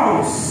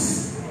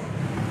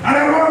 And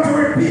I want to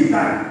repeat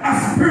that,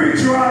 a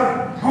spiritual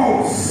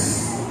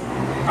house.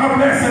 God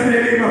bless the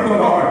name of the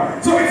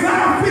Lord. So it's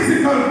not a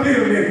physical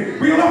building.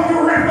 We love to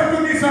refer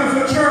to this as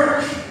the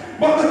church,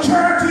 but the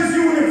church is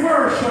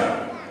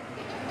universal.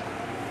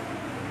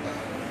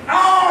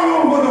 All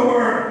over the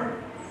world,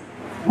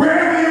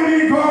 wherever you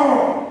may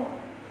go,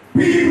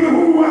 people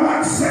who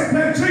have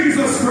accepted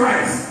Jesus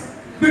Christ,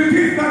 the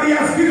gift that he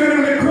has given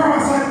on the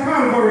cross at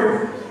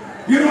Calvary,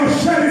 you know,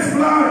 shed his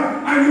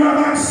blood and you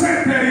have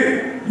accepted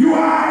it. You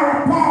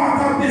are a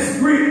part of this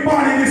great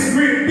body, this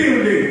great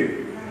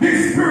building,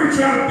 this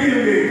spiritual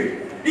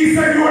building. He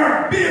said you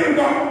are built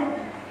up.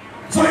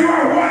 So you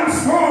are one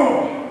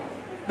stone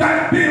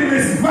that build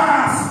this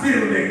vast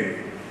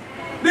building,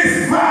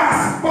 this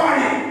vast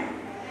body,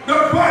 the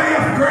body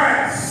of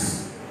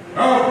Christ.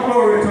 Oh,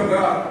 glory to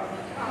God.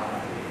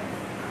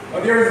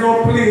 But there is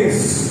no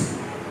place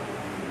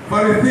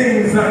for the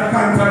things that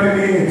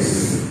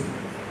contaminates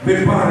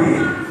the body.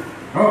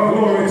 Oh,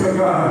 glory to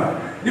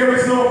God. There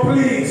is no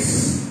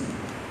place.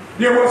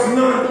 There was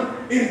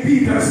none in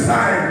Peter's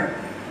time.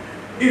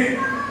 It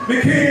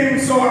became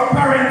so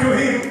apparent to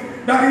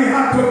him that he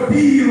had to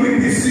deal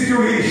with this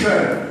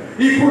situation.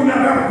 He could not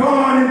have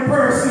gone in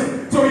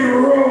person, so he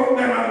wrote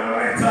them a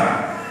letter.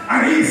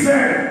 And he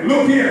said,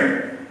 look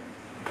here,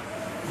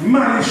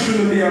 malice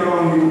shouldn't be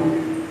among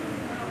you.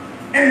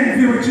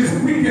 Envy, which is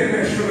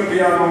wickedness, shouldn't be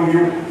among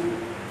you.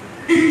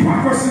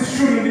 Hypocrisy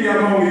shouldn't be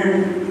among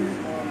you.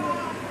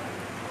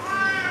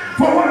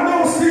 For what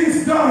those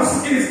things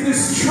does is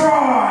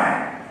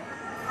destroy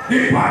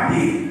the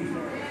body.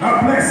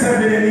 God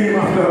blessed be the name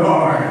of the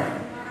Lord.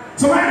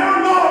 So I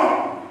don't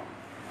know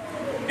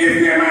if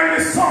there might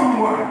be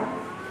someone,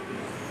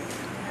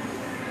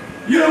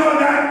 you know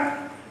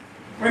that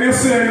when you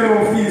say you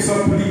don't feel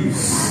so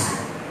please,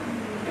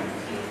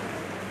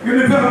 you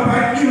you develop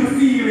an ill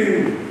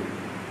feeling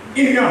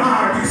in your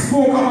heart. He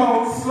spoke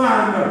about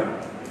slander.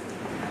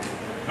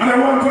 And I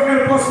want to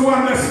help us to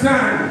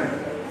understand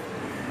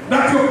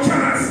that you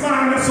cannot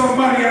slander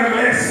somebody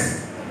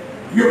unless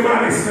you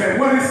malice them.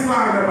 What is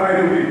slander,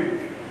 by the way?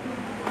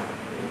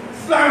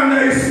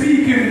 Slander is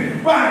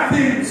speaking bad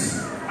things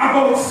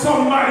about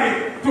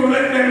somebody to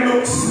let them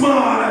look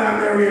smaller than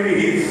they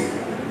really is.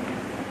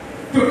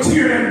 To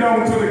tear them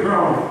down to the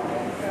ground.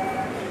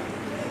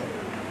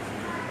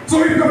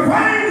 So if you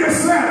find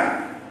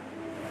yourself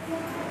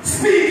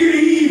speaking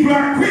evil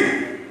or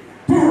quick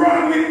to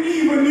run with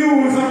evil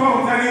news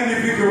about an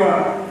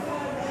individual,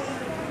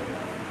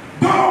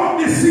 don't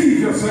deceive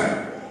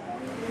yourself.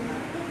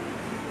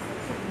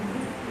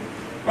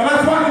 But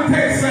that's what the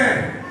text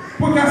said.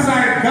 Put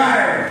aside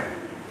guile.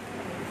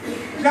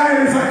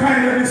 Guile is a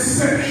kind of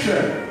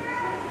deception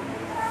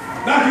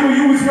that you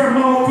use your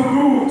mouth to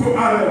do to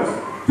others,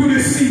 to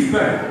deceive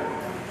them.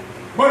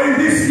 But in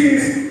this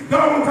case,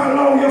 don't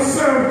allow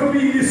yourself to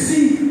be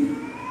deceived,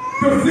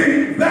 to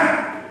think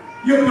that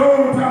you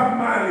don't have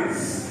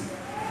malice.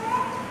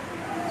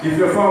 If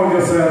you found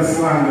yourself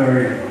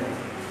slandering,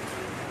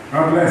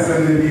 I bless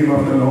in the name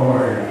of the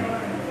Lord.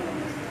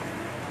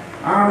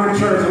 I'm in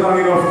church long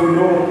enough to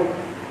know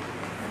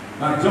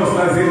that just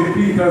as in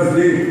Peter's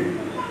day,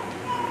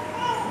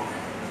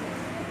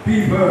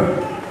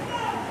 people,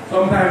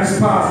 sometimes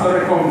pastor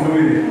they come to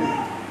me.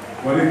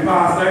 But the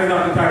pastor is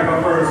not the type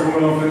of person who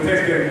loves to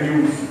take their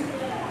news.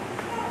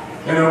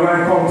 You know, when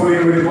I come to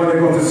him with it, when they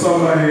go to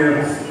somebody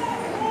else.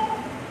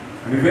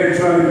 And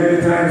eventually,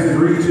 many times it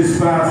reaches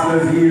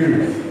pastor's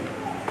ears.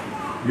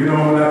 You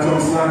know, that's some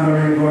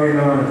slandering going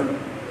on.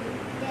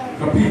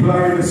 So people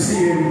are in the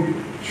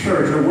same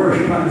church, they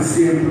worship at the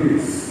same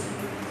place.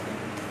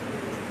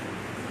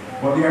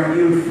 But there are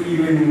ill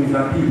feelings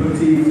that people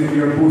take in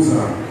their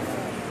bosom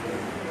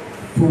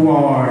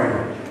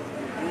toward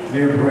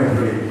their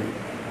brethren.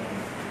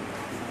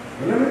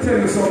 But let me tell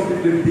you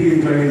something, the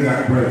danger in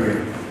that,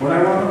 brethren. But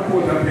I want to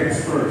quote a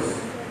text first.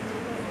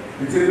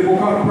 It's in the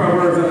book of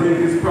Proverbs, I think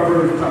it's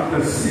Proverbs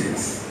chapter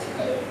 6.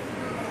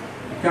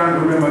 I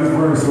can't remember the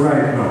verse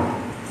right now.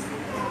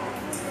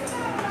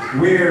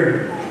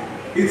 Where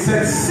it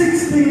says,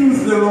 6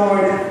 things the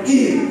Lord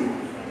is,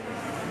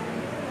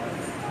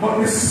 but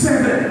the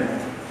 7,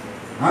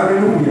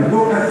 hallelujah,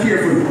 note that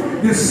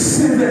carefully, the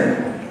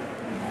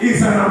 7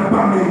 is an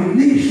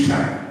abomination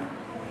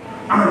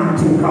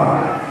unto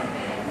God.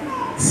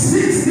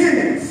 6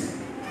 things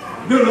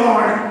the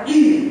Lord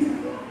eat.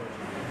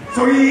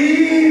 So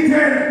he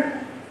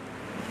eaten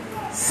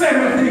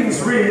 7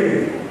 things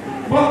really.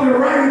 But the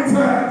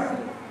writer,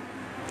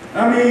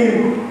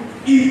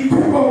 he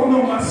took out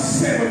number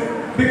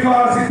 7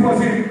 because it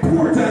was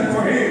important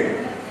for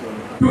him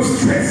to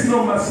stress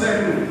number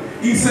 7.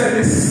 He said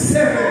the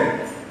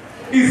 7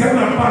 is an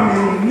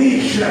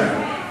abomination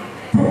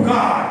to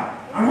God.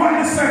 And what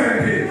the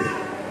 7th is?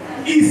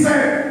 He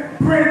said,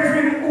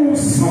 brethren who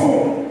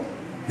sow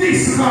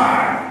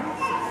discard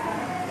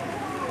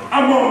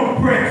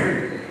among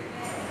brethren.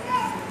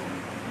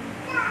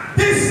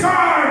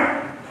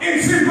 Discard,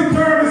 in simple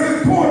terms, is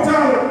the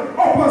total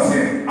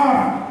opposite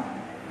of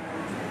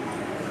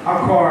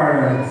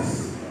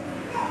accordance,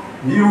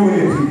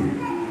 unity,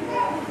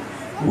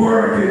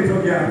 working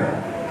together.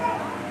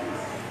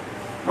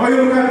 Now you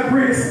look at the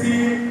praise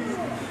team,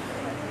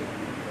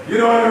 you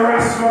know, the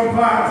restaurant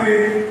party,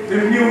 the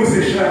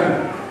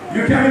musician.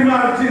 You can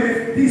imagine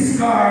if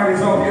discard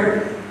is up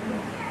here.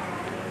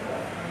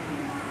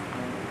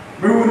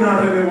 We would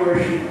not have the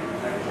worship.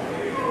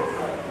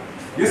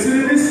 You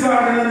see the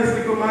discard and this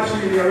little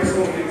machine here is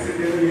going to fix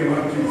it in the name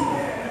of Jesus.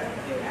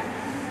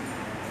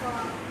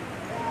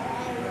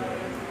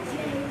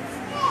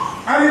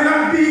 And it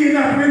not being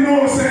that we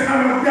know say,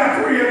 I'm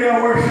not really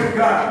a worship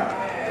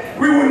God.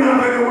 We would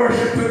not have the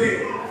worship today.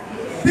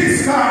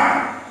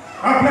 Discard.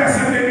 I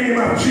bless in the name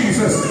of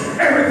Jesus.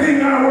 Everything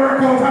gonna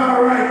work out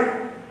all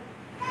right.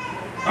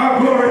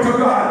 Glory to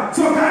God.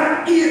 So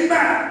God eat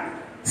that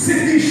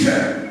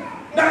sedition,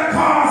 that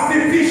caused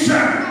division.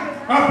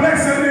 I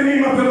bless in the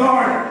name of the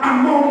Lord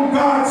among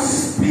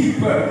God's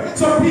people.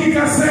 So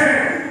Peter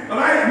said,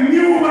 like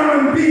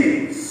human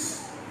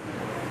beings,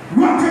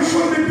 what you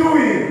should be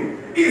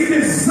doing is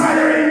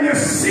desiring the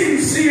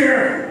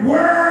sincere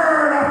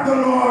word of the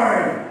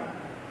Lord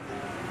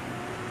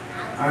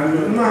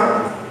and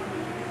not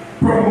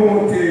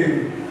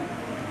promoting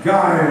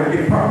guile,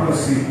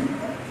 hypocrisy,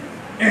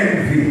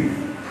 envy,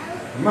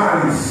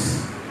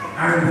 malice,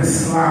 and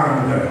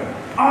slander.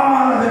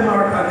 All of them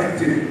are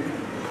connected.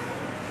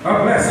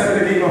 God bless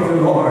the name of the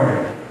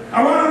Lord.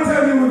 I want to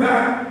tell you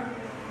that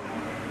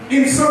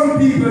in some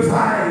people's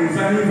eyes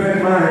and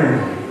even mine,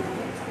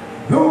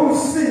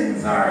 those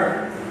sins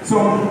are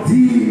so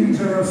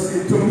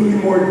dangerous, to me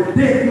more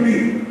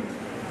deadly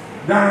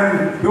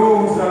than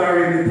those that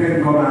are in the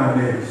 10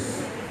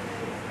 Commandments.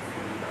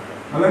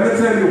 And let me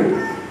tell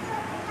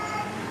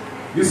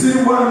you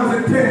see one of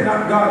the 10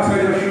 that God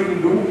said you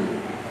shouldn't do?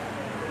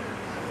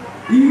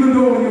 Even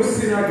though you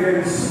sin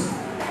against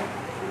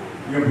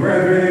your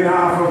brethren in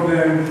half of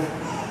them,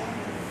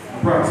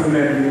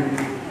 approximately.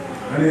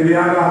 And in the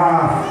other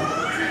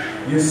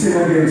half, you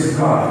sin against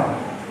God.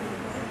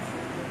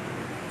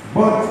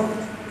 But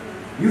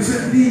you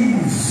said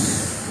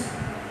these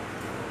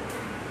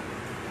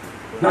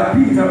that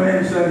Peter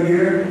mentioned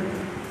here,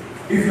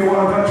 if you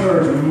want a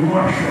church,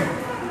 mash up.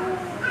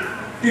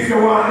 If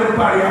you want the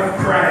body of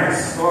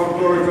Christ, oh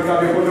glory to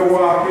God, you're going to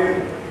walk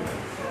in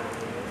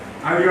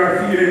and you are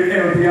feeling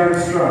empty and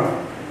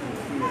strong.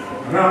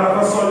 And all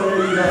of a sudden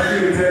you need a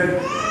filtered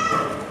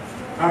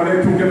and they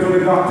took you to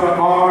the doctor,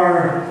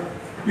 or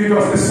you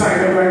just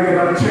decided to go and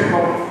get a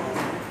checkup,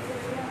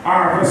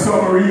 or for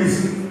some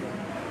reason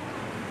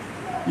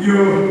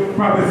you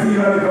probably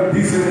feel a little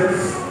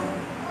dizziness,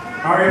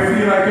 or you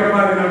feel like your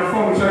body not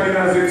functioning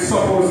as it's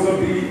supposed to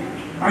be,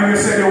 and you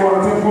say you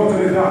want to go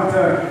to the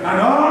doctor, and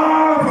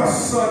all of a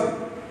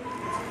sudden,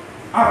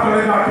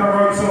 after the doctor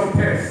runs some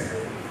tests,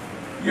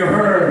 you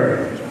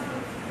heard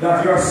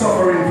that you are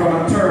suffering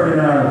from a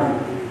terminal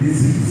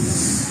disease.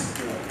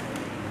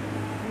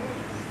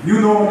 You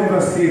know how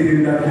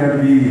devastating that can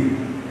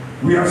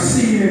be. We have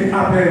seen it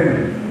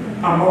happen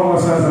among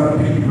us as a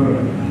people.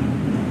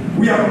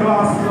 We have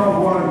lost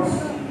loved ones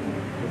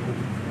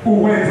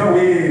who went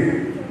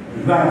away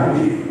that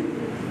way.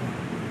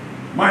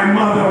 My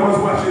mother was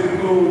washing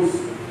clothes,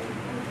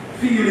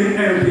 feeling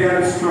empty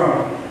and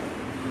strong.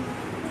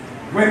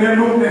 When they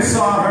looked, they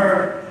saw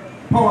her,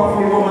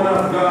 powerful woman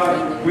of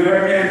God, with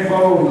her head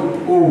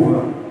bowed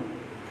over.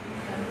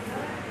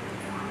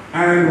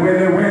 And when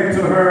they went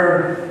to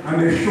her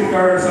and they shook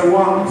her and said,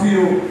 "What to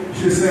you?"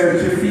 she said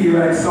she feel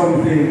like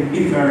something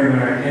hit her in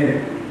her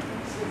head.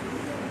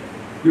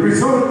 The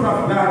result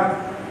of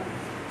that,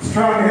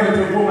 strong,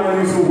 healthy woman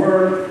used to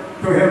work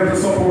to help to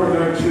support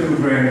her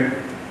children,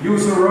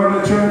 used to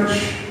run the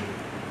church.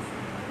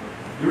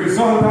 The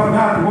result of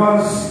that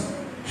was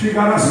she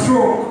got a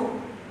stroke.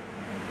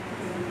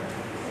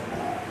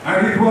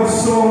 And it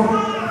was so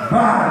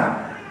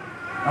bad.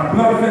 A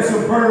blood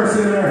vessel burst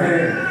in her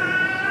head.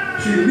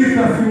 She lived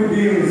a few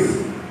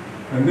days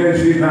and then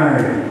she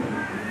died.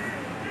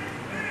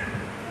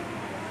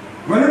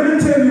 Well, let me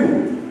tell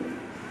you,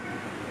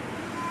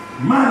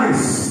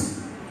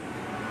 malice,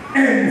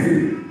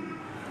 envy,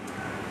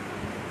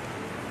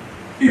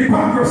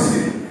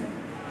 hypocrisy,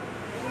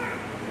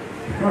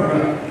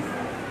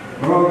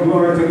 oh,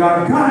 glory to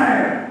God,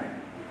 God,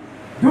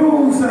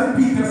 those that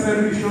Peter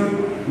said we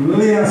should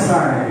lay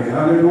aside,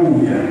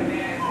 hallelujah,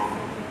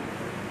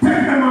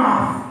 take them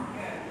off.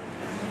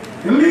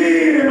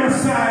 Leave them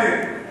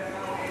aside.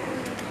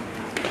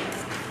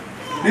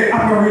 They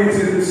operate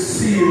in the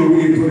same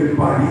way to the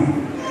body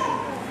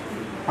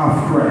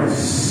of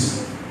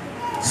Christ.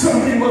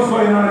 Something was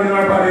going on in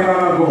our body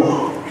long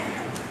ago.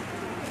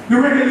 The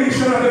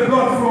regulation of the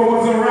blood flow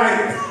wasn't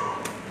right.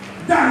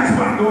 That is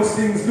what those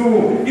things do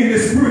in the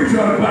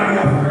spiritual body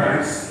of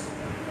Christ.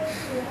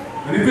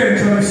 And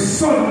eventually,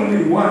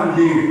 suddenly, one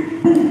day,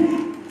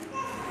 boom,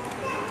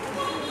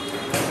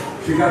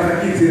 she got a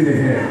hit in the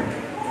head.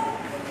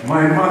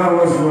 My mother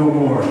was no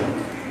more.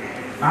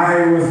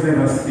 I was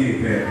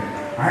devastated.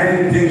 I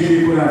didn't think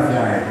she could have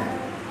died.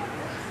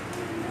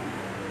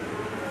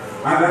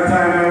 At that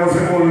time, I was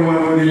the only one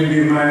who didn't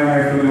give my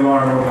life to the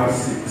Lord out of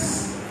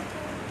 6.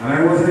 And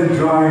I wasn't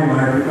enjoying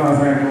life because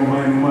I know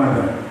my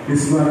mother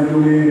is not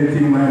doing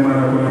anything my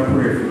mother could have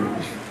prayed for.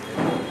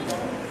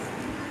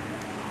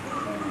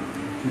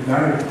 She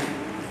died.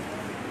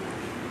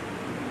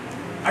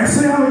 I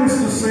say all this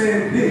to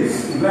say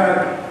this,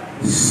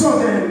 that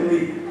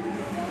suddenly,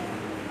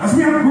 as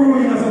we are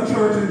growing as a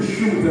church in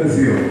Shooters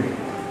Hill,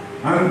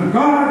 and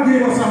God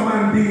gave us a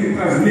mandate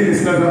as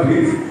ministers of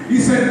His. He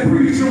said,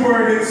 preach the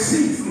word in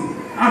season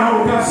and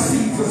out of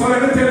season. So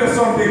let me tell you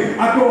something,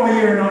 I don't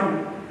hear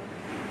none.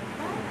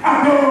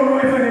 I don't know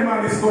if any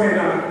man is going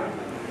on.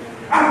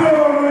 I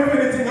don't know if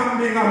anything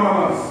happening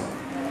among us.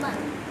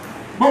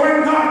 But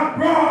when God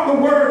brought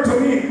the word to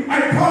me,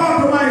 I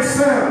thought to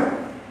myself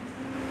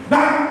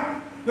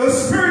that the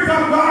Spirit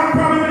of God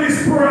probably is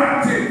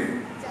proactive.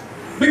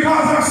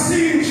 Because I've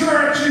seen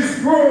churches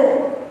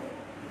grow,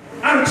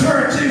 and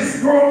churches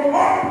grow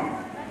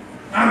up,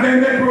 and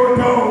then they grow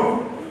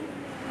down.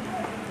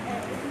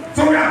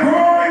 So we are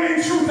growing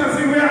in truth as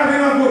if we are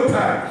having a good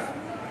time.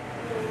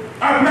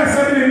 I bless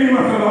the name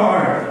of the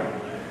Lord.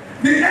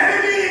 The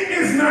enemy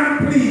is not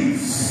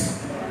pleased.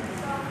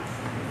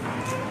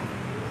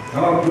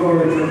 Oh,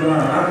 glory to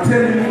God. I'm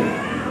telling you,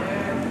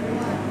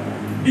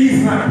 He's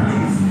not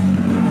pleased.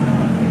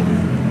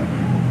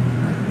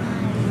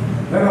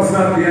 Let us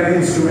not be an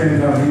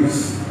instrument of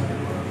His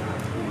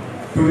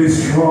to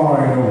destroy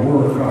the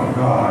work of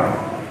God.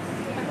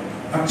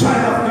 A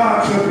child of God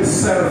should be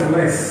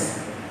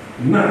selfless,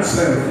 not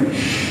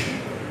selfish.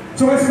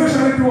 So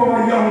especially to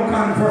our young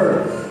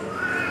converts,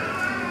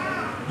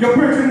 your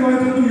brethren going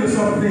to do you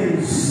some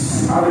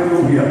things.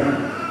 Hallelujah.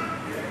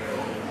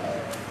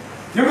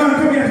 You're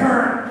going to get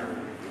hurt.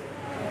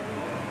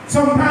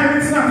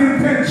 Sometimes it's not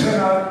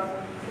intentional,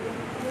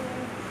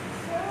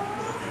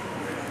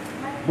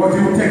 but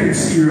you take it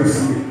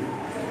seriously.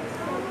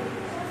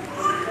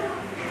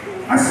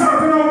 I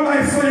started out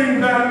by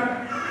saying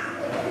that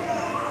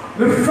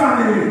the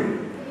family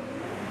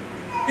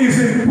is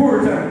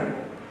important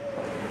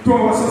to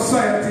our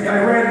society.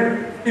 I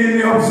read in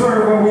the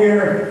Observer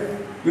where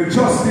the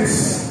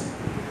Justice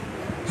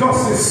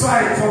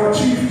Sykes, our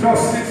Chief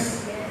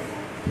Justice,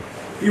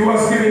 he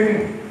was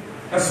giving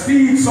a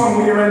speech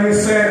somewhere and he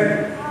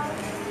said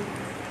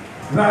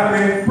that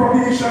the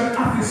probation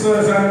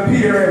officers and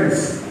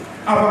parents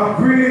have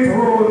a great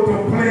role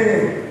to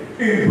play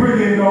in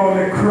bringing down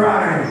the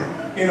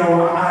crime in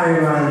our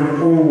island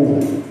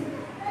home.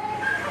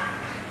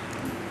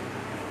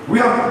 We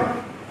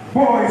have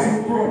boys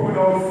who grew up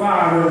without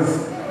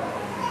fathers,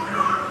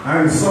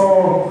 and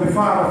so the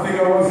father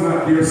figure was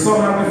not there.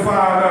 Son of the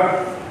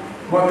father,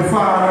 but the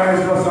father is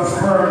just a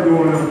sperm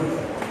donor.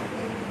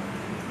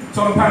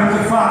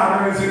 Sometimes the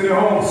father is in the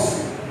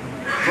house,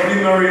 but he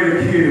don't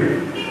really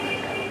care.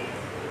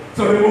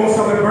 So the most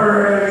of the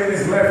burden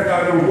is left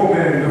on the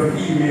woman, the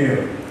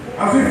female.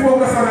 As we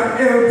focus on a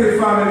healthy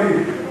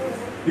family,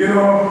 you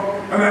know,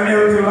 and a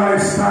healthy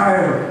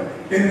lifestyle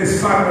in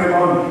this family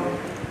month,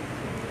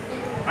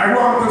 I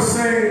want to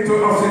say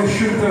to us in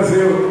Shooters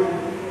Hill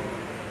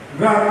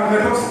that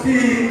let us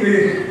take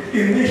the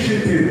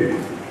initiative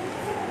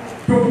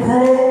to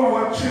grow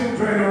our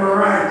children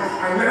right.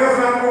 And let us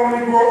not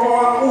only grow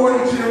our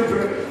own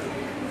children.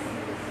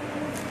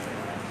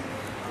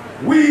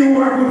 We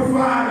who are good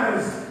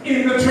fathers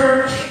in the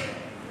church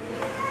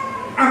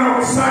and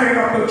outside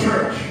of the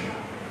church,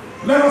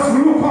 let us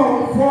look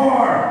out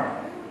for,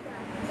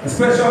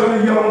 especially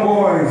the young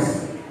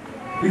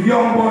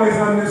boys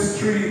on the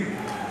street.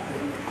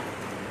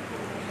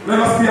 Let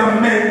us be a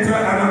mentor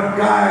and a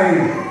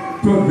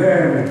guide to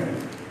them.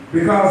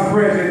 Because,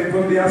 brethren, it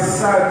will be a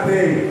sad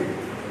thing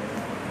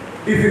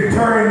if it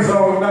turns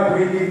out that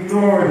we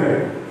ignore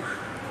them.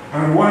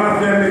 And one of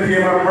them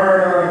became a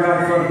murderer,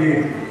 God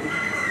forbid,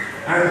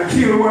 and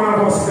killed one of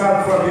us,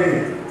 God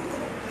forbid.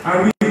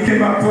 And we came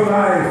back to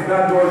life,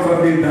 that God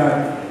forbid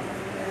that.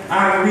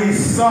 And we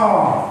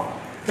saw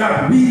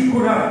that we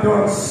could have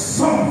done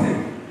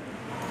something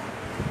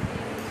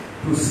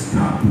to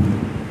stop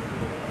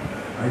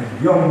a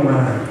young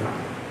man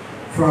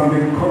from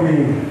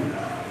becoming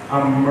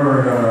a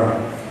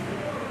murderer.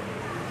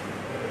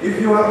 If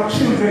you have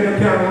children, you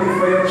can't live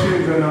for your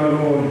children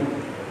alone.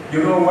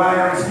 You know why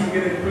I'm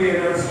speaking it plain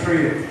and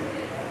straight.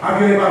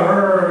 Have you ever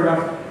heard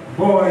of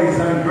boys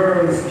and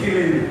girls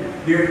killing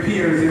their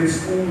peers in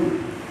school,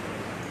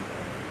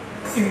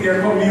 in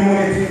their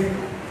community?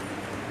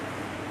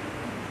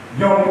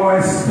 Young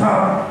boys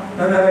stab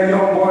another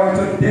young boy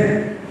to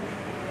death.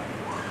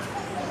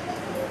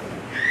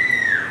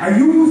 I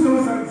use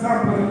those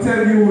examples to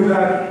tell you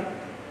that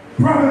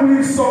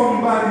probably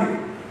somebody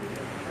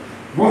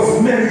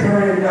was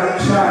mentoring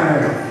that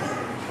child.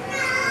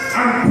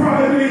 And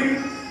probably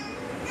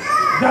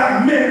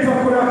that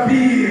mentor could have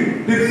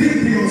been the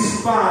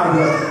victim's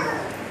father.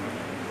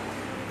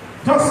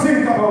 Just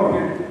think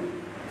about it.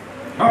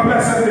 God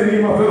bless the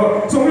name of the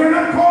Lord. So we're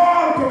not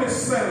called to be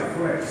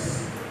selfless.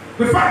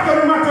 The fact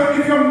of the matter,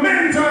 if you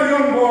mentor a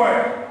young boy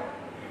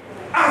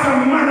as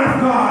a man of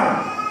God,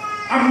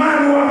 a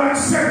man who has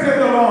accepted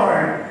the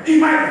Lord, he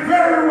might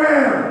very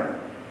well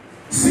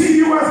see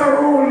you as a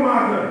role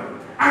model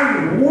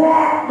and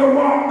walk the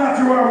walk that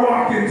you are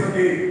walking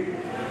today.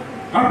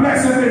 God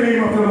bless the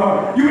name of the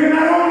Lord. You will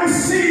not only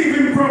save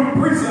him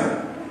from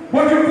prison,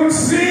 but you could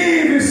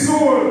save his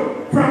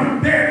soul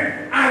from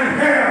death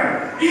and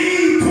hell.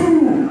 He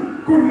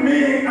too could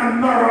make a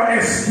narrow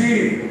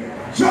escape.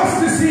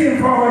 Just the same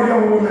for our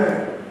young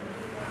women.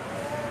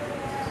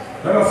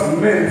 Let us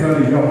mentor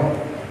the young.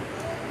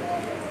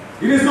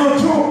 It is no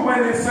joke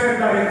when they say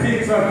that it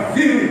takes a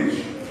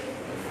village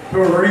to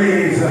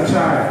raise a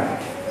child.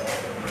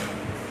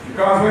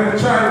 Because when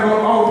the child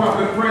goes out of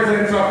the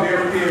presence of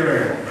their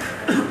parent,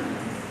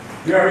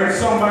 they are in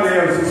somebody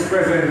else's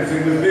presence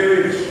in the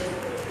village.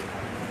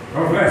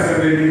 God bless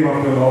the name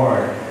of the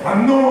Lord.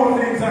 I know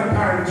things and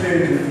time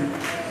changes,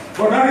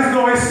 but that is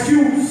no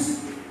excuse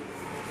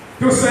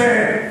to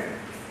say,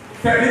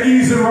 take the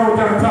easy route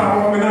and talk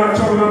about me not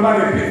trouble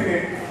nobody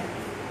picnic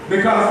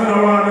because we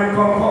don't want them to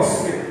come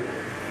cost me.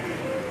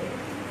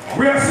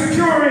 We are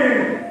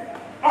securing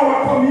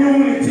our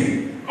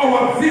community,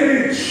 our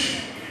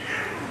village,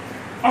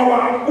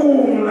 our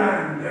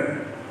homeland,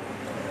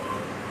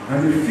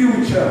 and the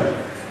future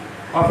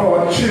of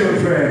our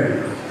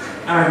children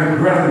and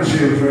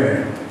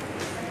grandchildren.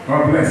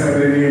 God bless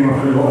the name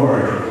of the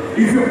Lord.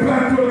 If you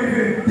plan to live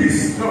in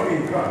this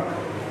Jamaica,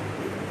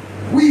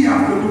 we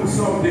have to do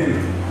something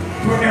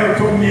to help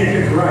to make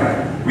it right.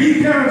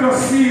 We can't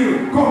just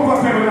feel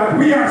comfortable that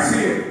we are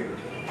safe.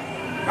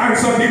 And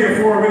so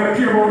therefore we don't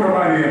care about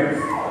nobody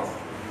else.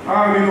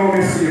 All we know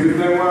is safe. If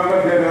they want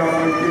to get out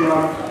and kill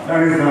out,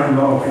 that is not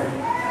love.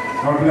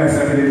 God bless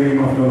the name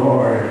of the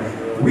Lord.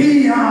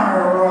 We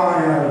are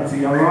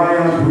royalty, a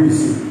royal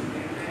priesthood,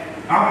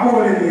 a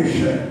holy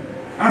nation,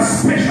 a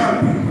special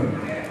people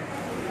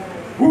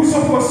who's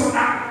supposed to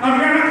act. And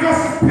we're not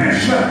just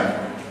special.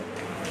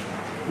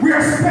 We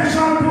are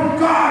special to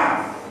God.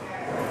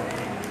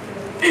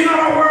 In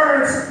other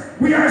words,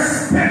 we are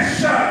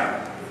special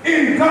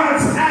in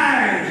God's eyes.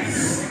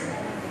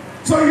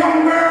 So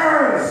young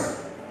girls,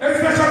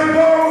 especially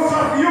those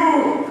of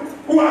you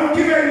who have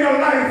given your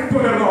life to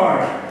the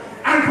Lord,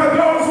 and for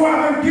those who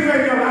haven't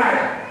given your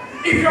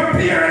life, if your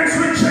parents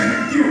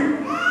reject you,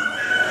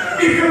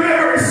 if you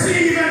never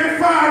receive any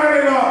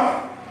fatherly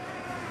love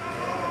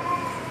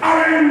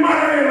or any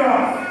motherly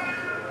love,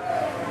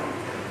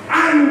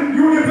 and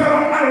you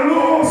develop a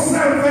low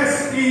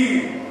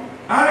self-esteem,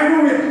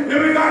 hallelujah, you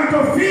begin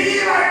to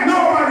feel like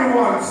nobody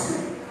wants you.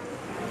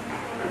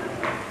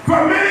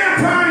 For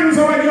many times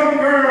our young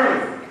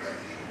girls,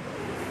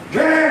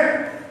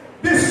 they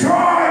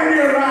destroy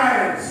their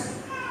lives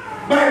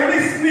by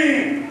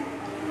listening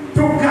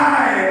to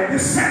guide,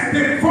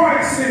 deceptive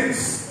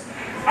voices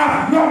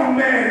of young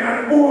men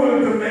and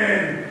old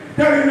men,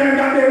 telling them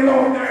that they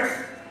love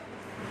them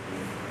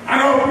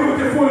and how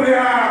beautiful they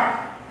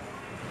are.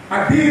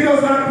 A day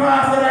does not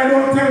pass that I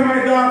don't tell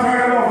my daughter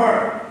I love her.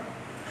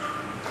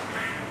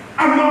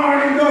 A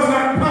morning does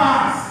not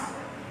pass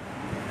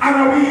and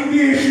a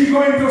weekday she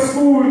going to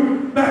school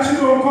that she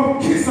don't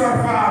come kiss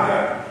her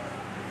father.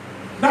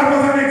 That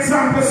was an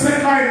example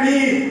set by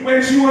me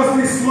when she was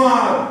this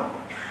small.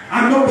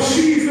 And now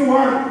she's the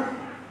one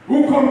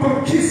who come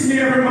to kiss me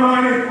every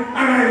morning and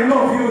I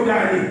love you,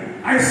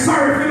 Daddy. I'm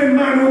sorry for the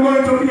man who's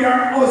going to be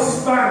her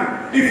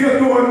husband if you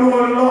don't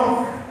know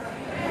love.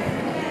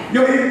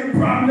 You're in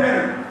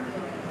problem.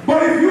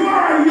 But if you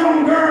are a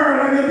young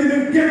girl and you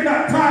didn't get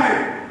that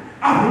type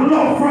of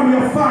love from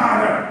your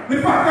father,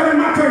 the fact of the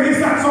matter is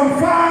that some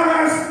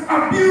fathers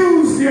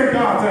abuse their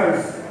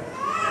daughters.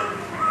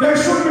 They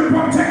should be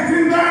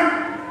protecting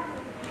them.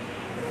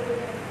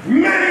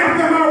 Many of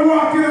them are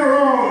walking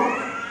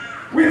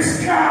around with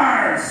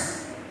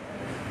scars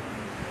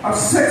of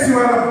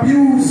sexual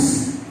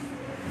abuse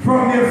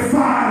from their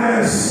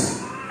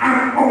fathers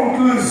and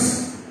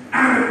uncles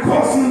and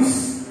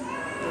cousins.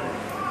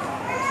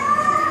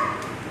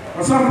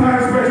 But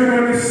sometimes,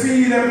 brethren, when we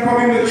see them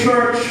coming to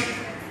church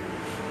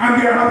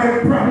and they are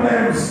having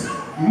problems,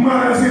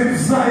 mothers in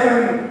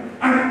Zion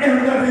and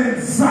elders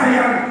in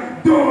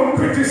Zion, don't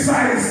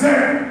criticize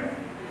them.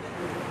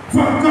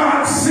 For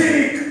God's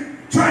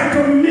sake, try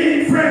to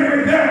make friends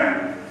with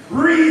them,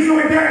 reason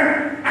with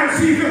them, and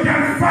see if you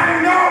can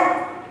find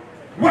out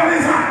what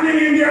is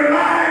happening in their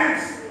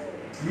lives.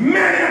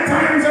 Many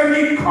times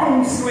they need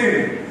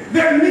counseling.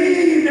 They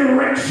need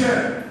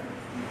direction.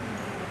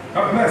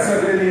 God bless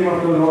the name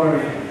of the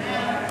Lord.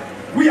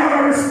 We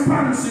have a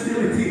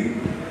responsibility.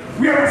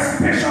 We are a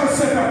special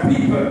set of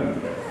people.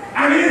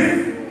 And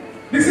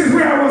if, this is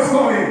where I was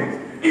going,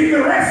 if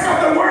the rest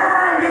of the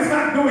world is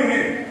not doing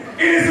it,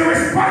 it is the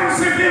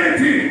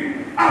responsibility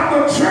of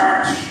the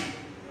church.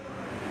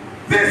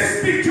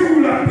 This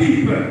peculiar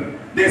people,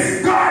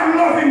 this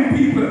God-loving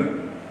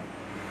people,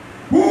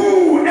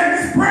 who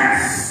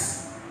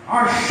express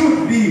or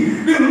should be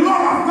the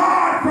love of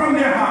God from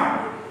their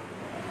heart.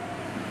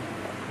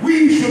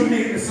 We should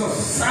make the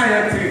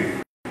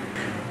society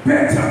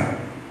better.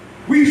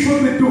 We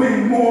should be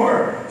doing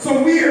more.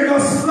 So where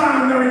does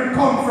slandering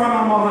come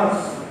from among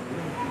us?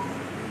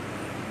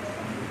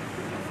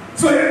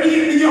 So you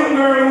eat the young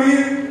girl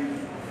with,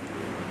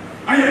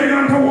 and you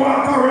begin to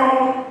walk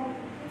around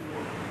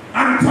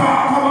and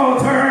talk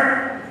about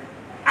her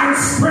and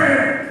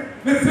spread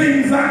the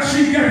things that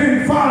she gets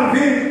involved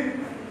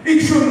in. It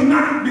should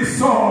not be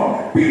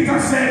so. Peter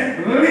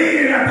said,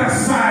 lay that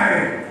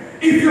aside.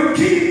 If you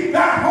keep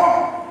that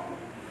hope,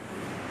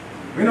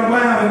 we're not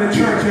going to have in the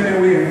church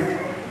anywhere.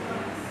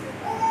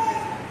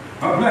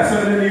 God bless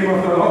the name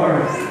of the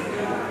Lord.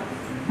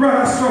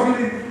 Brother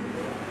struggling,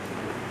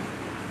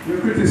 you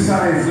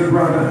criticize the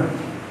brother.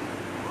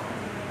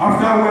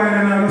 After a while,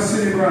 and I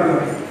see the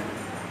brother.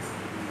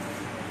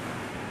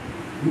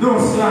 No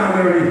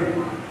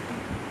slandering.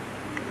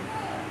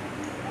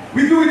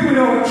 We do it with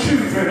our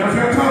children, as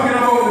we are talking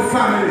about the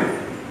family.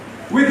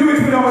 We do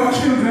it with our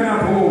children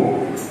at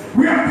home.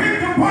 We are quick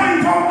to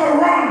point out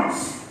the wrongs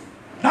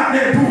that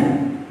they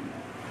do.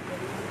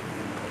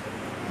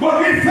 But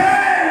we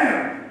fail.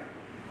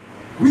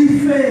 We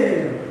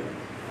fail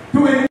to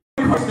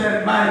encourage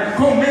them by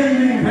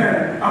commending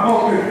them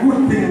about the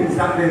good things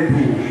that they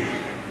do.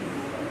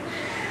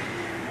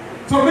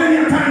 So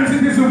many times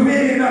it is the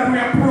way that we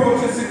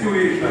approach a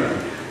situation.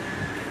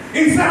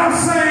 Instead of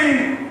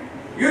saying,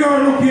 you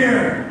know, look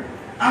here,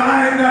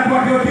 I like that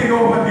what you did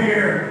over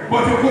there,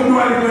 but you could do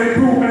a little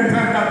improvement and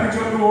that which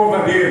you do over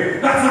there.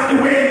 That's not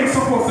the way you're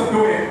supposed to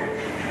do it.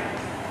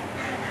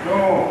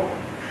 No.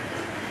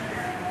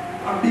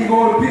 A big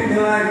old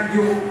people like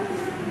you,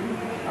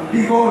 a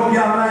big old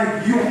girl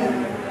like you,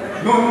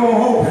 don't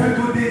know how to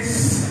do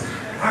this,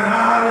 and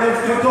all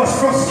if you just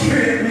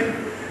frustrate me,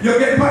 you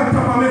get back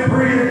up on my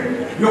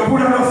brain, you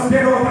put us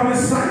dead out of my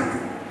sight.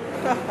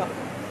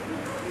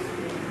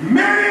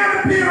 Many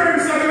of the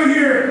parents that are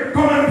here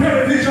come on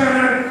television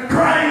and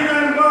crying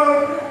and go,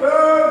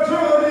 oh,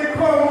 Jody,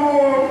 come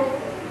home.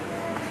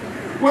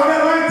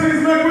 Whatever it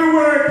is, make we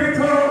work it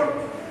out.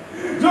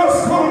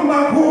 Just come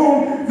back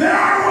home. They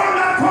are the one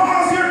that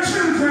cause your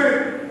children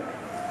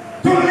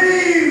to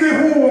leave the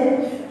home.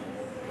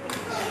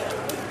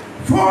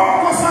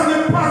 Focus on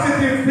the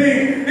positive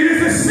thing. It is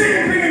the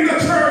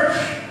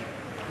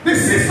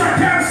sister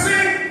can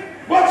sing,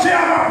 but she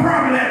have a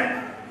problem.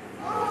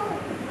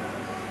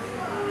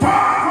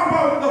 Talk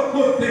about the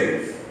good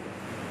things.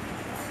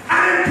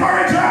 And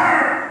encourage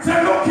her.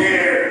 Say, look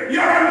here,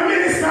 you're a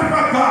minister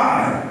for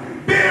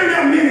God. Build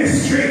your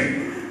ministry.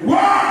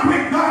 Walk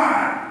with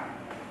God.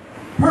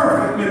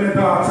 Perfectly, my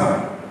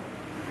daughter.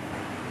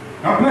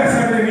 I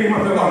bless the name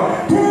of the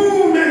Lord.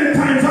 Too many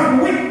times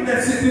I've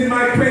witnessed it in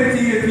my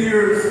 28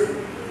 years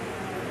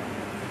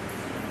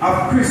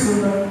of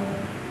Christendom.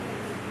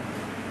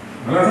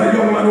 And as a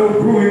young man who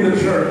grew in the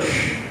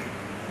church,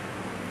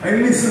 I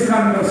listen to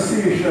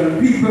conversation.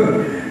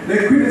 People,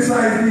 they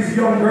criticize these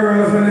young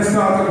girls when they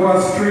start to go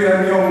astray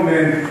and young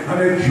men, and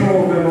they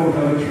drove them out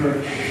of the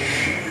church.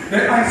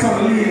 They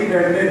isolate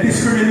them, they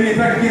discriminate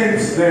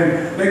against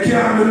them. They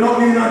can't do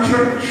nothing in a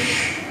church.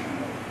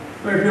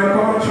 So if you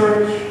come to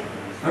church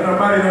and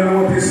nobody don't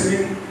notice me,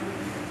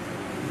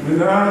 then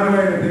they don't do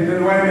anything,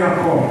 then why me I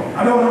come?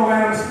 I don't know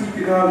why I'm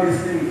speaking all these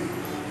things.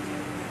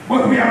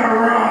 But we are a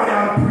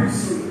royal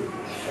priesthood,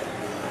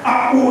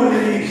 a holy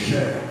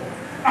nation,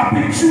 a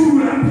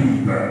peculiar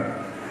people.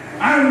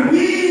 And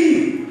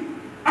we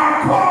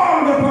are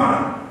called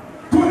upon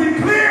to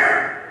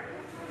declare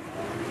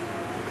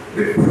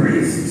the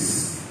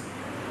praises.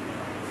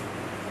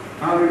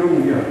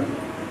 Hallelujah.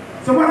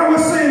 So what I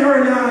was saying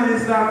earlier on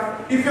is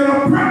that if you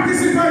don't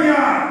practice it on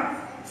your,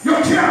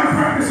 you can't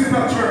practice it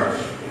at church.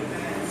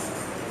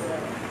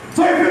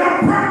 So if you don't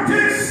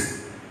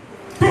practice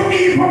to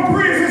heap up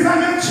praises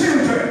on your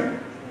children,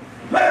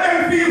 let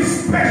them feel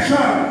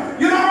special.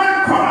 You know, when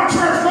I come to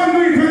church, don't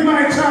do it with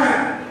my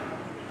child.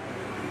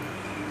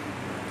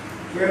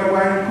 You know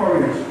why I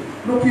encourage?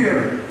 Look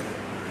here.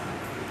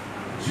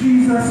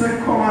 Jesus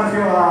said, come as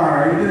you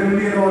are. He didn't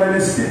lay down any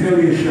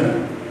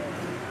stipulation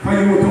for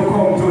you to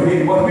come to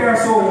him. But we are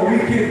so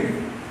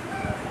wicked.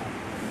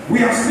 We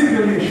have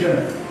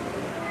stipulation.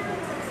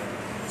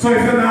 So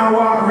if you now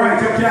walk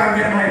right, you can't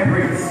get my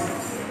praise.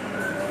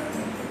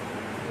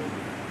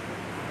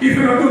 If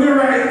you don't do the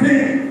right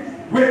thing,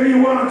 when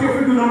you want you to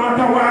do, no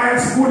matter what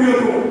else good you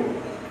do,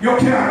 you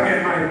can't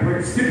get my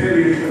praise.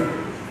 Stipulation.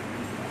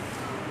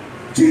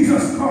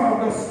 Jesus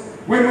called us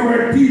when we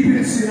were deep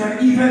in sin, and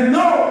even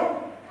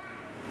though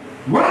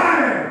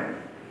while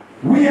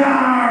we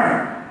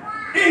are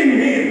in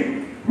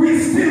him, we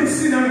still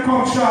sin and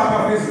come short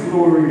of his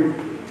glory.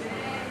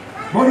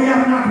 But he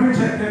has not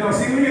rejected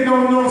us. He laid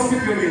down no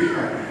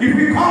stipulation. If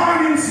we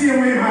call him, see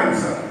him, we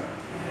answer.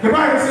 The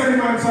Bible said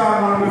him answer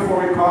long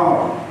before we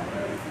call.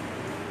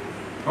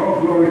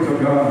 Oh, glory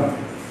to God.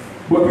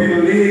 But we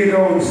lay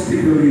down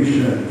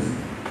stipulations.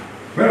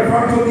 Well,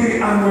 from today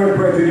onward,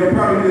 brethren, you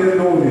probably didn't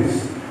know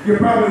this. You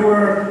probably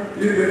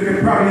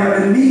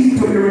had the need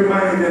to be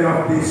reminded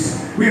of this.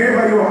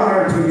 Wherever you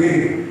are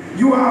today,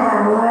 you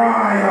are a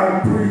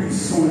royal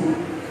priesthood.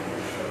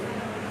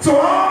 So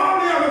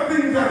all the other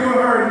things that you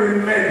heard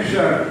me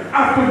mention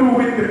have to do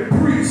with the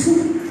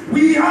priesthood.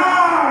 We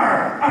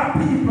are a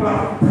people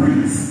of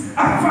priests,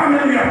 a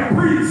family of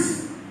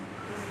priests.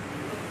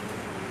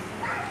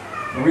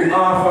 And we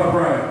offer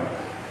prayer.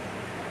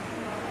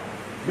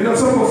 We're not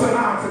supposed to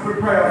ask if we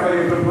pray for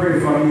you to pray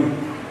for me.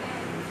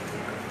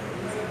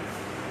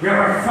 We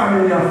are a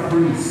family of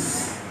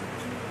priests.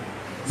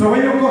 So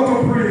when you go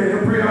to pray, you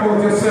pray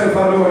about yourself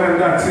alone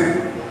and that's it.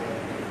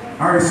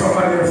 Or if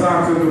somebody else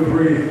asks you to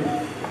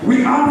pray.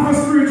 We offer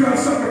spiritual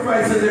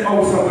sacrifice in the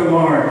house of the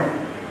Lord.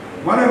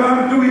 Whatever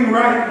I'm doing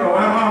right now,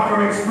 I'm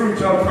offering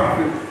spiritual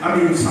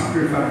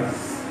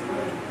sacrifice.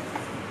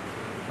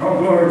 Oh,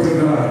 glory to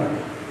God.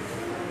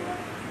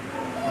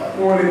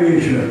 Holy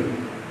nation.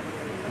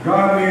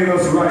 God made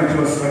us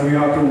righteous and we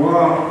have to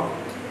walk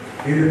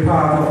in the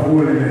path of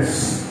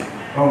holiness.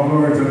 Oh,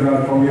 glory to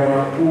God, for we are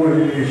a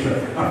holy nation.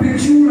 A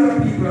peculiar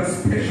people, a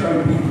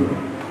special people.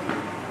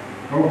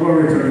 Oh,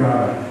 glory to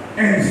God.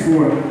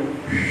 Henceforth,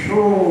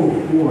 show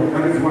forth.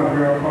 That is what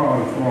we are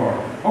called for.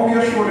 Oh,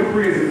 you show the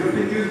praises. The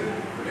thing is,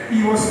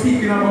 he was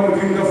speaking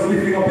about you just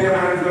lifting up your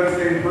hands and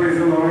saying, praise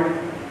the Lord.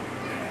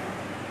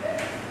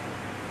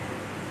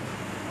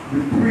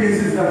 The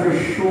praises that you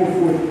show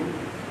forth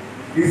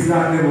is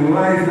that the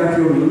life that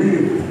you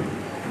live,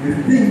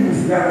 the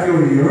things that you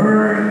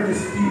heard me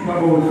speak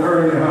about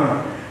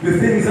earlier, the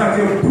things that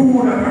you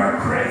do that are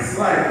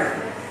Christ-like.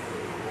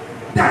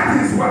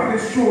 That is what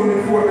is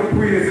showing forth the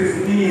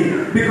praises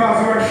mean, because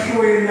you are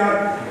showing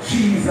that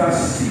Jesus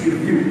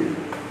saved you.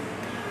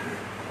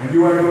 And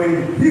you are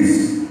doing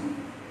this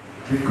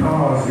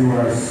because you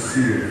are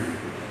saved.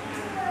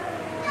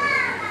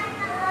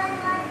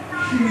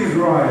 She is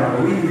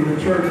royal. We in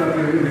the church of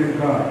the living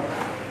God.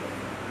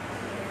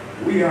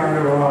 We are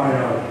the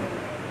royal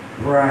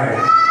bride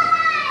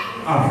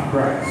of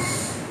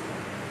Christ.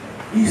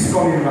 He's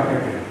coming back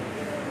again.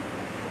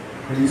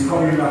 And he's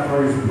coming back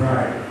for his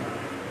bride.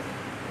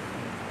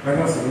 Let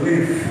us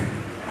live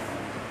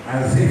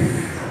as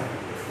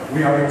if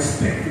we are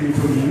expecting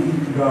to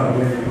meet God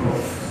when he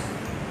comes.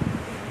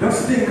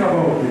 Just think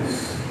about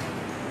this.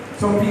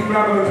 Some people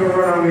are going to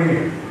run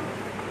away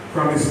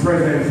from his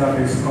presence at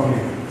his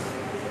coming.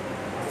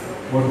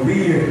 But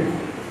we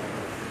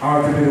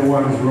or to be the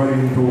ones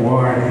running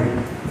toward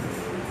Him.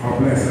 Oh,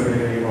 blessed be the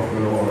name of the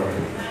Lord.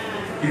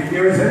 If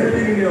there is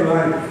anything in your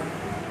life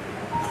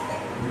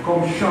you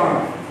come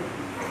short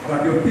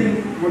that you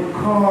think would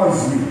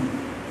cause you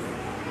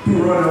to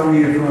run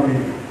away from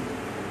it,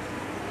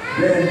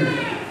 then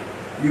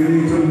you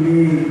need to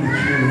make the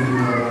change in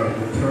your life,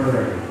 the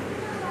turn.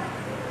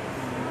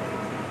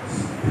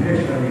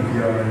 Especially if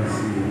you are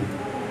unsaved.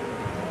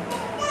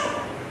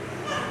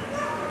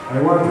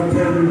 I want to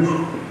tell you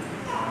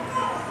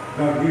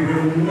that we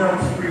will not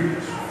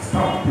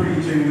stop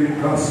preaching the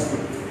gospel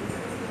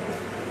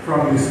from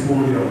this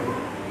podium.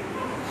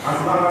 As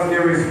long as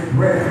there is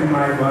breath in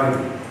my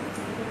body,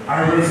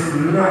 I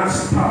will not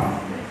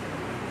stop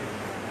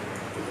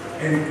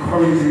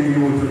encouraging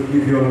you to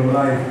give your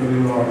life to the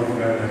Lord if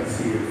you are not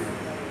saved.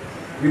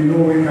 We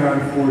know we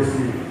can't force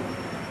you.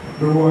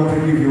 We want to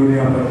give you the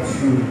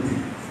opportunity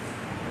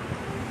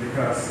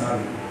because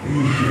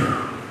salvation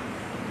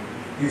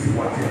is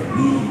what you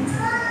need.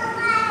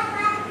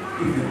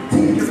 If you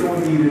think you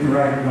don't need it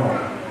right now,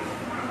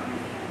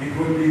 it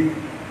would be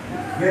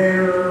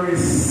very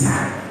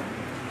sad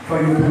for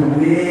you to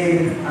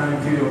wait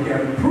until you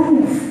can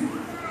prove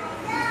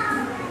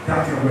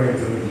that you're going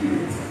to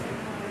need it.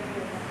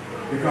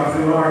 Because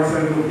the Lord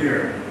said, look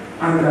here,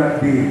 on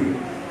that day,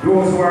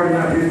 those who are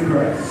not in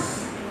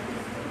Christ,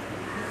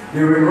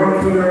 they will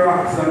run to the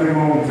rocks on the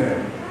mountain.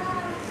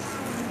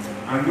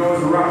 And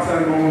those rocks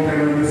on the mountain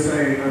will be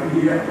saying, I'm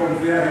here to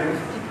come there.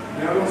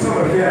 They are some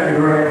of there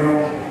right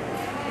now.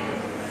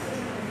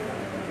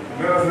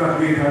 Let us not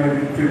wait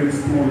until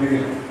it's too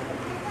late.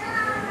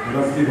 Let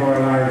us give our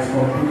lives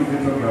completely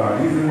to God.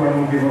 He's the one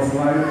who gave us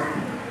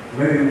life.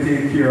 Let Him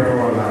take care of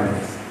our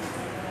lives.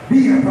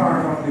 Be a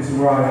part of this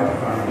royal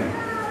family.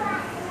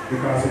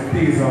 Because it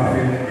pays off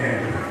in the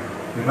end.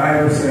 The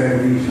Bible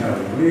says we shall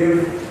live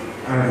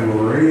and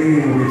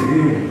reign with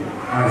Him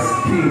as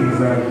kings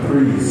and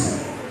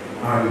priests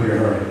on the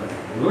earth.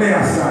 Lay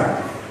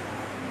aside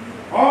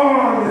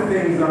all the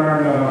things that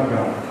are not of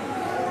God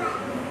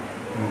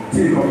and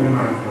take up the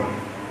mantle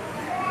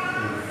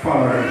and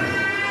follow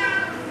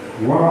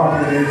Him. Walk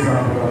in the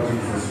example of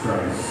Jesus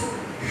Christ.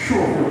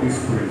 Show forth His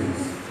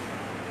praises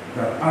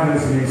that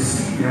others may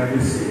see and be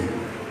saved.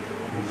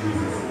 In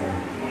Jesus' name.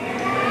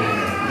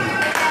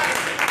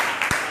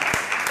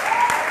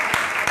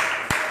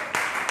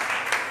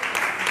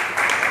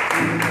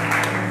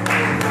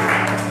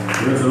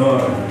 Praise the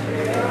Lord.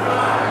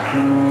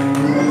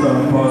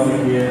 I'm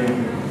passing here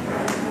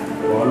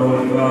for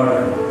Lord God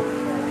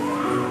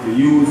to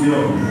use you to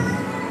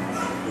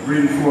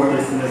bring forth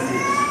this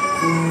message.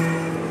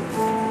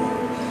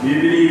 Do you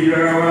believe you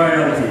are a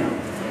royalty? In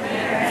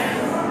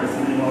the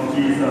name of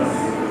Jesus.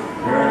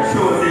 You are a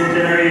chosen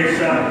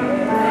generation.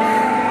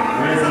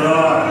 Praise the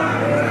Lord.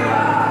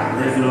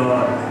 Praise the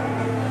Lord.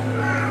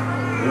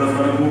 We're just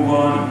going to move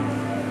on.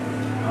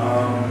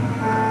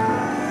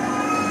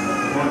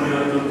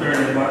 To turn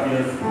the back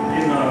years in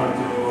now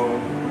to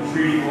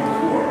 3 or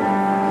 4.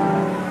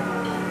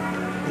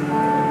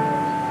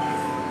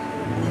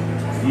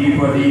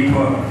 Deeper,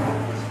 deeper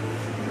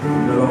in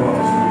the love of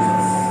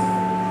Jesus.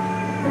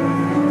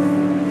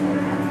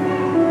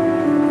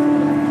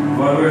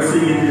 While we're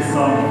singing this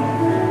song,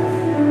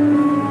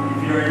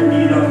 if you're in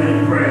need of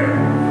any prayer,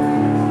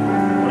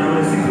 whatever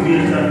the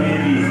situation may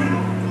be,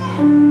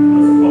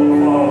 just come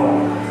forward.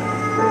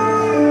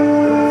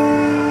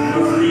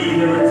 Just leave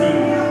everything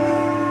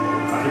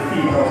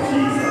of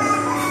Jesus.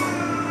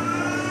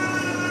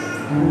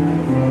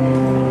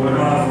 But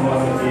ask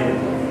us again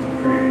to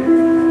pray.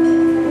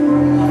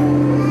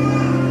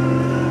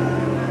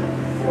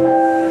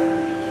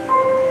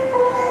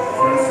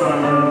 And son,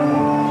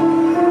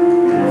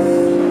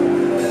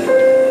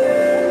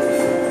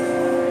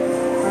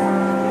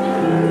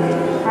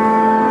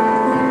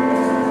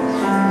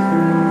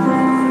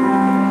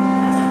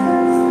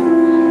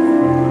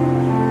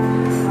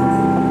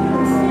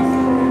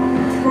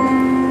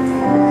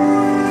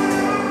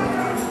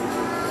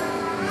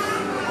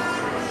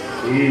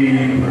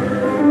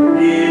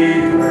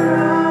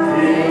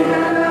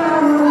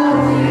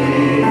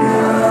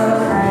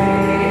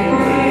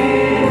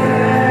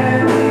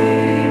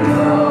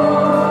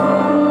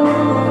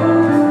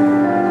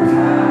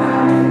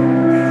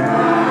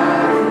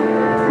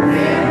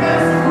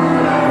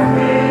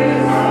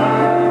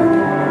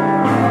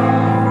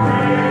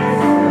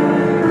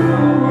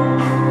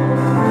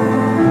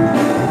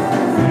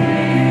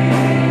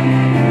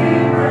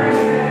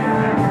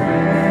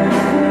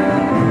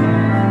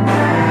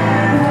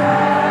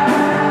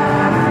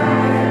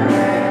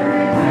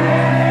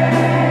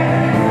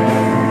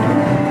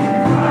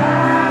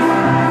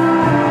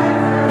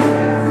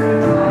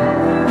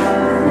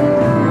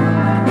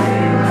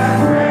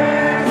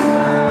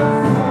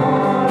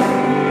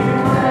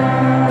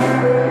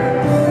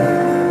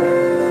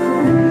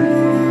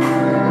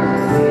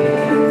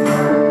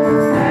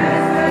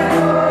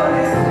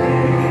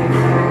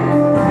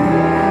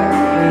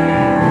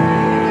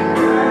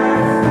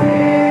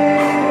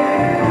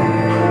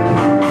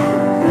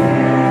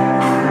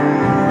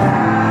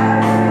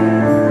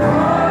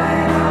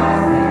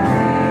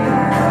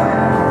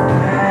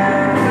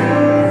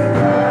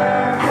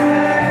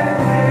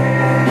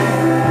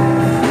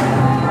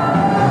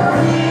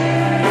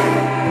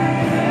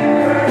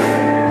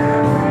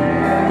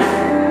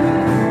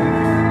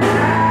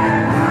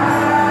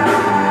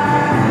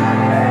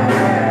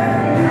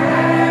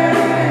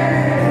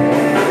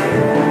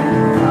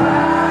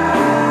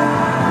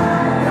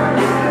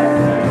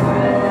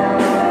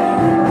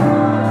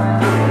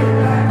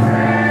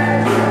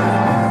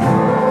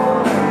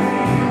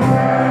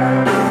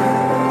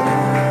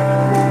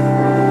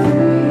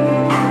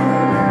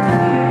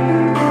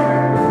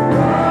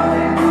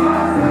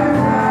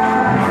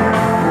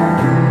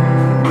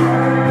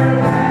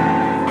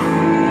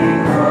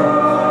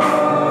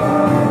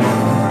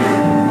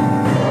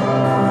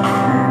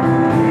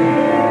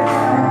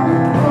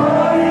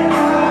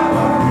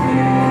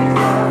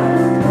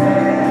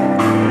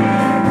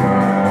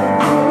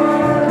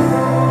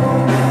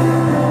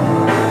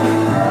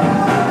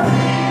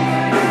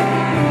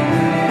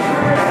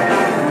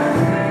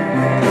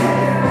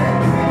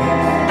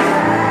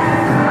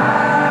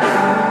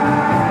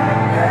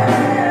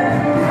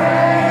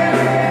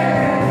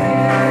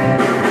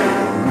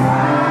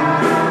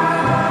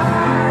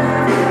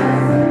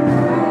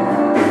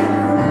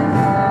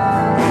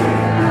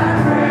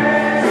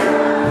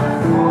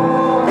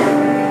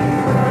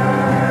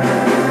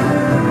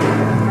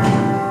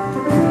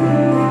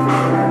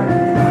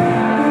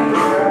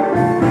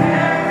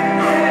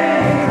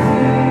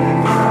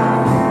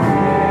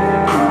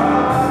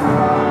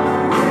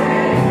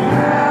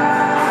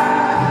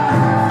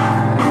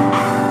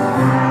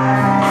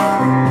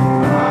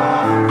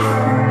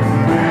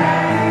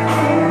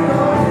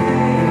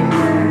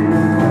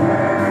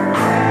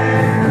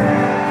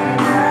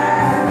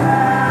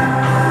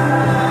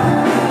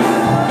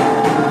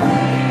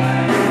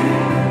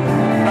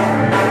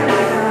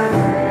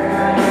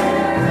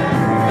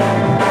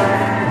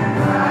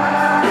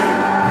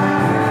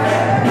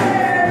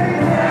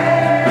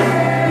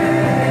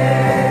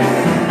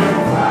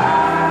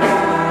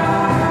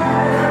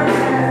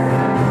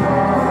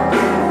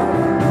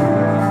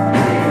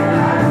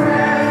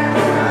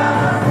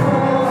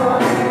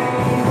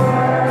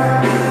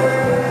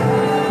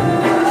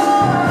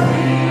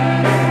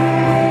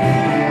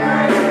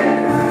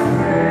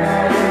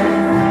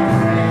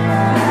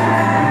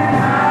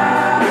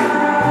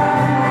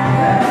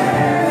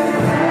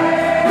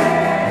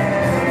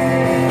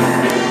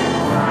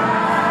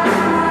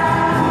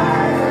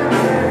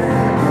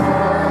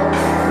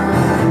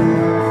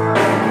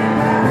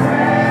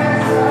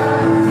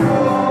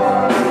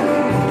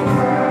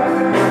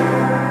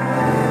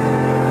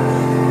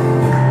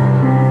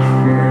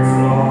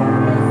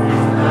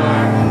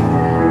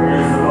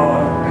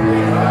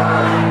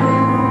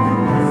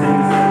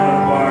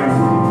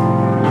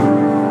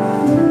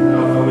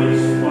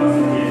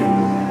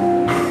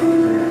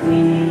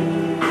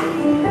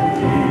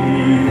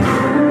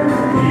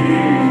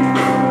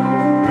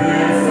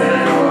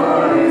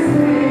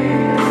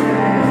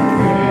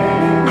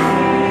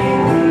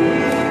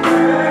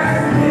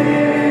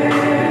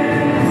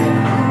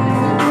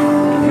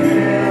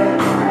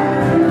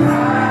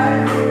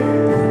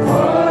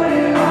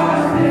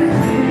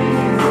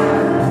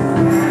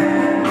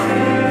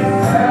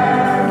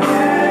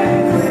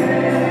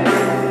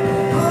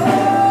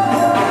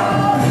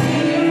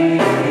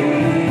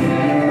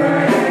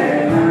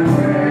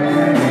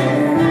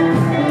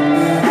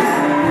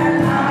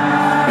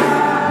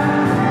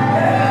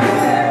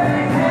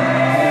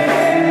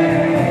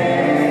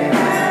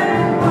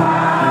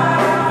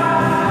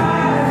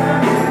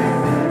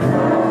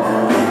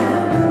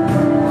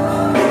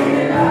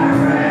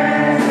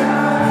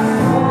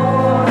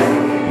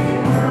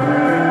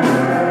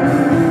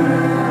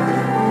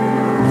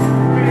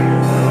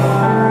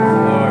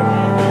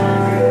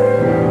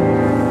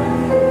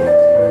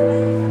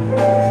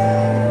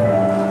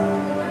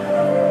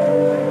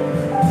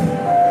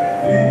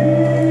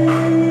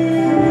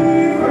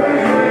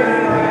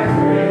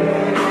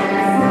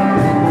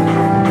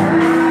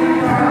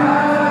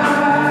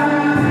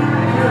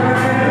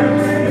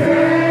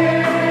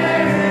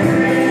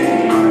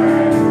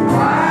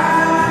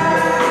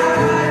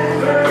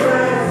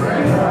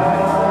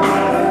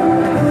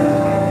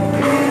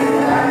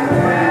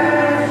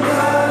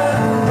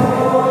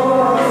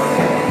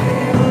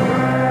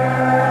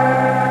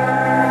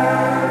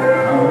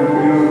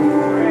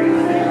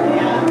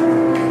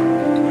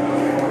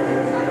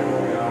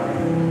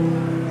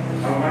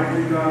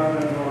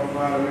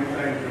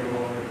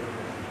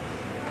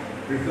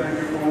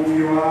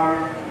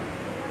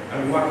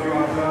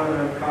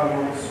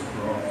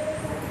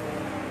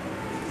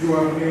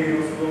 made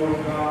us, Lord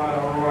God,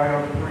 a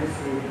royal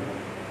priesthood,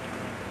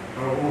 a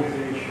holy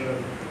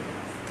nation,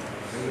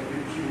 and a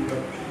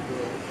peculiar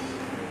people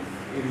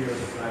in your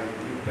sight.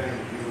 We thank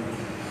you.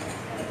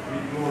 We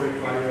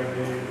glorify your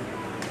name.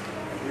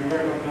 We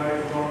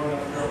recognize, Lord,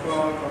 that we are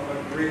part of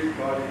a great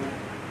body,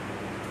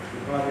 the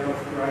body of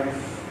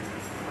Christ,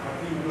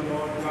 a people,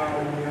 Lord God,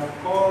 whom we have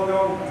called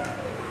out,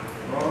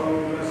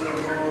 oh, blessed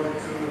Lord,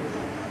 to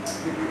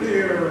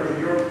declare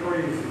your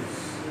praises,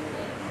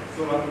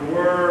 so that the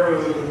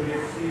world may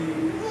see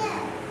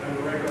and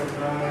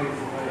recognize,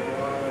 my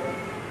God,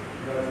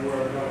 that you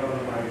are God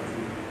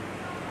Almighty.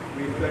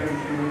 We thank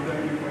you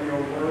for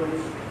your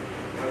words.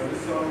 As the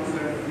song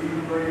says, we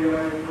pray,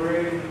 I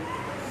pray,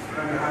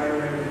 and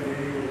higher every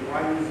day,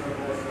 rise up,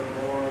 blessed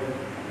Lord,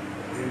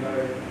 in thy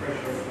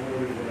precious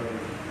holy word.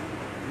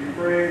 We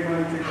pray,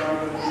 mighty God,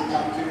 that you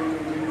continue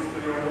to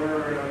minister your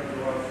word unto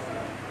us,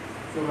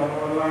 so that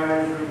our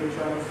lives will be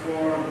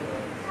transformed,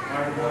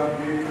 my God,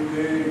 day to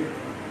day,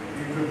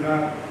 into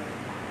that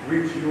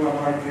which you have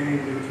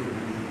ordained it to be.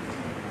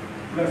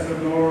 Blessed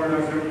Lord,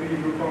 as your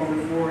people come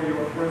before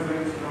your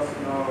presence just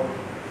now,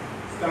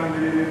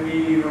 standing in the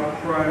need of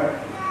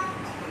prayer,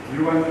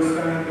 you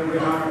understand every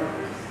heart.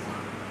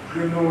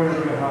 You know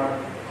every heart.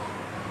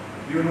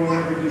 You know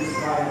every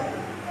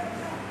desire.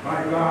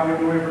 My God,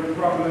 you know every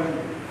problem.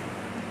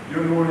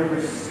 You know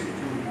every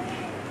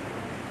situation.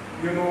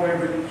 You know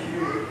every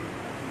cure.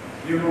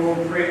 You know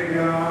how great they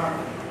are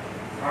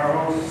or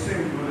how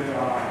simple they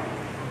are.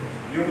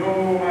 You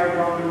know, my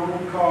God, the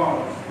root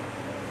cause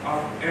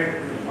of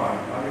everyone.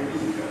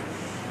 Hallelujah.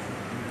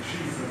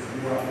 Jesus,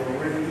 you are the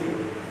remedy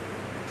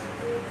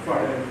for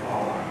them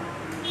all.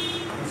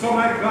 And so,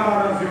 my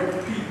God, as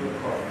your people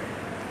come,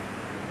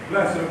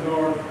 blessed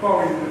Lord,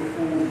 bowing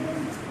before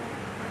you,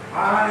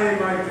 I,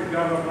 mighty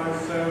God of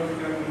myself,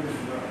 can do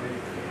nothing.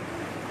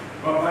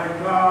 But my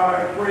God,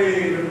 I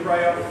pray the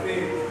prayer of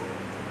faith,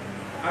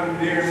 and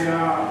there they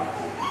are.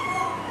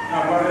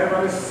 Now,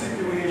 whatever the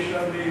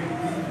situation may be,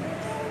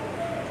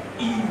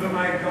 even,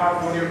 my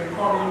God, when you're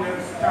coming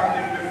and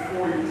standing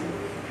before you,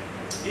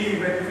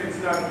 even if it's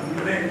not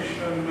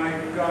mentioned, my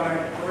God,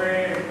 I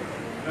pray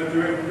that you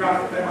will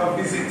grant them a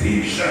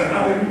visitation.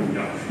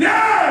 Hallelujah.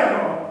 Yeah,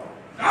 Lord.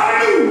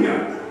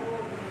 Hallelujah.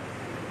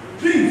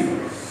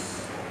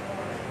 Jesus.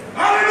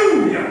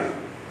 Hallelujah.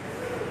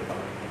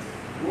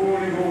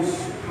 Holy Ghost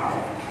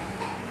power.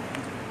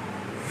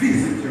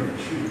 Visit your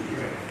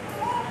children.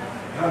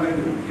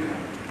 Hallelujah.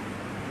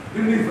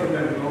 Deliver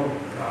them, Lord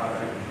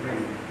God, I pray.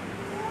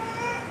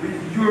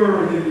 With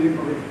your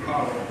delivering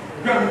power.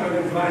 Grant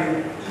the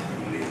divine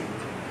healing.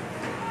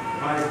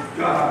 My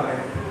God, I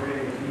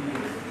pray.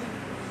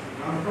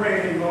 I'm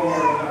praying,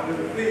 Lord, that the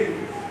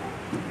things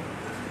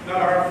that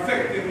are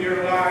affecting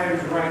your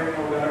lives right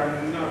now that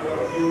are not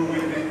of you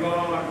will be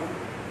gone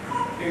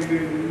in the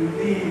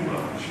name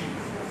of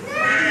Jesus.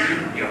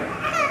 Hallelujah.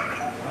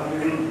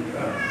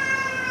 Hallelujah.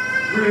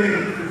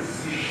 Great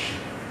physician,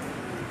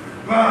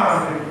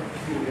 God and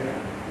healer,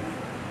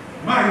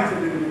 mighty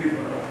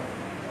deliverer.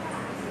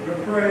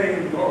 We're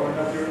praying, Lord,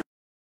 that your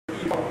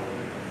evil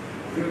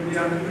will be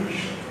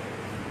unleashed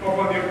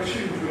upon your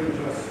children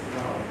just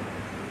now.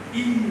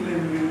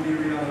 Healing will be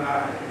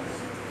realized.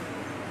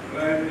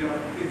 Let your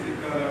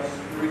physical or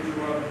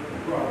spiritual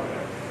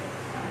problem,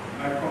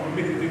 I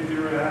commit it into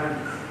your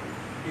hands,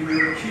 in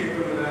your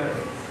capable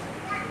hands,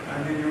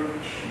 and in your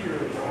care,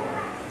 Lord.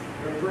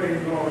 We're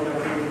praying, Lord, that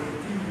you will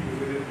deal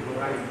with it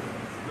right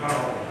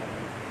now.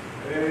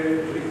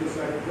 Hey, Jesus,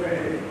 I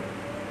pray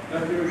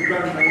that you will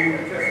grant a new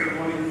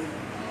testimony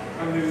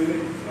on the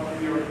lips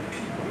of your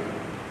people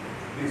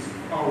this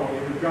hour. You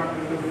will grant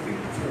them the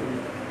victory.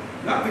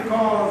 Not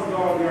because,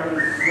 Lord, they are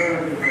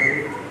deserving of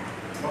it,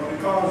 but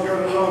because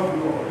your love,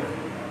 Lord.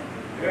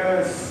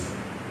 Yes,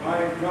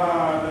 my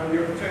God, and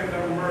your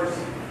tender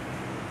mercy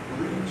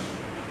reach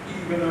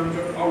even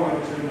unto our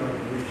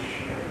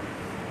generation.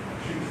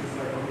 Jesus,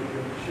 I commit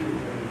your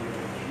children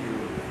to you.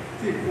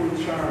 Take full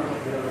charge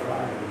of their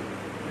lives.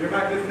 There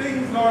might be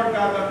things, Lord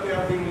God, that they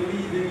have been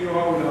leading you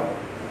out of.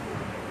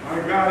 My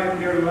God,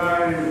 in their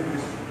lives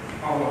this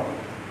hour.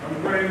 I'm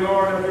praying,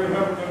 Lord, that you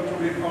help them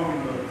to be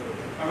humble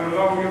and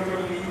allow you to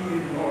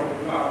lead, Lord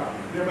God.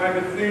 There might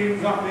be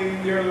things happening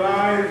in their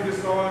lives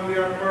this hour and they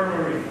are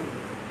murmuring.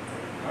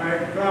 My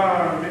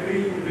God,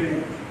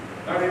 believing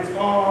that it's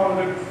all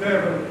the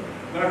devil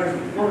that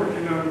is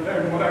working on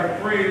them. But I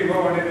pray,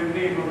 Lord, in the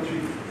name of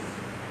Jesus,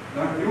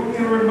 that you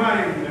will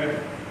remind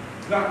them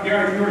that they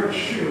are your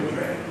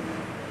children.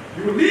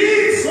 You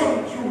lead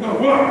some through the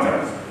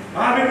waters,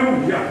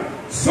 hallelujah,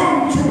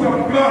 some through the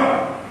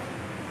blood,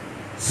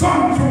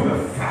 some through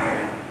the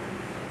fire,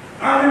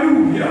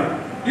 hallelujah.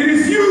 It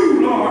is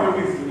you, Lord,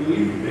 who is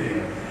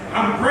leading.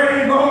 I'm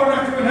praying, Lord,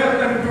 that you will help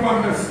them to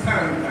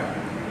understand that.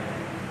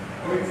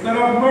 So instead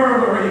of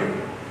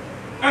murmuring,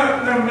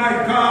 help them, my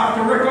God,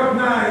 to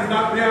recognize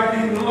that they are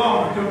being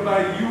loved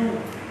by you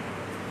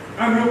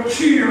and you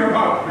care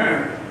about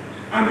them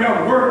and they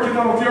are working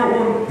out your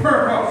own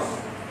purpose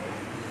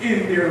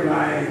in their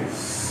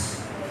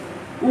lives.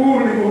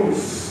 Holy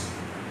Ghost,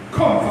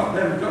 comfort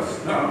them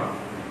just now.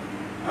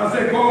 as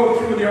they go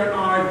through their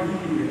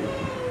ordeal.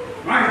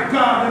 My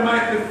God, they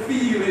might be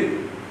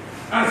feeling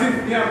as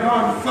if they have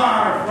gone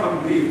far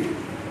from thee.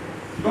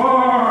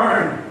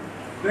 Lord,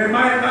 they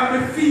might not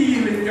be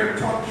feeling your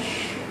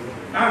touch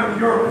and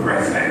your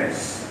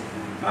presence.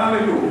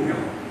 Hallelujah.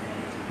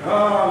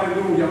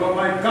 Hallelujah. But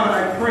my God,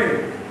 I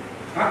pray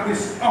at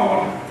this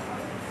hour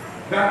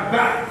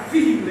that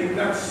feeling,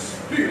 that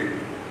spirit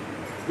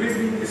will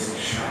be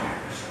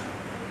discharged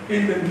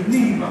in the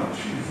name of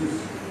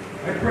Jesus.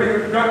 I pray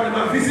you grant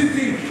them a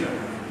visitation,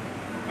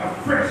 a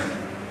fresh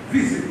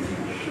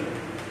visitation.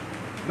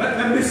 Let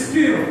them be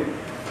still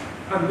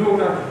and know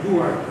that you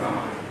are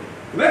God.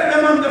 Let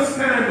them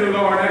understand, the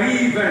Lord, that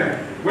even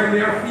when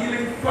they are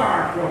feeling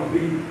far from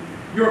thee,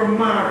 your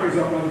mark is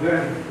upon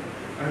them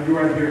and you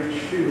are their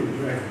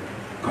children.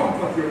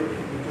 Comfort your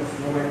people just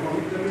now and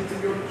commit them into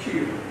your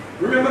care.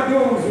 Remember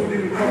those who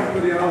didn't come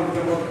to the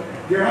altar, but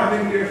they're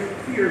having their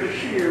fair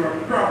share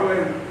of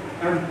problems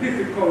and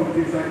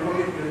difficulties. I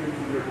commit them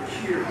into your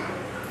care.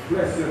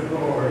 Blessed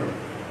Lord.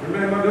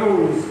 Remember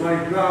those,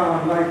 my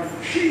God,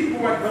 like sheep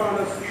who have gone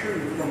astray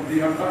from thee,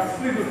 have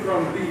backslidden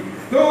from thee,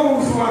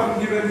 those who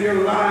haven't given their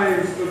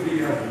lives to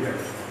thee as yet.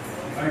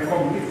 I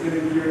commit them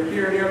into your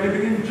care. They are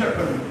living in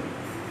jeopardy.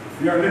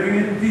 They are living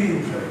in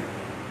danger.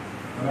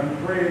 And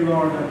I'm praying,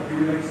 Lord, that you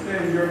will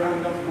extend your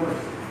hand of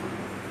mercy.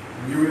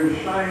 And you will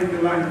shine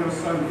the light of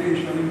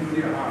salvation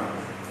into their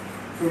hearts,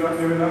 so that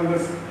they will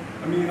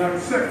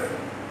accept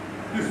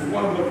this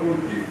wonderful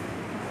gift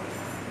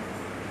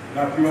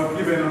that you have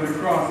given on the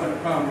cross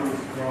at Calvary's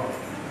cross.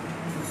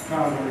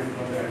 Calvary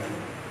for them.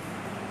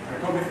 I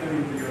commit them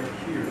into your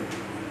care.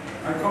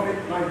 I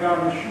commit, my God,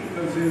 the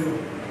shooters in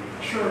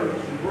church,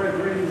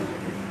 brethren,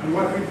 and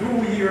what we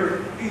do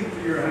here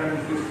into your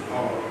hands this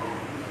hour.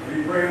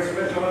 We pray a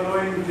special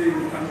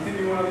anointing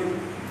continually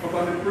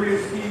upon the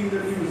praise team, the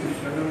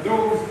musician, and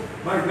those,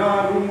 my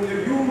God, whom you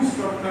use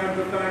from time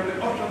to time,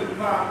 the usher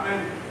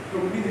department, to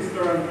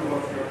minister unto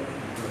us, your people.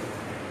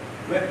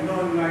 Let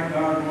none, my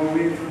God, go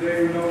away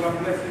today without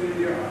a blessing in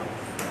your heart.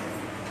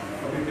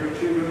 Commit your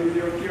children in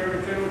your care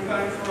and tell you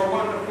thanks for a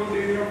wonderful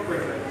day in your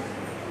presence.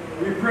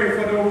 We pray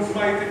for those,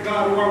 mighty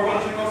God, who are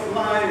watching us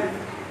live,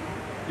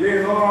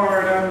 yea,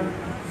 Lord, on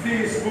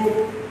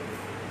Facebook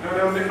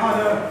and on the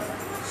other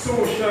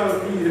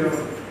social media.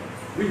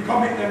 We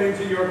commit them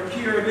into your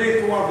care. They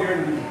too have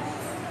their needs.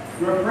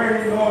 We're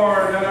praying,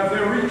 Lord, that as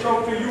they reach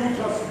out to you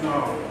just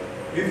now,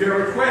 in their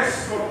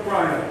requests for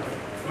prayer,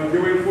 that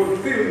you will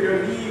fulfill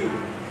their need,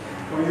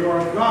 for you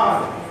are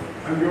God,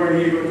 and you are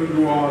able to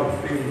do all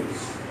things.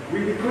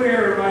 We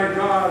declare, my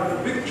God,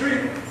 the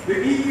victory,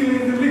 the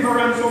healing,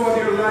 deliverance over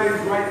their lives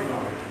right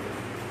now.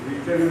 We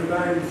tell you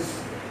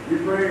thanks. We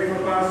pray for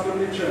Pastor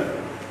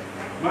Mitchell,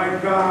 my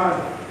God,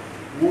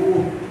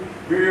 who,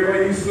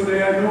 wherever he is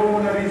today, I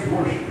know that he's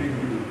worshiping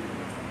you.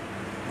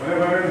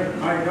 Whatever,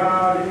 my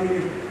God,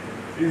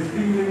 he is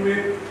dealing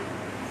with,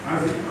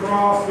 as he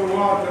crosses the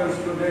waters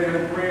today,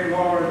 I pray,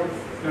 Lord,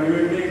 that you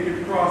will make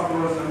it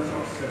prosperous and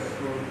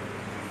successful.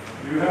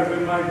 You have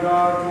been, my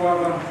God, to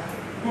have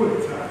a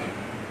good time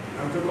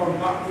and to come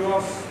back to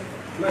us,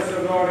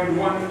 blessed Lord, in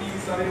one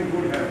piece and in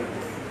good health,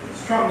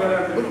 stronger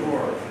than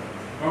before.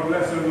 God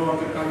bless you, Lord,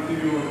 to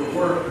continue the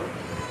work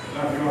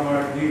that you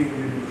are ordained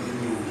him to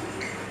do.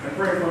 I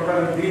pray for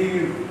Brother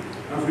Dave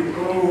as we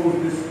close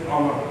this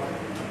hour.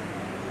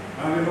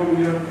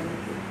 Hallelujah.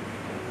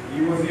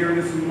 He was here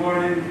this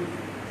morning.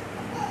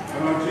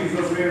 Lord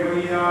Jesus, wherever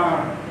he is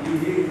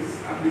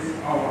at this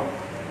hour.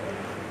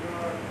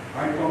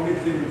 I commit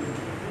him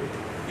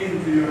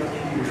into your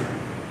care.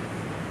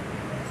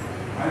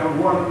 I have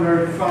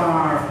wandered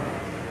far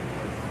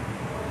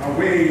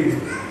away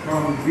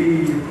from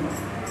thee.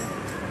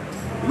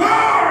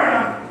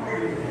 Lord!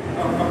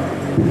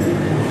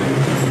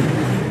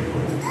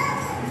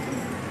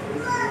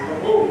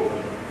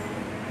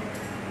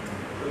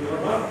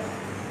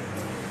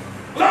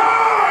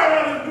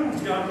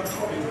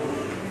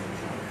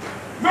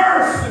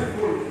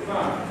 Merciful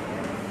Father.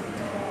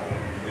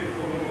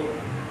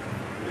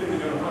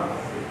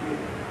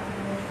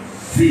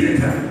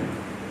 Satan,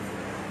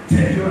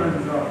 take your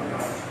hands off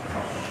God's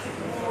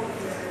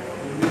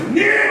in the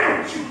name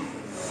of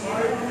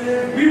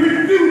Jesus. We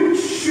rebuke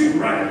you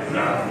right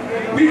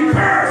now. We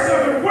curse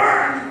every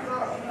word.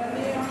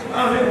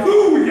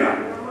 Hallelujah.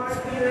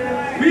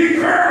 We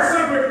curse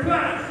every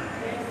plan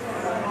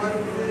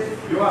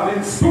you have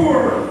in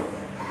store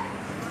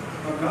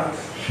for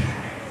God's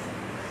child.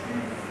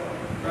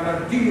 God,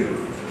 deal.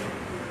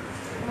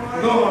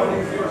 Lord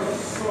is your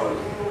son.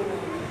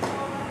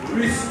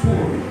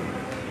 Restore.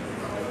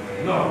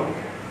 No.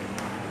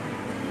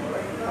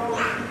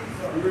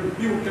 We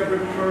rebuke every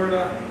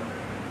murder.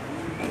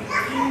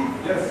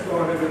 Yes,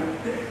 Lord, every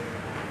death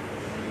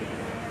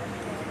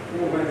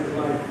over his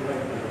life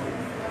right now.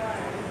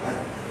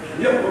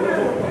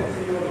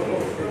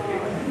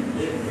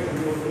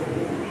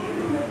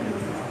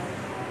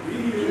 We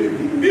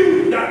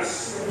rebuke that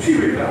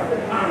spirit of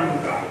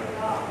anger.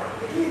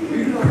 We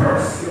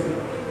curse you.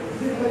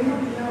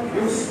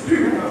 Your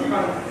spirit of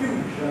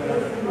confusion.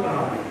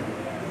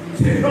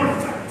 Take on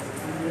that.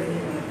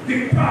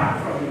 depart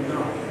from me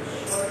now.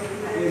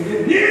 In the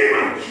name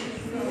of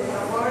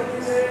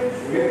Jesus,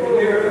 we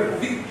declare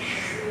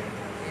victory.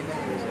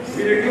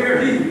 We declare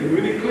healing. We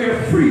declare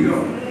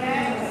freedom.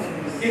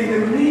 In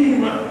the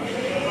name of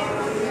Jesus,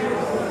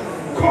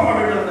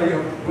 covering under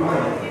your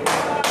blood.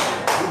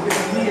 In the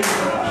name of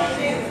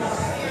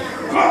Jesus,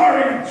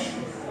 covering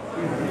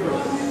in your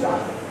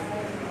blood.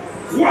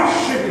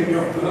 Washing in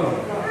your blood.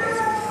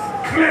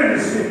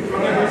 Cleansing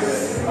from every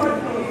sin.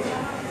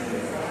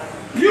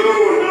 You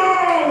know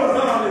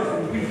that all is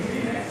weak.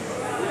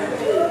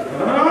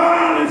 And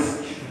all is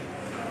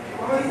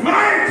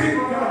mighty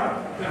God.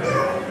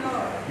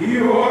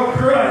 You are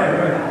crying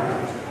right now.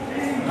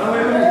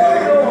 Hallelujah.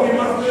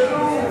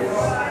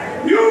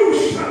 You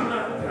shall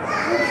not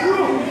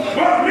die,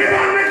 but live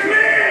and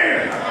declare.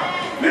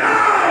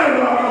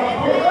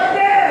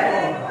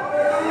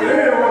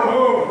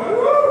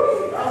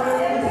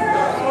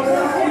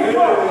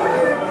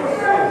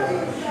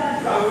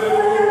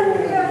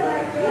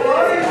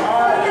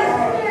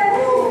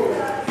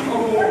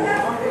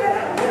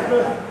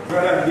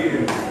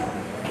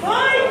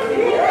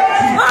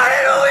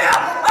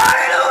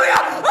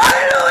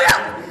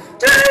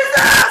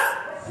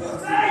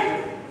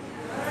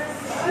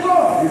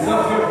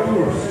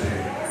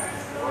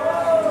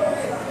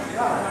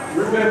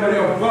 Remember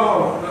your vow.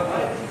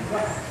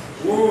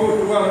 Oh,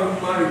 to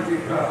Almighty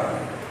God.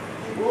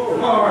 Oh,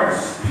 Lord,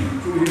 speak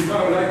to him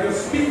now like you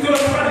speak to the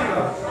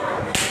prodigal.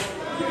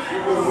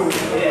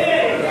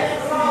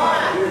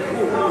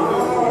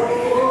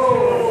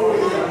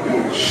 You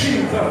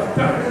chief of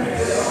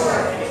darkness.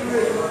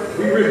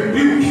 We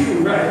rebuke you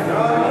right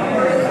now.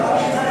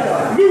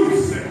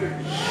 Loose it.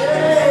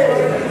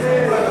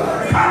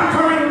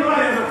 Conquering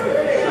lion of the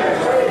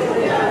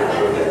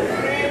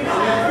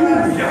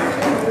hallelujah.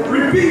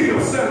 Reveal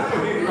yourself to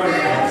him right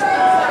now.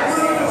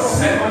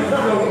 Set this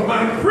young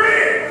man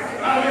free.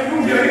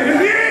 Hallelujah. In the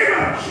name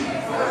of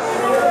Jesus.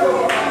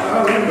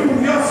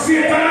 Hallelujah.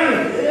 Satan,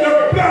 the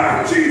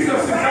blood of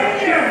Jesus is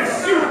against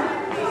you.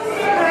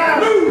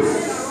 Loose.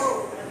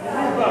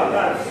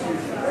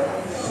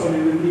 So in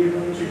the name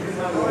of Jesus.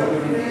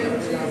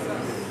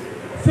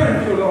 Thank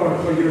you, Lord,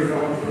 for your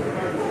love.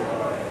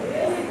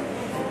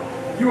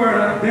 You are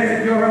not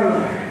dead, you are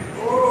alive.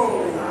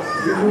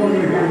 You're more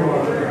than you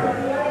are.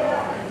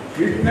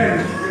 We thank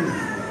you.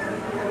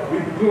 We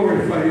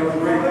glorify your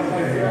great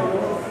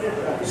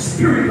name.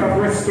 Spirit of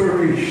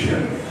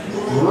restoration,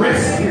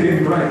 rest in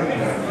him right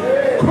now.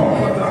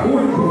 Comfort the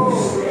Holy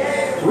Ghost.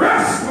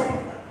 Rest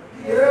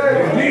in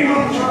the name of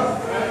Jesus.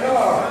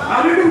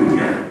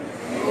 Hallelujah.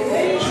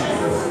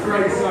 Jesus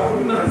Christ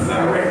of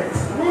Nazareth.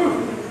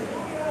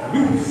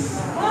 Loose.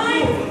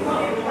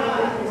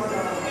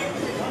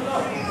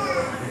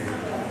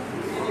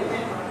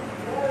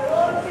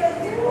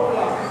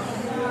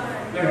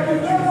 Thank you,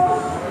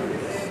 Jesus.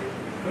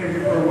 Thank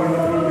you for a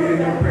wonderful day in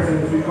your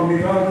presence. We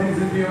commit all things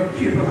into your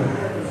capable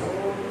hands.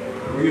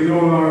 For you know,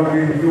 Lord,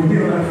 you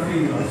will not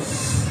fail us.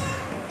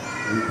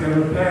 We tell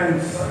you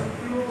thanks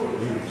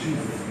in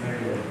Jesus'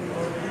 name.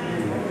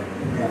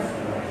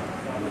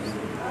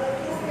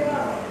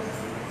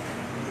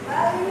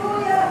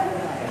 Hallelujah.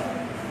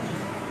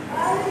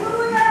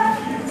 Hallelujah.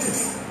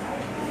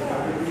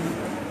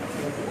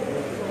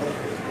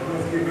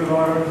 Let's give the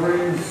Lord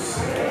praise.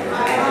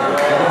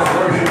 Let's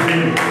worship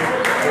him.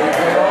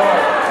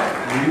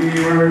 We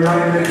were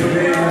reminded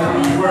today that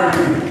he's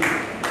worthy.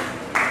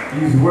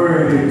 He's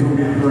worthy to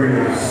be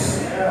praised.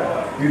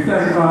 We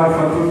thank God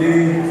for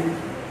today,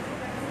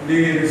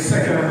 the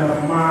 2nd of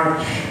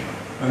March,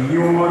 a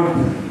new month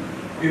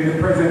in the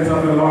presence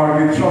of the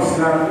Lord. We trust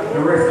that the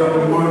rest of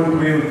the month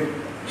will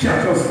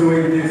catch us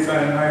doing this,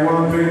 and I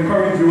want to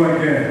encourage you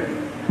again.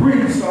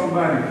 Bring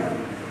somebody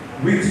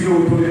with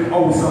you to the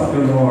house of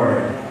the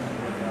Lord.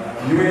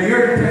 You will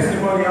hear the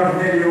testimony of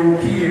many who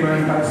came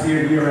and got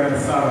saved here on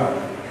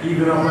Sabbath.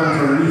 Even up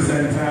until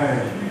recent time,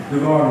 the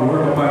Lord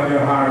work upon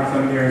their hearts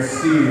and their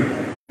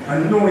saved.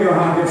 And know you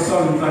have your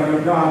sons and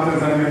your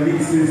daughters and your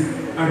nieces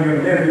and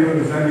your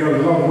nephews and your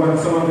loved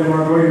ones. Some of them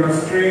are going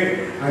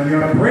astray, and you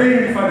are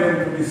praying for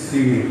them to be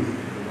saved.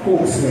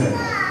 Coax them,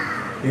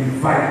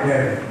 invite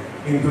them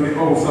into the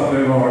house of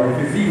the Lord. If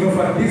it's even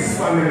for this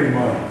family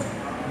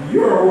month,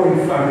 your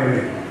own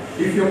family.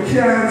 If you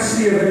can't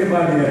save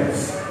anybody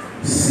else,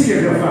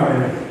 save your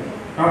family.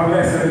 God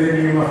bless the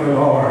name of the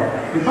Lord.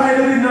 The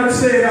Bible did not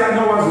say that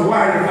Noah's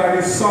wife and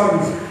his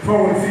sons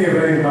found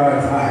favor in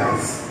God's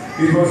eyes.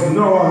 It was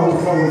Noah who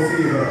found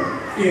favor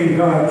in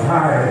God's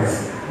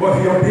eyes. But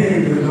he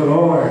obeyed the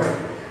Lord.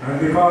 And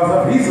because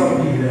of his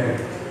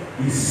obedience,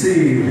 he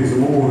saved his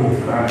whole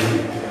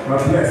family.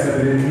 God bless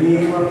the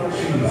name of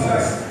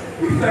Jesus.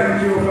 We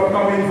thank you for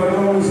coming, for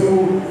those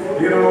who,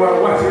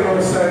 are watching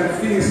us on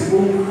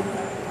Facebook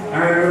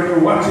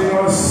and watching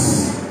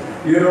us,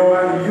 on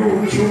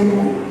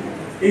YouTube,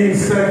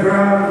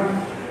 Instagram.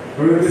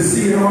 We'll be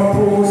seeing our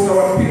posts,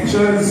 our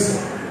pictures.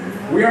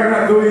 We are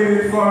not doing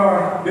it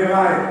for the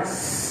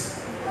likes.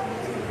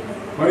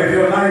 But if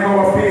you like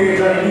our page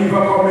and leave a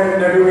comment,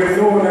 then we will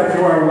know that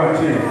you are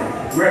watching.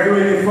 We're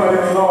doing it for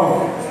the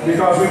love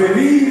Because we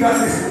believe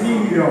that this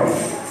medium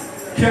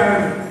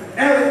can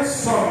help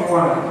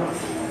someone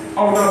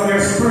out of their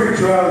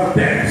spiritual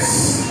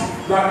depths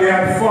that they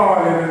have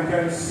fallen and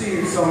can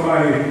save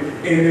somebody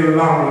in the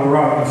long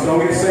run. So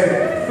we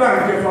say,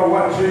 thank you for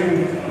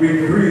watching. We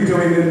greet you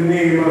in the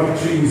name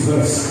of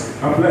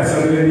Jesus. And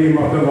blessed be the name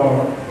of the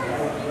Lord.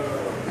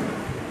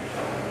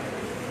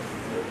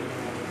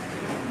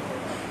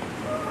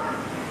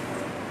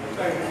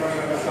 Thank you,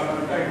 Brother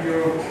Son. Thank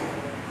you,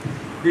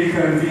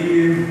 Deacon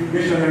Dean,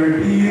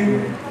 Missionary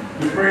Dean,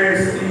 the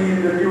praise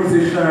team, the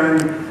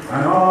musician,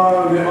 and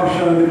all the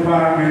usher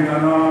department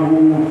and all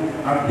who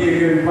have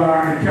taken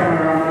part, the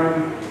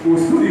cameraman who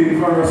stood in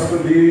for us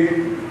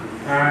today.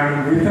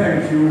 And we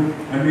thank you,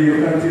 and may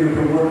you continue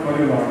to work for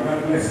the Lord.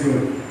 God bless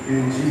you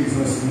in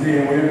Jesus'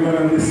 name. We're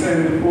going to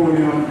descend the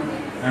podium,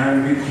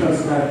 and we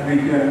trust that we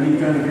can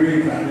meet and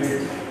greet at the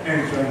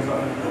entrance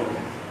of the door.